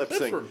 the clip clips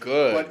thing. were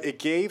good. But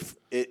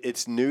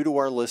it's new to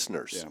our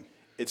listeners. Yeah.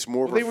 It's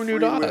more Well, of they a were new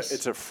to freewheel- us.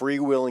 It's a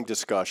freewheeling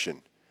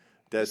discussion.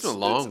 That's a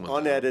long one, though.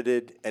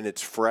 unedited and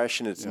it's fresh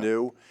and it's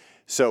new.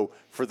 So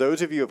for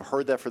those of you who have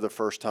heard that for the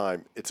first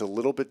time, it's a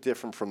little bit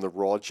different from the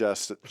raw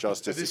justice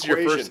Is this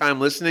equation. your first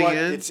time listening but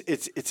in?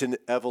 It's an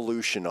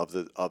evolution of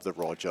the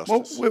raw Well,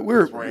 justice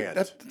we're brand.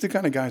 that's the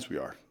kind of guys we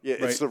are. Yeah,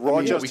 right? it's the raw I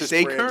mean, justice we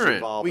stay brand is current.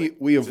 evolving.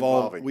 We It's evolve.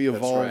 evolving. We That's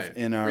evolve right.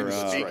 in our Bring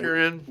the speaker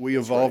in. we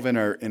evolve in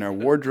our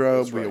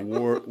wardrobe. That's We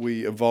right.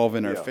 we evolve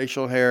in our Yeah.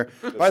 facial hair.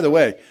 By the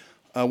way,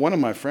 one of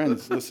my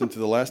friends listened to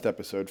the last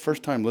episode,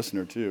 first time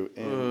listener too,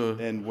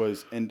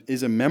 and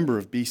is a member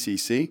of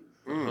BCC,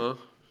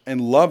 and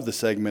loved the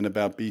segment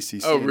about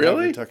BCC. Oh, and really?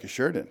 having to tuck his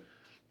shirt in.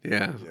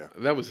 Yeah.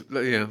 That was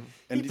yeah.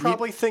 He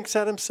probably thinks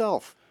that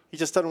himself. He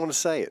just doesn't want to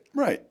say it.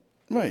 Right.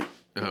 You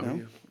Oh,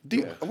 know?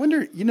 yeah. I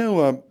wonder.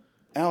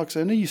 Alex,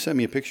 I know you sent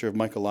me a picture of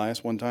Mike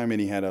Elias one time,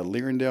 and he had a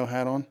Learendale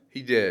hat on.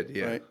 He did,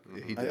 yeah. Right.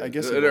 He I did.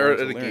 guess he at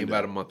belongs to a game Learendale.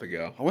 about a month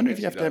ago. I wonder if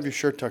you Yes, have to have your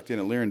shirt tucked in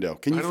at Learendale.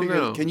 Can you I don't figure?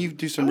 know. Can you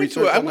do some I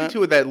research on went that?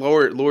 to that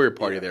lawyer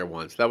party there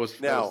once. That was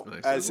Now,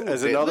 nice. as A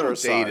little another little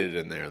aside- dated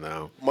in there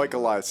though. Mike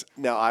Elias.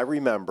 Now I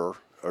remember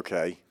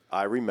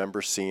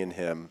seeing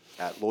him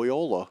at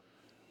Loyola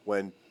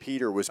when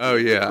Peter was. Oh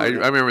being yeah, I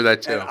recruited. remember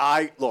that too.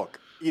 And look,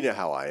 you know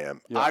how I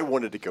am. I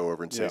wanted to go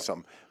over and say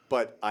something,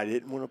 but I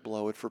didn't want to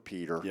blow it for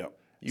Peter. Yeah.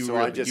 You so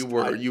were- I just you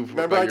were- you were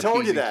remember by I your told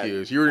P's you and that.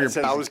 Q's. You were in I your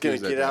said P's I and was going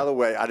Q's to that get out of the day.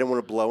 way. I didn't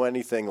want to blow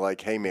anything like,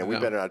 hey man, we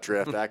No. better not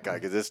draft that guy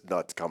because this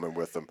nut's coming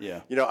with him.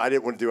 Yeah. I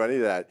didn't want to do any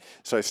of that,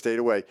 so I stayed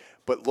away.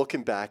 But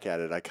looking back at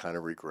it, I kind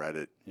of regret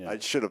it. Yeah. I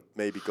should have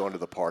maybe gone to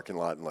the parking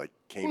lot and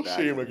came We'll back.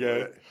 see him and-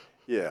 again.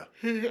 Yeah.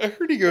 I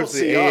heard he goes to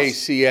the see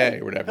us.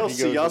 AACA or whatever. He'll He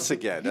see goes- us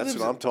again. he That's lives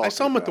what I'm in- talking I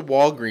saw him at the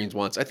about. Walgreens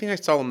once. I think I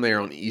saw him there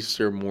on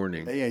Easter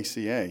morning.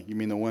 AACA. You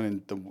mean the one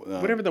in the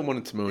Whatever the one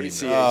in Timonium.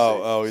 ACA.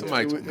 Oh,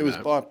 Somebody told me it was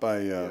that. bought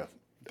by.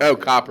 Oh,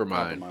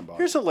 Coppermine. bought it.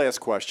 Here's the last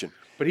question.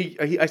 But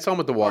I saw him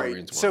at the All Walgreens right,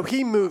 once. so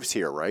he moves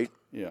here, right?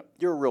 Yeah.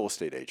 You're a real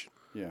estate agent.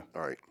 Yeah.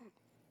 All right.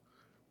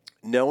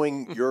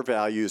 Knowing your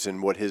values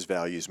and what his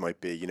values might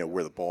be,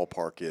 where the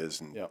ballpark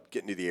is and Yep.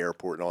 getting to the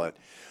airport and all that,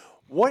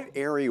 what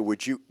area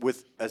would you,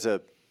 as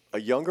a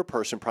younger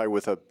person, probably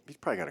he's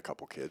probably got a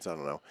couple kids, I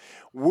don't know,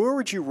 where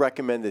would you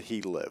recommend that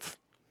he live?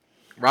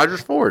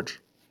 Rogers Forge.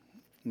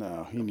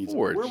 No, he needs.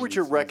 Forge. Where would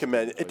you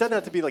recommend? It doesn't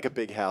have to be like a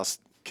big house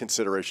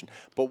consideration,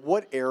 but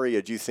what area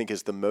do you think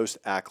is the most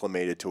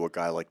acclimated to a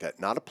guy like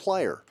that? Not a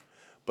player,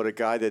 but a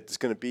guy that's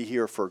going to be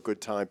here for a good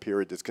time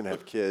period, that's going to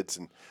have kids,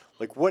 and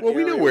like what? Well,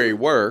 we know area where he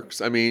would-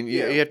 works. I mean,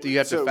 Yeah. you have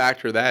to So-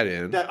 factor that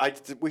in.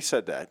 we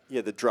said that.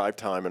 Yeah, the drive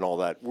time and all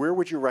that. Where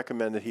would you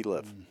recommend that he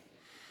live?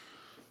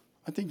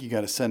 I think you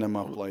got to send him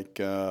up like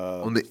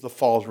the- the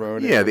Falls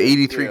Road. Yeah, the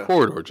 83 Yeah.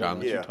 corridor, John.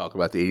 That Yeah. you talk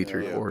about the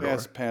 83 corridor,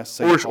 past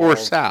or St.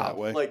 Paul's south, that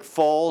way. Like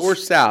Falls, or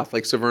south,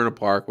 like Severna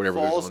Park, whatever.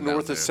 there's Falls one down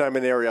north there. of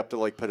Seminary up to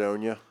like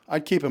Padonia.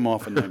 I'd keep him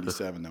off in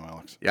 97 though,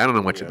 Alex. Yeah, I don't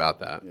know much about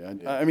that. Yeah,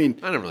 I mean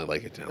I don't really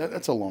like it down there.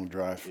 that's a long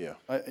drive. Yeah.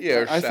 Yeah,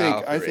 or I think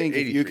south I or think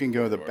if you 83 can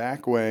go the corridor.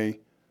 back way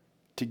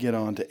to get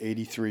on to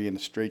 83 and a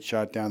straight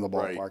shot down the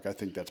Right. ballpark, I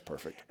think that's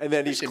perfect. And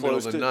then he's Especially middle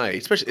close of to the night.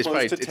 Especially- it's close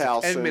probably- to it's a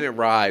Towson 10-minute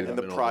ride in and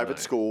the the middle of the private night.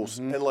 schools.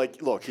 And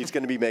look, he's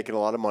going to be making a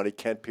lot of money.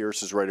 Kent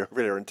Pierce is right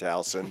over there in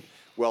Towson,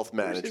 wealth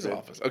Where's his management.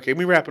 office? Okay,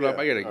 we wrap it up.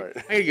 Yeah, I all right.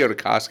 gotta go to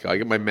Costco. I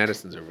get my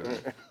medicines over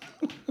there.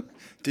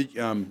 Did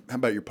how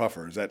about your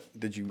puffer?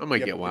 Did you? I might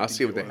yep, get one. I'll did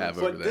see you what get they have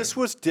one? over But there. this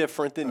was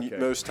different than Okay.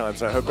 most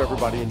times. I hope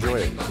everybody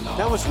enjoyed it.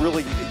 That was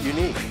really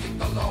unique.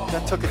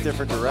 That took a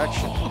different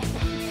direction.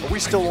 Are we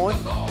still on?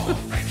 Okay.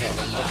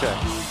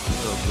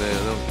 Oh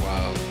man, that was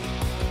wild.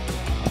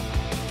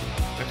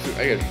 Actually, I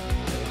gotta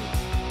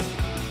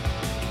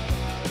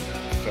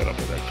fed up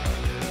with that guy.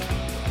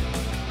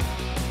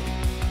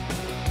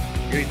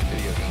 Get the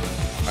video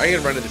going. I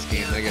gotta run to this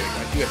game. I do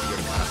have to go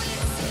to Costco.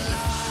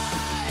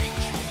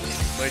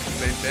 My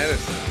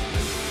medicine.